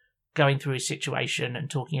himself, going through his situation and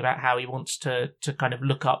talking about how he wants to kind of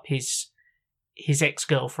look up his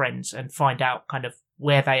ex-girlfriends and find out kind of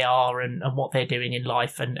where they are and what they're doing in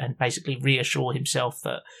life and basically reassure himself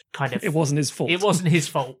that kind of... It wasn't his fault. It wasn't his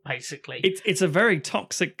fault, basically. It's a very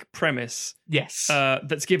toxic premise. Yes.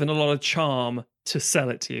 That's given a lot of charm to sell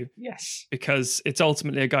it to you. Yes. Because it's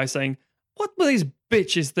ultimately a guy saying, what were these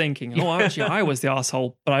bitches thinking? Oh, actually, I was the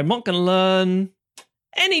asshole, but I'm not going to learn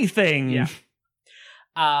anything. Yeah.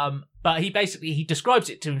 But he describes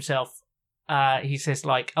it to himself. He says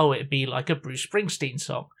like, oh, it'd be like a Bruce Springsteen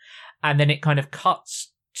song. And then it kind of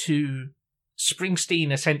cuts to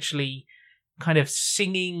Springsteen essentially kind of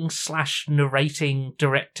singing / narrating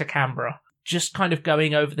direct to camera, just kind of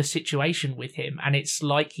going over the situation with him. And it's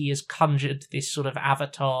like he has conjured this sort of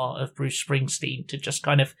avatar of Bruce Springsteen to just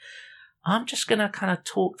kind of, I'm just going to kind of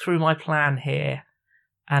talk through my plan here.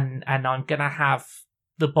 And I'm going to have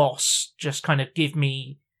the boss just kind of give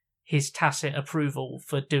me his tacit approval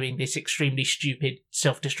for doing this extremely stupid,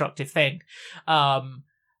 self-destructive thing.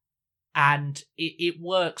 And it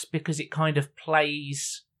works because it kind of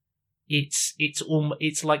plays. It's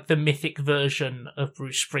like the mythic version of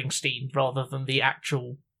Bruce Springsteen rather than the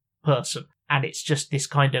actual person. And it's just this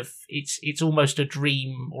kind of it's almost a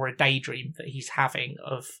dream or a daydream that he's having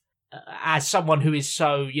of as someone who is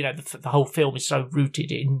so the whole film is so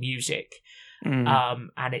rooted in music.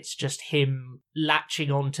 And it's just him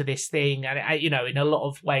latching onto this thing, and in a lot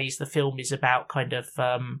of ways the film is about kind of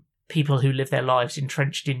people who live their lives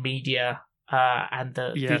entrenched in media and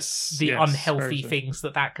the unhealthy things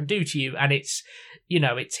that can do to you. And it's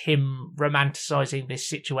it's him romanticizing this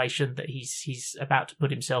situation that he's about to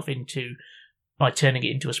put himself into by turning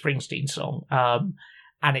it into a Springsteen song.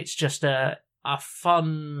 And it's just a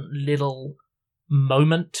fun little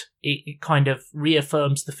moment. It kind of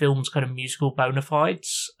reaffirms the film's kind of musical bona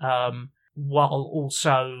fides, while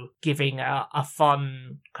also giving a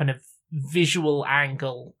fun kind of visual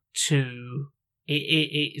angle to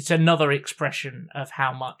it's another expression of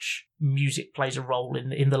how much music plays a role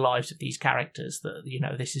in the lives of these characters. That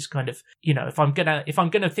this is kind of if I'm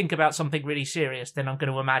gonna think about something really serious, then I'm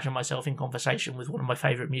going to imagine myself in conversation with one of my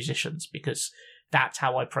favorite musicians, because that's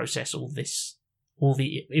how I process all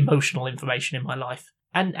the emotional information in my life.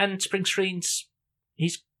 And Springsteen's,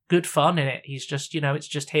 he's good fun in it. He's just, it's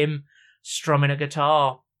just him strumming a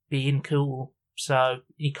guitar, being cool. So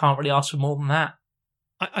you can't really ask for more than that.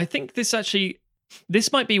 I think this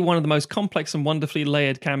might be one of the most complex and wonderfully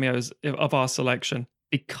layered cameos of our selection,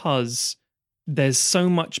 because there's so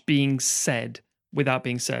much being said without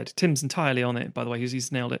being said. Tim's entirely on it, by the way.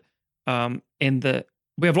 He's nailed it.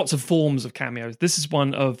 We have lots of forms of cameos. This is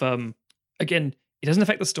one of, again, it doesn't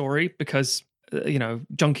affect the story because,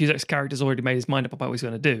 John Cusack's character's already made his mind up about what he's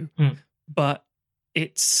going to do. But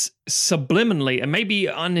it's subliminally and maybe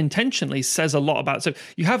unintentionally says a lot about. So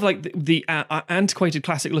you have like the antiquated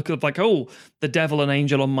classic look of like, oh, the devil and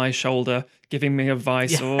angel on my shoulder giving me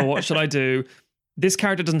advice, or what should I do? This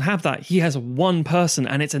character doesn't have that. He has one person,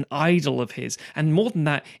 and it's an idol of his. And more than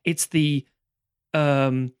that, it's the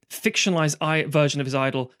fictionalized version of his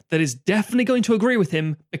idol that is definitely going to agree with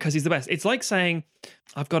him because he's the best. It's like saying,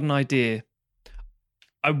 I've got an idea.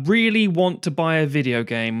 I really want to buy a video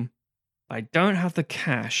game. I don't have the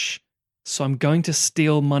cash, so I'm going to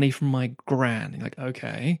steal money from my gran. You're like,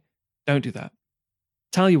 okay, don't do that.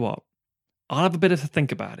 Tell you what, I'll have a bit of a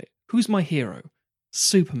think about it. Who's my hero?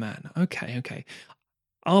 Superman. Okay.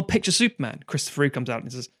 I'll picture Superman. Christopher Reeve comes out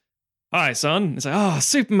and says, "Hi, son." It's like,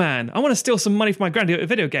 Superman. I want to steal some money from my gran to get a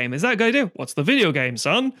video game. Is that a good idea? What's the video game,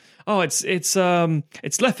 son? Oh, it's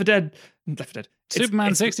Left 4 Dead.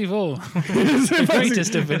 Superman 64. The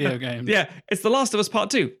greatest of video games. Yeah, it's The Last of Us Part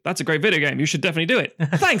 2. That's a great video game. You should definitely do it.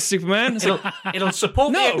 Thanks, Superman. It's like, It'll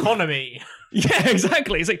support the economy. yeah,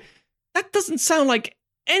 exactly. It's like, that doesn't sound like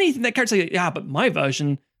anything that character like, yeah, but my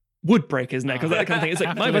version would break his neck or that kind of thing. It's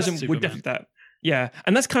like, my version Superman. would definitely do that. Yeah,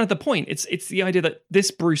 and that's kind of the point. It's the idea that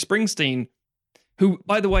this Bruce Springsteen, who,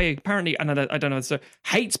 by the way, apparently, I don't know, so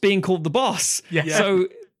hates being called the boss. Yeah. So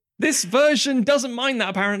this version doesn't mind that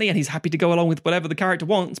apparently, and he's happy to go along with whatever the character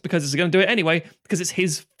wants because he's going to do it anyway because it's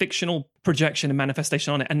his fictional projection and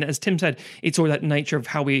manifestation on it. And as Tim said, it's all that nature of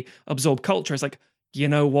how we absorb culture. It's like, you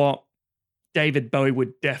know what? David Bowie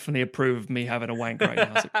would definitely approve of me having a wank right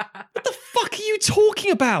now. I was like, what the fuck are you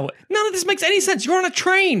talking about? None of this makes any sense. You're on a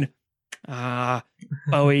train.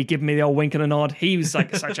 Bowie, give me the old wink and a nod. He was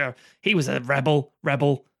like he was a rebel.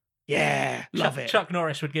 Yeah, love it. Chuck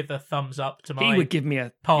Norris would give the thumbs up to my He would give me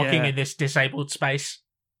a parking in this disabled space.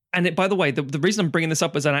 And by the way, the reason I'm bringing this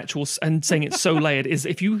up as an actual and saying it's so layered is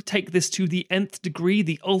if you take this to the nth degree,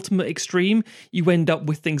 the ultimate extreme, you end up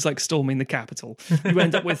with things like storming the Capitol. You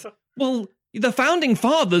end up with, well, the founding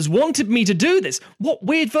fathers wanted me to do this. What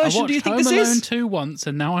weird version do you think Home this Alone is? 2 once,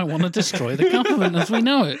 and now I want to destroy the government as we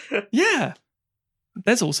know it. Yeah.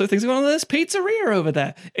 There's also things going on in this pizzeria over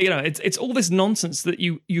there. You know, it's all this nonsense that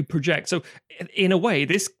you project. So in a way,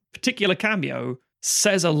 this particular cameo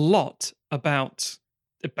says a lot about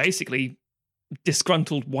basically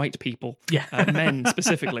disgruntled white people, men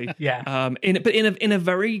specifically. In a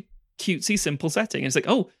very cutesy, simple setting. It's like,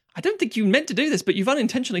 oh, I don't think you meant to do this, but you've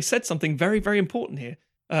unintentionally said something very, very important here.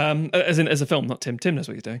 As a film, not Tim. Tim knows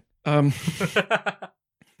what he's doing.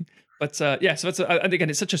 But so it's again,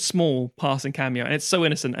 it's such a small passing cameo, and it's so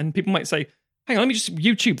innocent. And people might say, "Hang on, let me just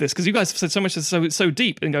YouTube this because you guys have said so much that's so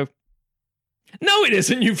deep." And go, "No, it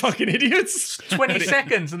isn't, you fucking idiots." 20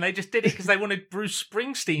 seconds, and they just did it because they wanted Bruce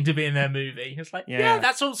Springsteen to be in their movie. It's like, yeah,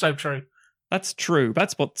 that's also true. That's true.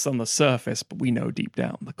 That's what's on the surface, but we know deep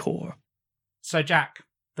down the core. So, Jack,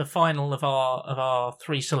 the final of our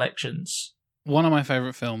three selections. One of my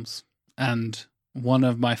favourite films, and one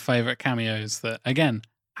of my favourite cameos that, again,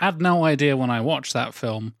 had no idea when I watched that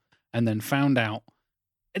film and then found out.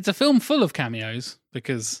 It's a film full of cameos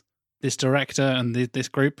because this director and this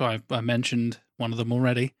group, I mentioned one of them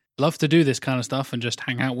already, love to do this kind of stuff and just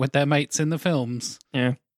hang out with their mates in the films.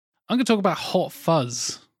 Yeah. I'm going to talk about Hot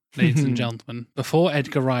Fuzz, ladies and gentlemen, before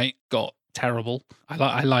Edgar Wright got terrible.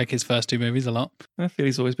 I like his first two movies a lot. I feel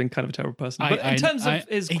he's always been kind of a terrible person. But in terms of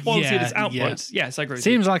his quality of his output, yes, I agree with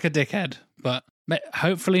Seems like a dickhead, but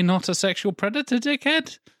hopefully not a sexual predator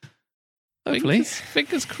dickhead. Hopefully.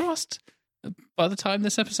 Fingers crossed. By the time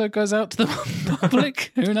this episode goes out to the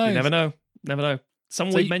public, who knows? You never know.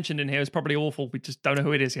 Someone we've mentioned in here is probably awful. We just don't know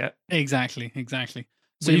who it is yet. Exactly.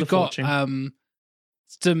 So you've got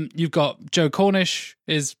Joe Cornish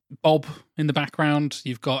is Bob in the background.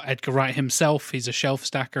 You've got Edgar Wright himself. He's a shelf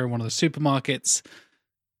stacker in one of the supermarkets.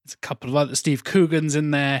 There's a couple of other. Steve Coogan's in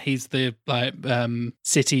there. He's the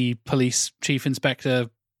city police chief inspector,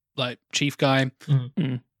 chief guy.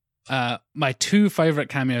 Mm-hmm. My two favorite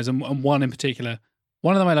cameos, and one in particular.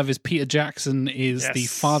 One of them I love is Peter Jackson is the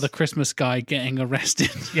Father Christmas guy getting arrested.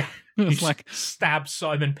 Yeah. It's like stabs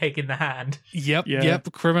Simon Pegg in the hand.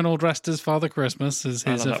 Yep. Criminal dressed as Father Christmas is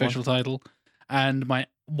his official title. And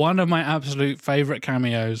one of my absolute favorite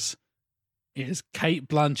cameos is Kate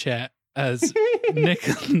Blanchett as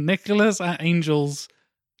Nicholas Angel's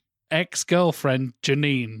ex-girlfriend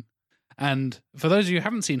Janine. And for those of you who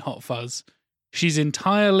haven't seen Hot Fuzz, she's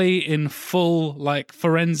entirely in full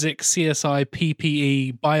forensic CSI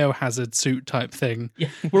PPE biohazard suit type thing. Yeah,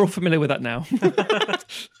 we're all familiar with that now.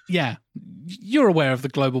 Yeah, you're aware of the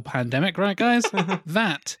global pandemic, right, guys?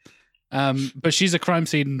 That. But she's a crime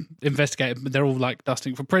scene investigator. They're all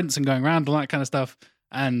dusting for prints and going around, all that kind of stuff.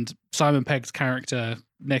 And Simon Pegg's character,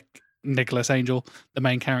 Nicholas Angel, the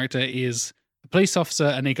main character, is a police officer,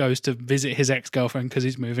 and he goes to visit his ex-girlfriend because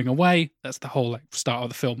he's moving away. That's the whole start of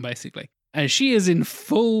the film, basically. And she is in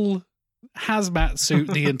full hazmat suit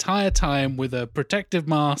the entire time with a protective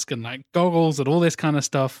mask and like goggles and all this kind of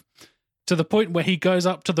stuff, to the point where he goes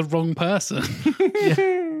up to the wrong person.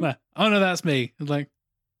 Like, oh no, that's me. Like,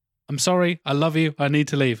 I'm sorry, I love you, I need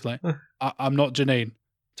to leave. Like, I'm not Janine.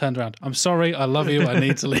 Turned around. I'm sorry, I love you, I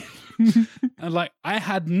need to leave. And like, I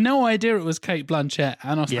had no idea it was Cate Blanchett,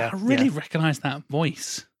 and I was like, I really recognize that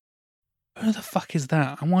voice. Who the fuck is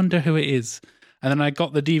that? I wonder who it is. And then I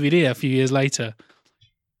got the DVD a few years later.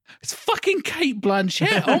 It's fucking Cate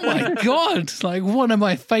Blanchett. Oh my God. It's like one of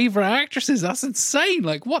my favorite actresses. That's insane.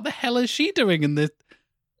 Like, what the hell is she doing in this?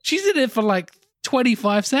 She's in it for like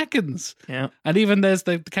 25 seconds. Yeah. And even there's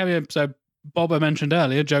the cameo. So Bob I mentioned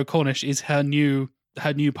earlier, Joe Cornish is her new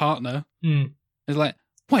partner. It's like,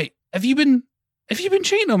 wait, have you been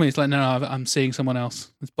cheating on me? It's like, no, I'm seeing someone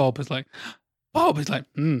else. It's Bob. It's like, Bob. It's like,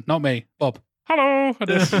 not me, Bob. Hello.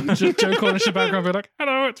 And just Joe Cornish in the background being like,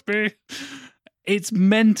 hello, it's me. It's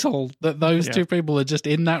mental that those two people are just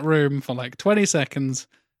in that room for like 20 seconds.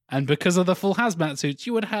 And because of the full hazmat suits,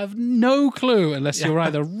 you would have no clue unless you're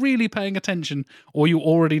either really paying attention or you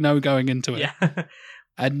already know going into it. Yeah.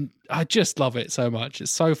 And I just love it so much.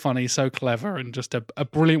 It's so funny, so clever, and just a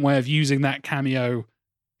brilliant way of using that cameo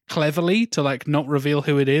cleverly to like not reveal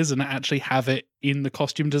who it is and actually have it in the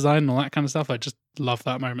costume design and all that kind of stuff. I just love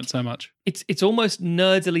that moment so much. It's almost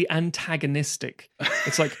nerdily antagonistic.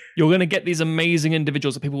 It's like you're going to get these amazing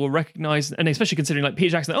individuals that people will recognize, and especially considering like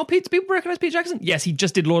Peter Jackson. Oh, people recognize Peter Jackson? Yes, he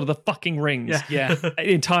just did Lord of the fucking Rings. Yeah.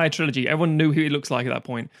 The entire trilogy. Everyone knew who he looks like at that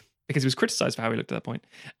point because he was criticized for how he looked at that point.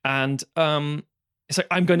 And it's like,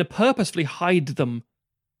 I'm going to purposefully hide them.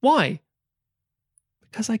 Why?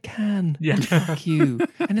 Because I can. Yeah. Fuck you.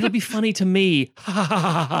 And it'll be funny to me. Ha ha ha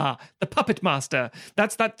ha ha. The puppet master.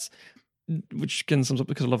 That's which again sums up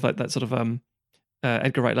because I love that sort of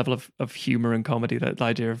Edgar Wright level of humor and comedy. That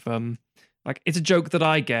idea of like, it's a joke that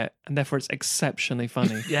I get, and therefore it's exceptionally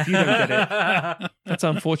funny. Yeah. If you don't get it, that's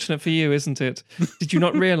unfortunate for you, isn't it? Did you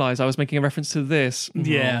not realize I was making a reference to this?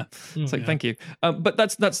 Yeah. It's like, thank you. But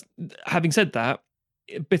that's having said that,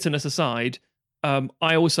 bitterness aside,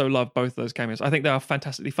 I also love both those cameos. I think they are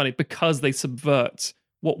fantastically funny because they subvert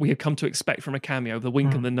what we have come to expect from a cameo, the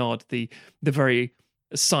wink and the nod, the very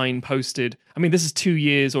signposted. I mean, this is 2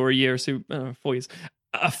 years or a year or so, 4 years,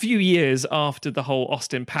 a few years after the whole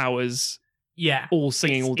Austin Powers all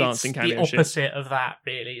singing, all dancing cameo shit. The opposite of that,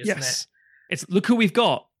 really, isn't it? It's look who we've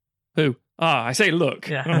got. Who? I say look.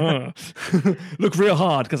 Yeah. Look real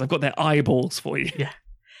hard because I've got their eyeballs for you. Yeah.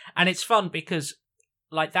 And it's fun because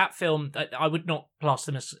like that film, I would not class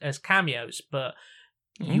them as cameos, but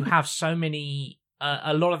you have so many,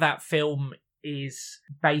 a lot of that film is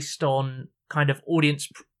based on kind of audience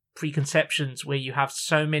preconceptions where you have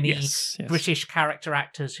so many British character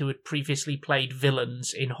actors who had previously played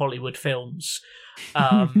villains in Hollywood films,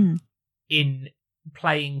 in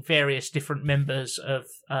playing various different members of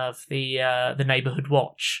the Neighborhood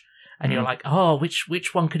Watch. And you're like, oh,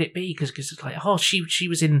 which one could it be? Because it's like, oh, she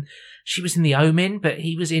was in The Omen, but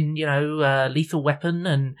he was in Lethal Weapon,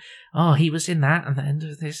 and oh, he was in that, and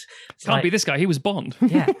then this can't be this guy. He was Bond.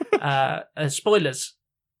 Yeah. Spoilers.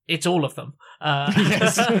 It's all of them.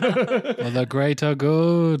 Yes. Well, the great are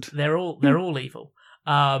good. They're all evil.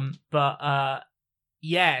 To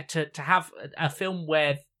have a film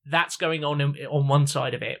where that's going on one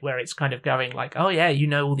side of it, where it's kind of going like, oh yeah, you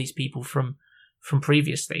know all these people from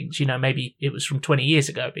previous things, maybe it was from 20 years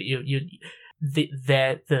ago, but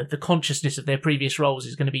the consciousness of their previous roles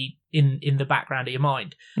is going to be in the background of your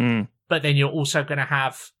mind. But then you're also going to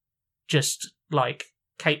have just like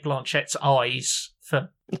Cate Blanchett's eyes for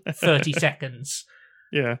 30 seconds.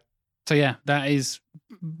 Yeah. So yeah, that is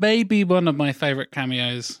maybe one of my favorite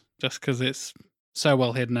cameos, just because it's so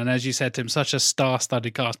well hidden, and as you said, Tim, such a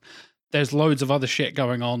star-studded cast. There's loads of other shit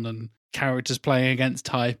going on, and characters playing against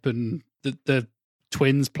type, and the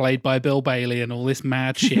twins played by Bill Bailey, and all this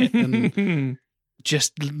mad shit, and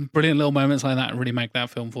just brilliant little moments like that really make that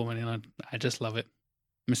film for me, and I just love it.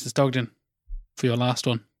 Mr. Stogden, for your last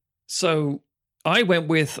one. So I went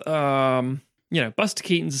with Buster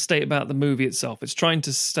Keaton's estate about the movie itself. It's trying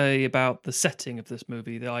to stay about the setting of this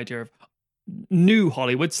movie, the idea of new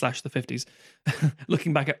Hollywood / the 50s,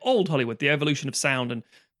 looking back at old Hollywood, the evolution of sound, and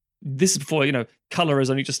this is before color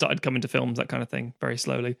has only just started coming to films, that kind of thing, very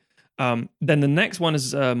slowly. Then the next one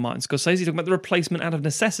is Martin Scorsese talking about the replacement out of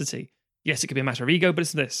necessity. Yes, it could be a matter of ego, but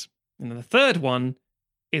it's this. And then the third one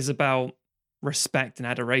is about respect and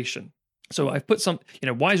adoration. So I've put some,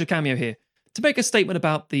 why is your cameo here? To make a statement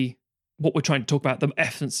about what we're trying to talk about, the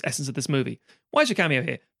essence of this movie. Why is your cameo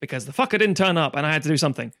here? Because the fucker didn't turn up and I had to do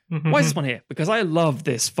something. Why is this one here? Because I love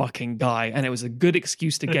this fucking guy and it was a good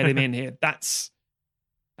excuse to get him in here. That's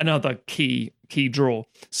another key draw.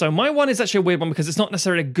 So my one is actually a weird one because it's not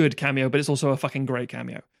necessarily a good cameo, but it's also a fucking great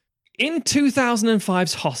cameo. In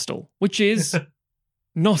 2005's Hostel, which is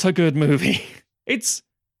not a good movie. It's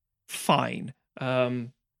fine.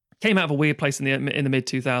 Came out of a weird place in the mid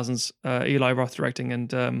 2000s. Eli Roth directing, and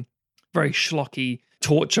very schlocky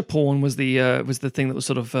torture porn was the thing that was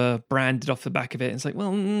sort of branded off the back of it. It's like,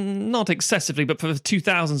 well, not excessively, but for the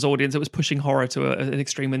 2000s audience, it was pushing horror to an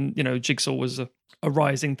extreme, and Jigsaw was a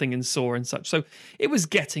rising thing in Saw and such. So it was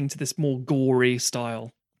getting to this more gory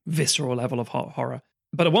style, visceral level of horror.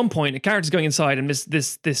 But at one point, a character's going inside, and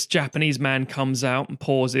this Japanese man comes out and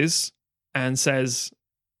pauses and says,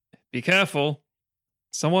 "Be careful.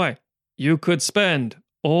 So why? You could spend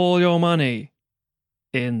all your money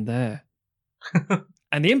in there."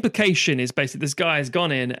 And the implication is basically this guy has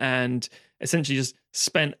gone in and essentially just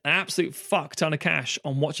spent an absolute fuck ton of cash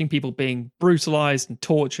on watching people being brutalized and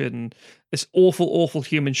tortured and this awful, awful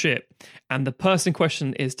human shit. And the person in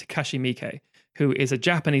question is Takashi Miike, who is a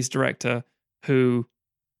Japanese director who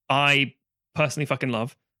I personally fucking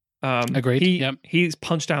love. Agreed. He's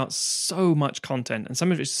punched out so much content, and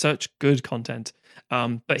some of it's such good content.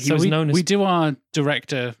 But he was known as... We do our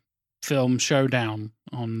director film showdown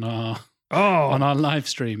on our live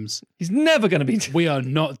streams. He's never going to be... We are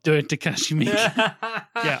not doing Takashi Miike.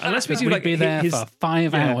 Yeah, unless we do We'd like be there for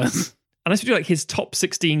 5 hours. Unless we do like his top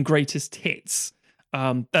 16 greatest hits,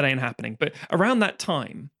 that ain't happening. But around that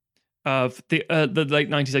time of the late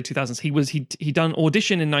 90s, late 2000s, he done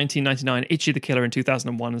Audition in 1999, Itchy the Killer in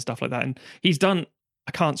 2001 and stuff like that. And he's done,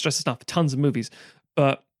 I can't stress this enough, tons of movies,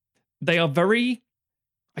 but they are very,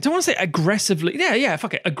 I don't want to say aggressively,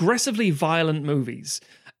 aggressively violent movies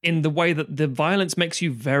in the way that the violence makes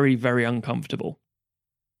you very, very uncomfortable.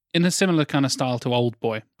 In a similar kind of style to Old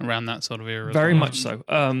Boy around that sort of era. Very much so.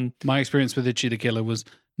 My experience with Itchy the Killer was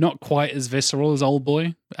not quite as visceral as Old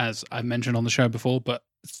Boy, as I mentioned on the show before, but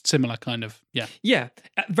similar kind of, yeah. Yeah,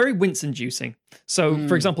 very wince-inducing. So,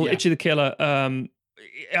 for example, Itchy the Killer,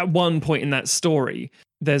 at one point in that story,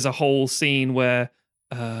 there's a whole scene where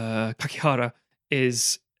Kakihara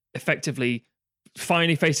is effectively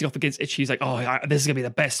finally facing off against Itchy. He's like, this is going to be the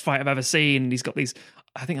best fight I've ever seen. And he's got these,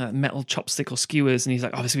 I think, metal chopstick or skewers. And he's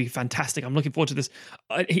like, this is going to be fantastic. I'm looking forward to this.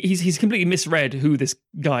 He's completely misread who this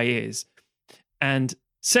guy is. And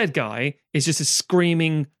said guy is just a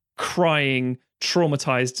screaming, crying,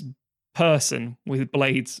 traumatized person with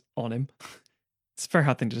blades on him. It's a very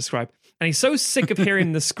hard thing to describe. And he's so sick of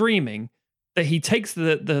hearing the screaming that he takes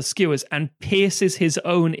the skewers and pierces his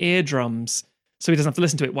own eardrums so he doesn't have to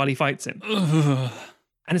listen to it while he fights him. And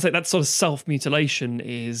it's like that sort of self-mutilation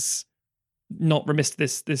is not remiss to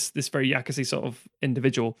this very yakuza sort of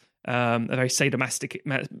individual, a very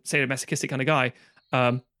sadomasochistic kind of guy,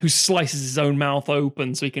 who slices his own mouth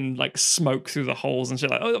open so he can like smoke through the holes and shit.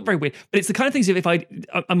 Like, very weird. But it's the kind of things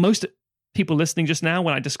most people listening just now,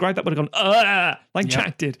 when I described that, would have gone, like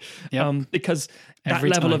Jack did. Because that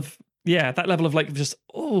level of like just,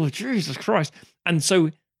 oh, Jesus Christ. And so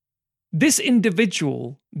this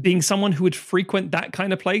individual being someone who would frequent that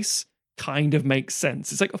kind of place kind of makes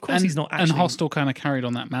sense. It's like, of course he's not actually... And Hostel kind of carried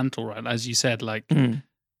on that mantle, right? As you said, like, I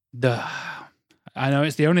know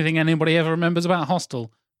it's the only thing anybody ever remembers about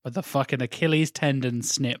Hostel, but the fucking Achilles tendon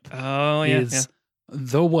snip is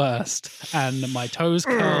the worst. And my toes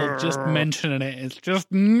curl just mentioning it. It's just...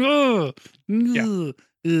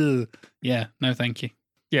 Yeah, no thank you.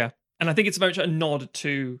 Yeah. And I think it's very much a nod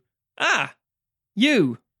to,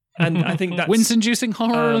 you. And I think that's... wince-inducing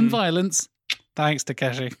horror and violence. Thanks,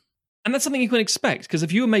 Takeshi. And that's something you can expect, because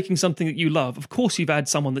if you were making something that you love, of course you've had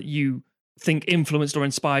someone that you think influenced or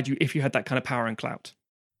inspired you if you had that kind of power and clout.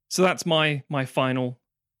 So that's my final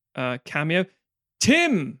cameo.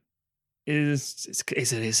 Tim! Is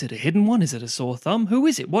it a hidden one? Is it a sore thumb? Who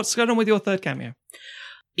is it? What's going on with your third cameo?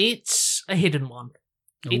 It's a hidden one.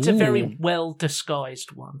 It's a very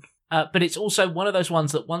well-disguised one. But it's also one of those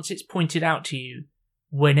ones that once it's pointed out to you,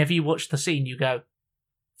 whenever you watch the scene, you go,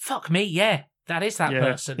 fuck me, yeah, that is that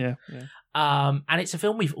person. Yeah. And it's a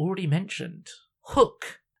film we've already mentioned,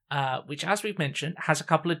 Hook, which, as we've mentioned, has a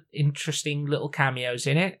couple of interesting little cameos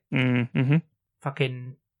in it. Mm-hmm.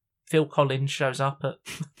 Fucking Phil Collins shows up at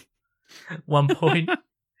one point.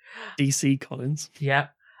 DC Collins. Yeah.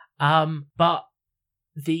 But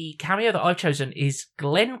the cameo that I've chosen is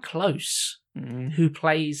Glenn Close, who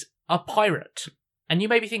plays a pirate. And you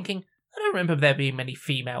may be thinking, I don't remember there being many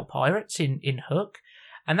female pirates in Hook.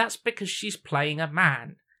 And that's because she's playing a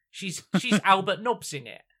man. She's Albert Nobbs in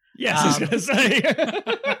it. Yes, I was going to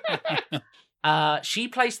say. She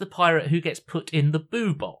plays the pirate who gets put in the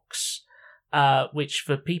boo box, which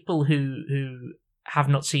for people who have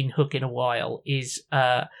not seen Hook in a while, is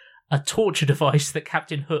a torture device that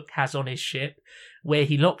Captain Hook has on his ship, where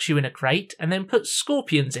he locks you in a crate and then puts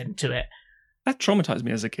scorpions into it. That traumatized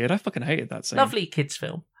me as a kid. I fucking hated that scene. Lovely kids'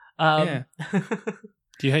 film. Yeah.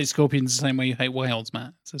 Do you hate scorpions the same way you hate whales,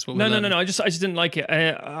 Matt? That's what No. I just didn't like it.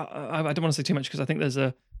 I don't want to say too much because I think there's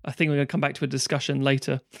a thing we're going to come back to a discussion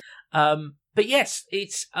later. But yes,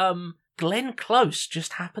 it's Glenn Close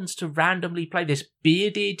just happens to randomly play this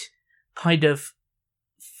bearded, kind of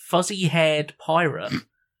fuzzy-haired pirate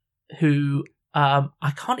who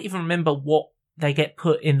I can't even remember what they get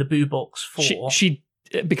put in the boo box for. She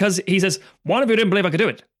because he says, one of you didn't believe I could do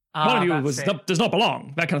it. One of you does not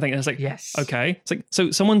belong. That kind of thing. And it's like, yes. Okay. It's like,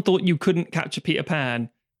 so someone thought you couldn't capture Peter Pan.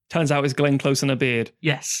 Turns out it's Glenn Close and a beard.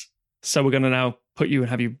 Yes. So we're going to now put you and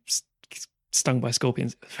have you stung by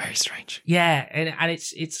scorpions. Very strange. Yeah, and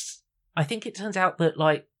it's. I think it turns out that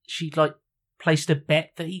like she like placed a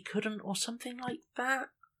bet that he couldn't, or something like that.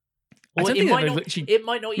 Or it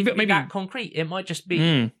might not even be that concrete. It might just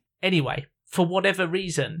be anyway. For whatever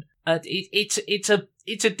reason, it's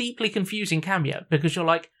a deeply confusing cameo because you're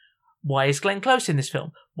like, why is Glenn Close in this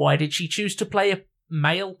film? Why did she choose to play a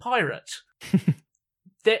male pirate?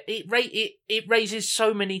 It raises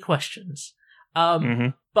so many questions.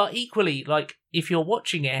 But equally, like, if you're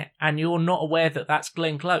watching it and you're not aware that that's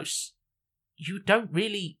Glenn Close, you don't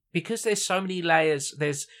really, because there's so many layers,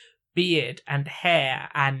 there's beard and hair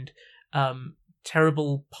and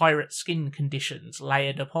terrible pirate skin conditions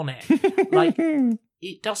layered upon it. Like,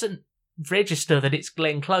 it doesn't register that it's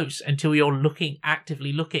Glenn Close until you're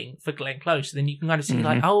actively looking for Glenn Close. Then you can kind of see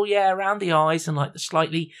like, oh yeah, around the eyes and like the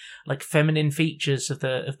slightly like feminine features of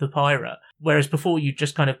the pirate. Whereas before you'd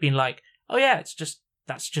just kind of been like, oh yeah,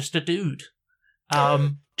 that's just a dude.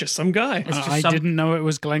 Just some guy. I didn't know it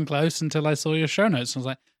was Glenn Close until I saw your show notes. I was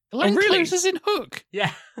like, Glenn Close is in Hook.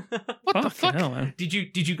 Yeah. What the fuck? Hell, man. Did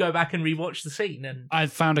you go back and rewatch the scene? And I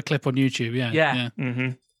found a clip on YouTube. Yeah.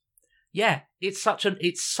 Yeah, it's such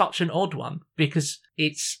an odd one because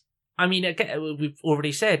it's. I mean, again, we've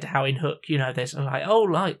already said how in Hook, there's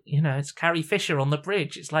like, it's Carrie Fisher on the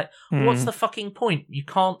bridge. It's like, what's the fucking point? You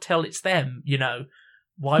can't tell it's them.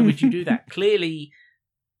 Why would you do that? Clearly,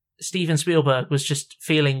 Steven Spielberg was just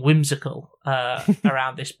feeling whimsical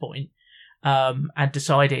around this point, and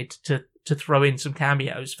decided to throw in some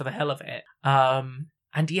cameos for the hell of it.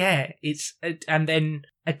 And yeah, and then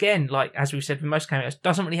again, like as we've said with most cameos,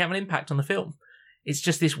 doesn't really have an impact on the film. It's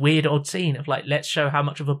just this weird odd scene of like, let's show how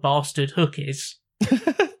much of a bastard Hook is.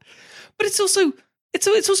 But it's also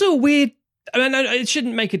a weird. I mean, it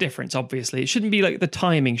shouldn't make a difference. Obviously, it shouldn't be like the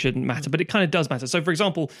timing shouldn't matter, but it kind of does matter. So, for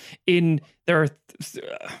example, there are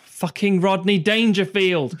fucking Rodney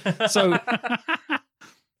Dangerfield. So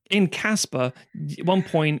in Casper, at one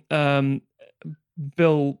point,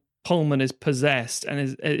 Bill Pullman is possessed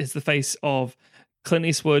and is the face of Clint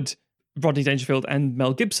Eastwood, Rodney Dangerfield, and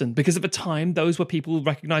Mel Gibson, because at the time those were people with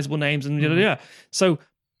recognizable names and So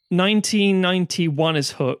 1991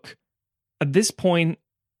 is Hook. At this point,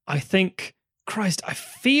 I think, Christ, I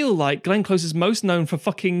feel like Glenn Close is most known for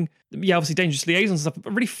fucking, obviously Dangerous Liaison stuff,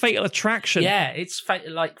 but really Fatal Attraction. Yeah, it's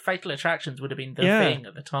Fatal Attractions would have been the thing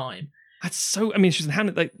at the time. That's so, I mean, she's in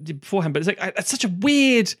hand like beforehand, but it's like, it's such a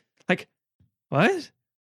weird, like, what?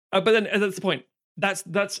 But then that's the point.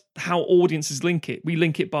 That's how audiences link it. We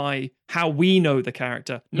link it by how we know the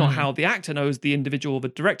character, not how the actor knows the individual, or the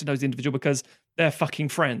director knows the individual, because they're fucking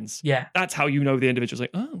friends. Yeah. That's how you know the individual.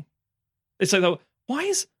 It's like, oh. It's like, why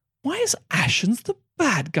is Ashens the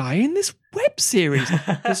bad guy in this web series?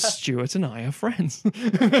 Because Stuart and I are friends.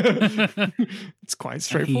 It's quite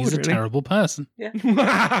straightforward. He's a terrible person.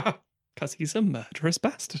 Yeah. Because he's a murderous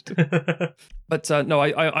bastard. But no,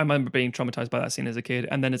 I remember being traumatized by that scene as a kid,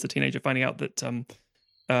 and then as a teenager finding out that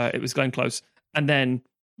it was Glenn Close, and then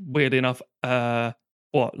weirdly enough, 8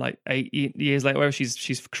 years later, where she's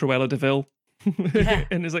Cruella de Vil,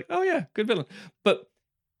 and it's like, oh yeah, good villain. But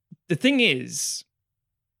the thing is,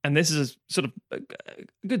 and this is a sort of a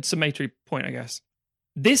good summatory point, I guess.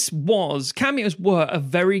 Cameos were a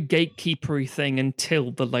very gatekeepery thing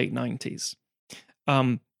until the late 90s.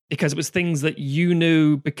 Because it was things that you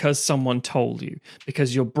knew because someone told you,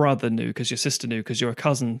 because your brother knew, because your sister knew, because your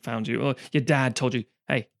cousin found you, or your dad told you,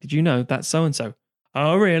 hey, did you know that's so-and-so?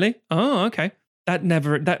 Oh, really? Oh, okay.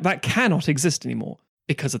 That cannot exist anymore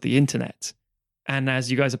because of the internet. And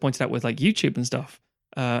as you guys have pointed out with like YouTube and stuff,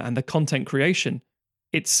 and the content creation,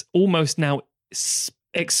 it's almost now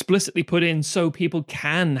explicitly put in so people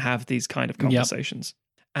can have these kind of conversations.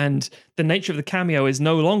 Yep. And the nature of the cameo is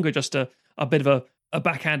no longer just a bit of a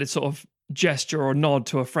backhanded sort of gesture or nod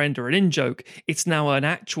to a friend or an in-joke. It's now an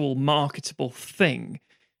actual marketable thing.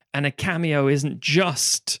 and a cameo isn't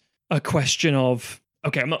just a question of,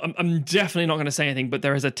 okay, I'm definitely not going to say anything, but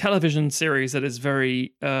there is a television series that is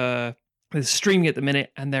very is streaming at the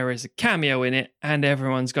minute, and there is a cameo in it, and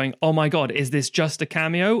everyone's going, oh my god, is this just a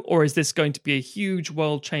cameo, or is this going to be a huge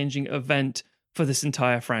world-changing event for this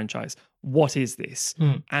entire franchise? What is this?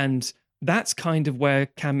 And that's kind of where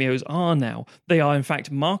cameos are now. They are in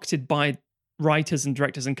fact marketed by writers and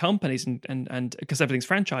directors and companies, and because everything's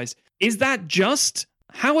franchised. Is that just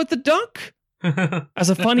Howard the Duck as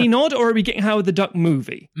a funny nod, or are we getting Howard the Duck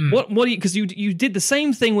movie? What do you, because you did the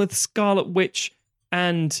same thing with Scarlet Witch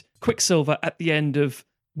and Quicksilver at the end of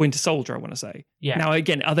Winter Soldier, I want to say. Yeah. Now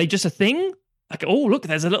again, are they just a thing? Like, oh look,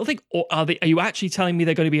 there's a little thing, or are you actually telling me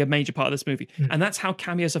they're going to be a major part of this movie? And that's how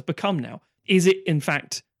cameos have become now. Is it in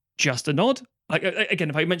fact just a nod? Like, again,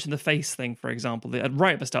 if I mention the face thing, for example,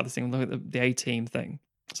 right at the start of this thing, look at the A-Team thing.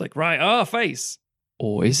 It's like, right, face.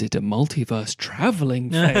 Or is it a multiverse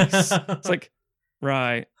traveling face? It's like,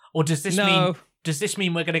 right. Or does this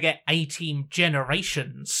mean we're going to get A-Team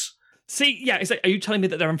generations? See, yeah, it's like, are you telling me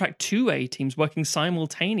that there are in fact two A-Teams working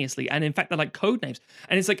simultaneously, and in fact they're like code names?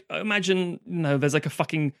 And it's like, imagine, there's like a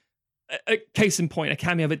fucking a case in point, a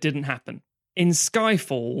cameo that didn't happen. In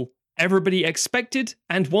Skyfall, everybody expected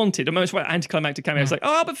and wanted a most anticlimactic cameo. It's like,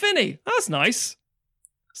 oh, but Finney, that's nice.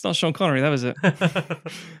 It's not Sean Connery, that was it.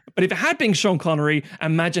 But if it had been Sean Connery,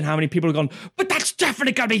 imagine how many people have gone, but that's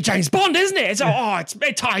definitely going to be James Bond, isn't it?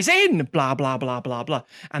 It ties in, blah, blah, blah, blah, blah.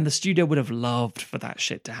 And the studio would have loved for that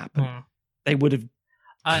shit to happen. They would have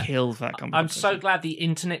killed that conversation. I'm so glad the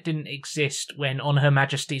internet didn't exist when On Her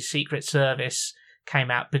Majesty's Secret Service came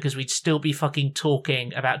out, because we'd still be fucking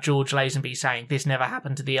talking about George Lazenby saying this never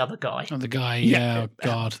happened to the other guy. Oh, the guy, yeah, oh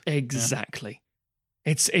God. Exactly.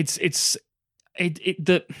 Yeah.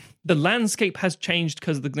 The landscape has changed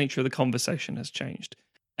because the nature of the conversation has changed.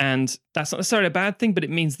 And that's not necessarily a bad thing, but it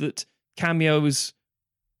means that cameos,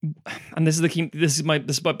 and this is the key, this is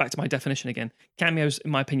back to my definition again. Cameos,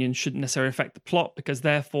 in my opinion, shouldn't necessarily affect the plot, because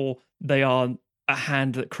therefore they are a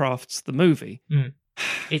hand that crafts the movie.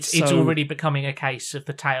 It's already becoming a case of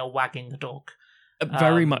the tail wagging the dog.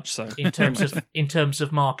 Very much so. in terms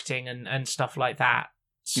of marketing and stuff like that.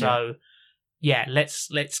 So yeah,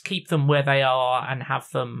 let's keep them where they are and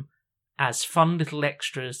have them as fun little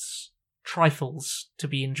extras, trifles to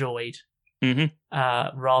be enjoyed,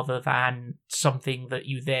 rather than something that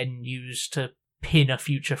you then use to pin a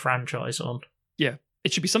future franchise on. Yeah.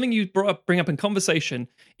 It should be something you bring up in conversation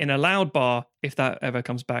in a loud bar, if that ever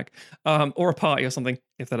comes back, or a party or something,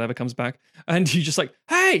 if that ever comes back. And you just like,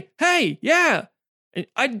 hey, yeah.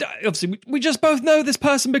 Obviously, we just both know this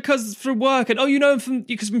person because from work, and you know him from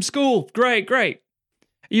school. Great. Are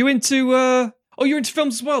you into? You're into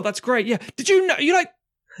films as well. That's great. Yeah. Did you know?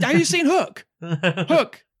 Have you seen Hook?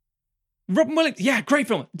 Hook. Robin Williams, yeah, great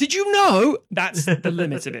film. Did you know? That's the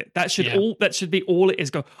limit of it. That should be all it is.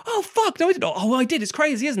 Go, oh fuck, no, I didn't. Oh, I did. It's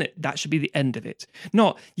crazy, isn't it? That should be the end of it.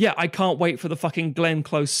 Not, yeah, I can't wait for the fucking Glenn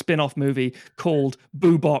Close spin-off movie called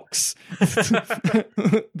Boo Box,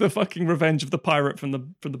 the fucking Revenge of the Pirate from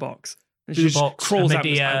the box. Boo Box, crawls out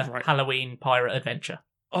right. Halloween pirate adventure.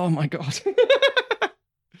 Oh my god.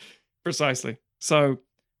 Precisely. So,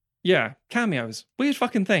 yeah, cameos, weird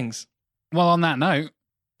fucking things. Well, on that note,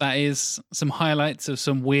 that is some highlights of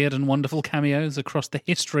some weird and wonderful cameos across the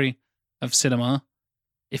history of cinema.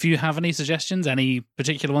 If you have any suggestions, any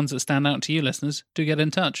particular ones that stand out to you, listeners, do get in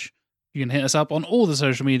touch. You can hit us up on all the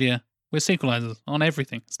social media. We're Sequelizers on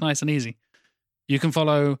everything. It's nice and easy. You can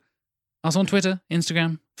follow us on Twitter,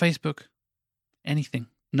 Instagram, Facebook, anything.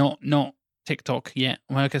 Not TikTok yet.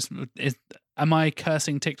 Well, I guess, am I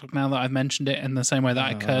cursing TikTok now that I've mentioned it in the same way that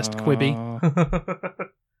I cursed Quibi?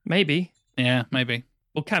 Maybe. Yeah, maybe.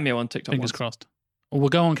 We'll cameo on TikTok. Fingers crossed. Or we'll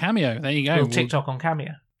go on Cameo. There you go. We'll TikTok on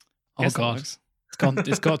Cameo. Oh, God. It's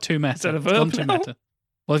got too meta. It's gone too meta.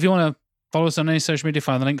 Well, if you want to follow us on any social media,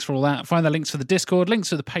 find the links for all that. Find the links for the Discord, links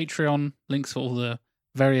for the Patreon, links for all the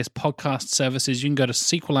various podcast services. You can go to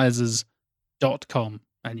sequelizers.com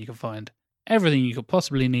and you can find everything you could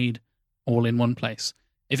possibly need all in one place.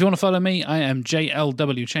 If you want to follow me, I am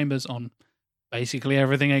JLW Chambers on basically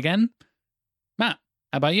everything again. Matt,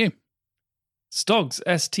 how about you? Stogs,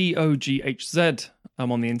 STOGHZ.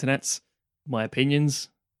 I'm on the internets. My opinions.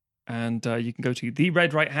 And you can go to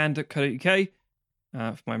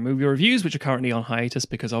theredrighthand.co.uk for my movie reviews, which are currently on hiatus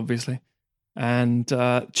because obviously. And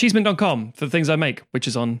cheeseman.com for the things I make, which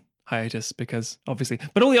is on hiatus because obviously.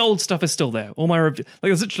 But all the old stuff is still there. All my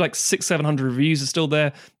there's literally like 600-700 reviews are still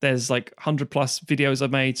there. There's like 100+ videos I've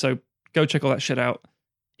made. So go check all that shit out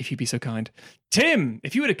if you'd be so kind. Tim,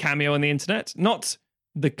 if you had a cameo on the internet, not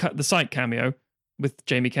the site Cameo with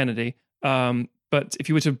Jamie Kennedy, But if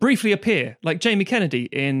you were to briefly appear, like Jamie Kennedy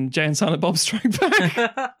in Jay and Silent Bob Strike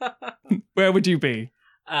Back, where would you be?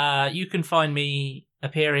 You can find me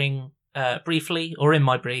appearing briefly or in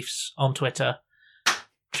my briefs on Twitter,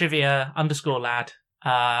 trivia_lad.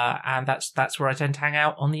 And that's where I tend to hang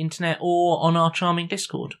out on the internet or on our charming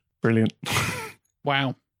Discord. Brilliant.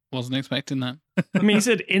 Wow. Wasn't expecting that. I mean, he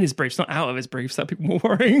said in his briefs, not out of his briefs, that people were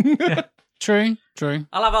worrying. True.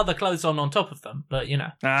 I'll have other clothes on top of them, but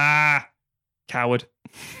Coward.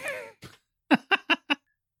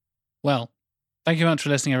 Well, thank you much for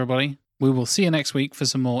listening, everybody. We will see you next week for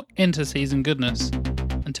some more inter-season goodness.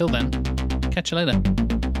 Until then, catch you later.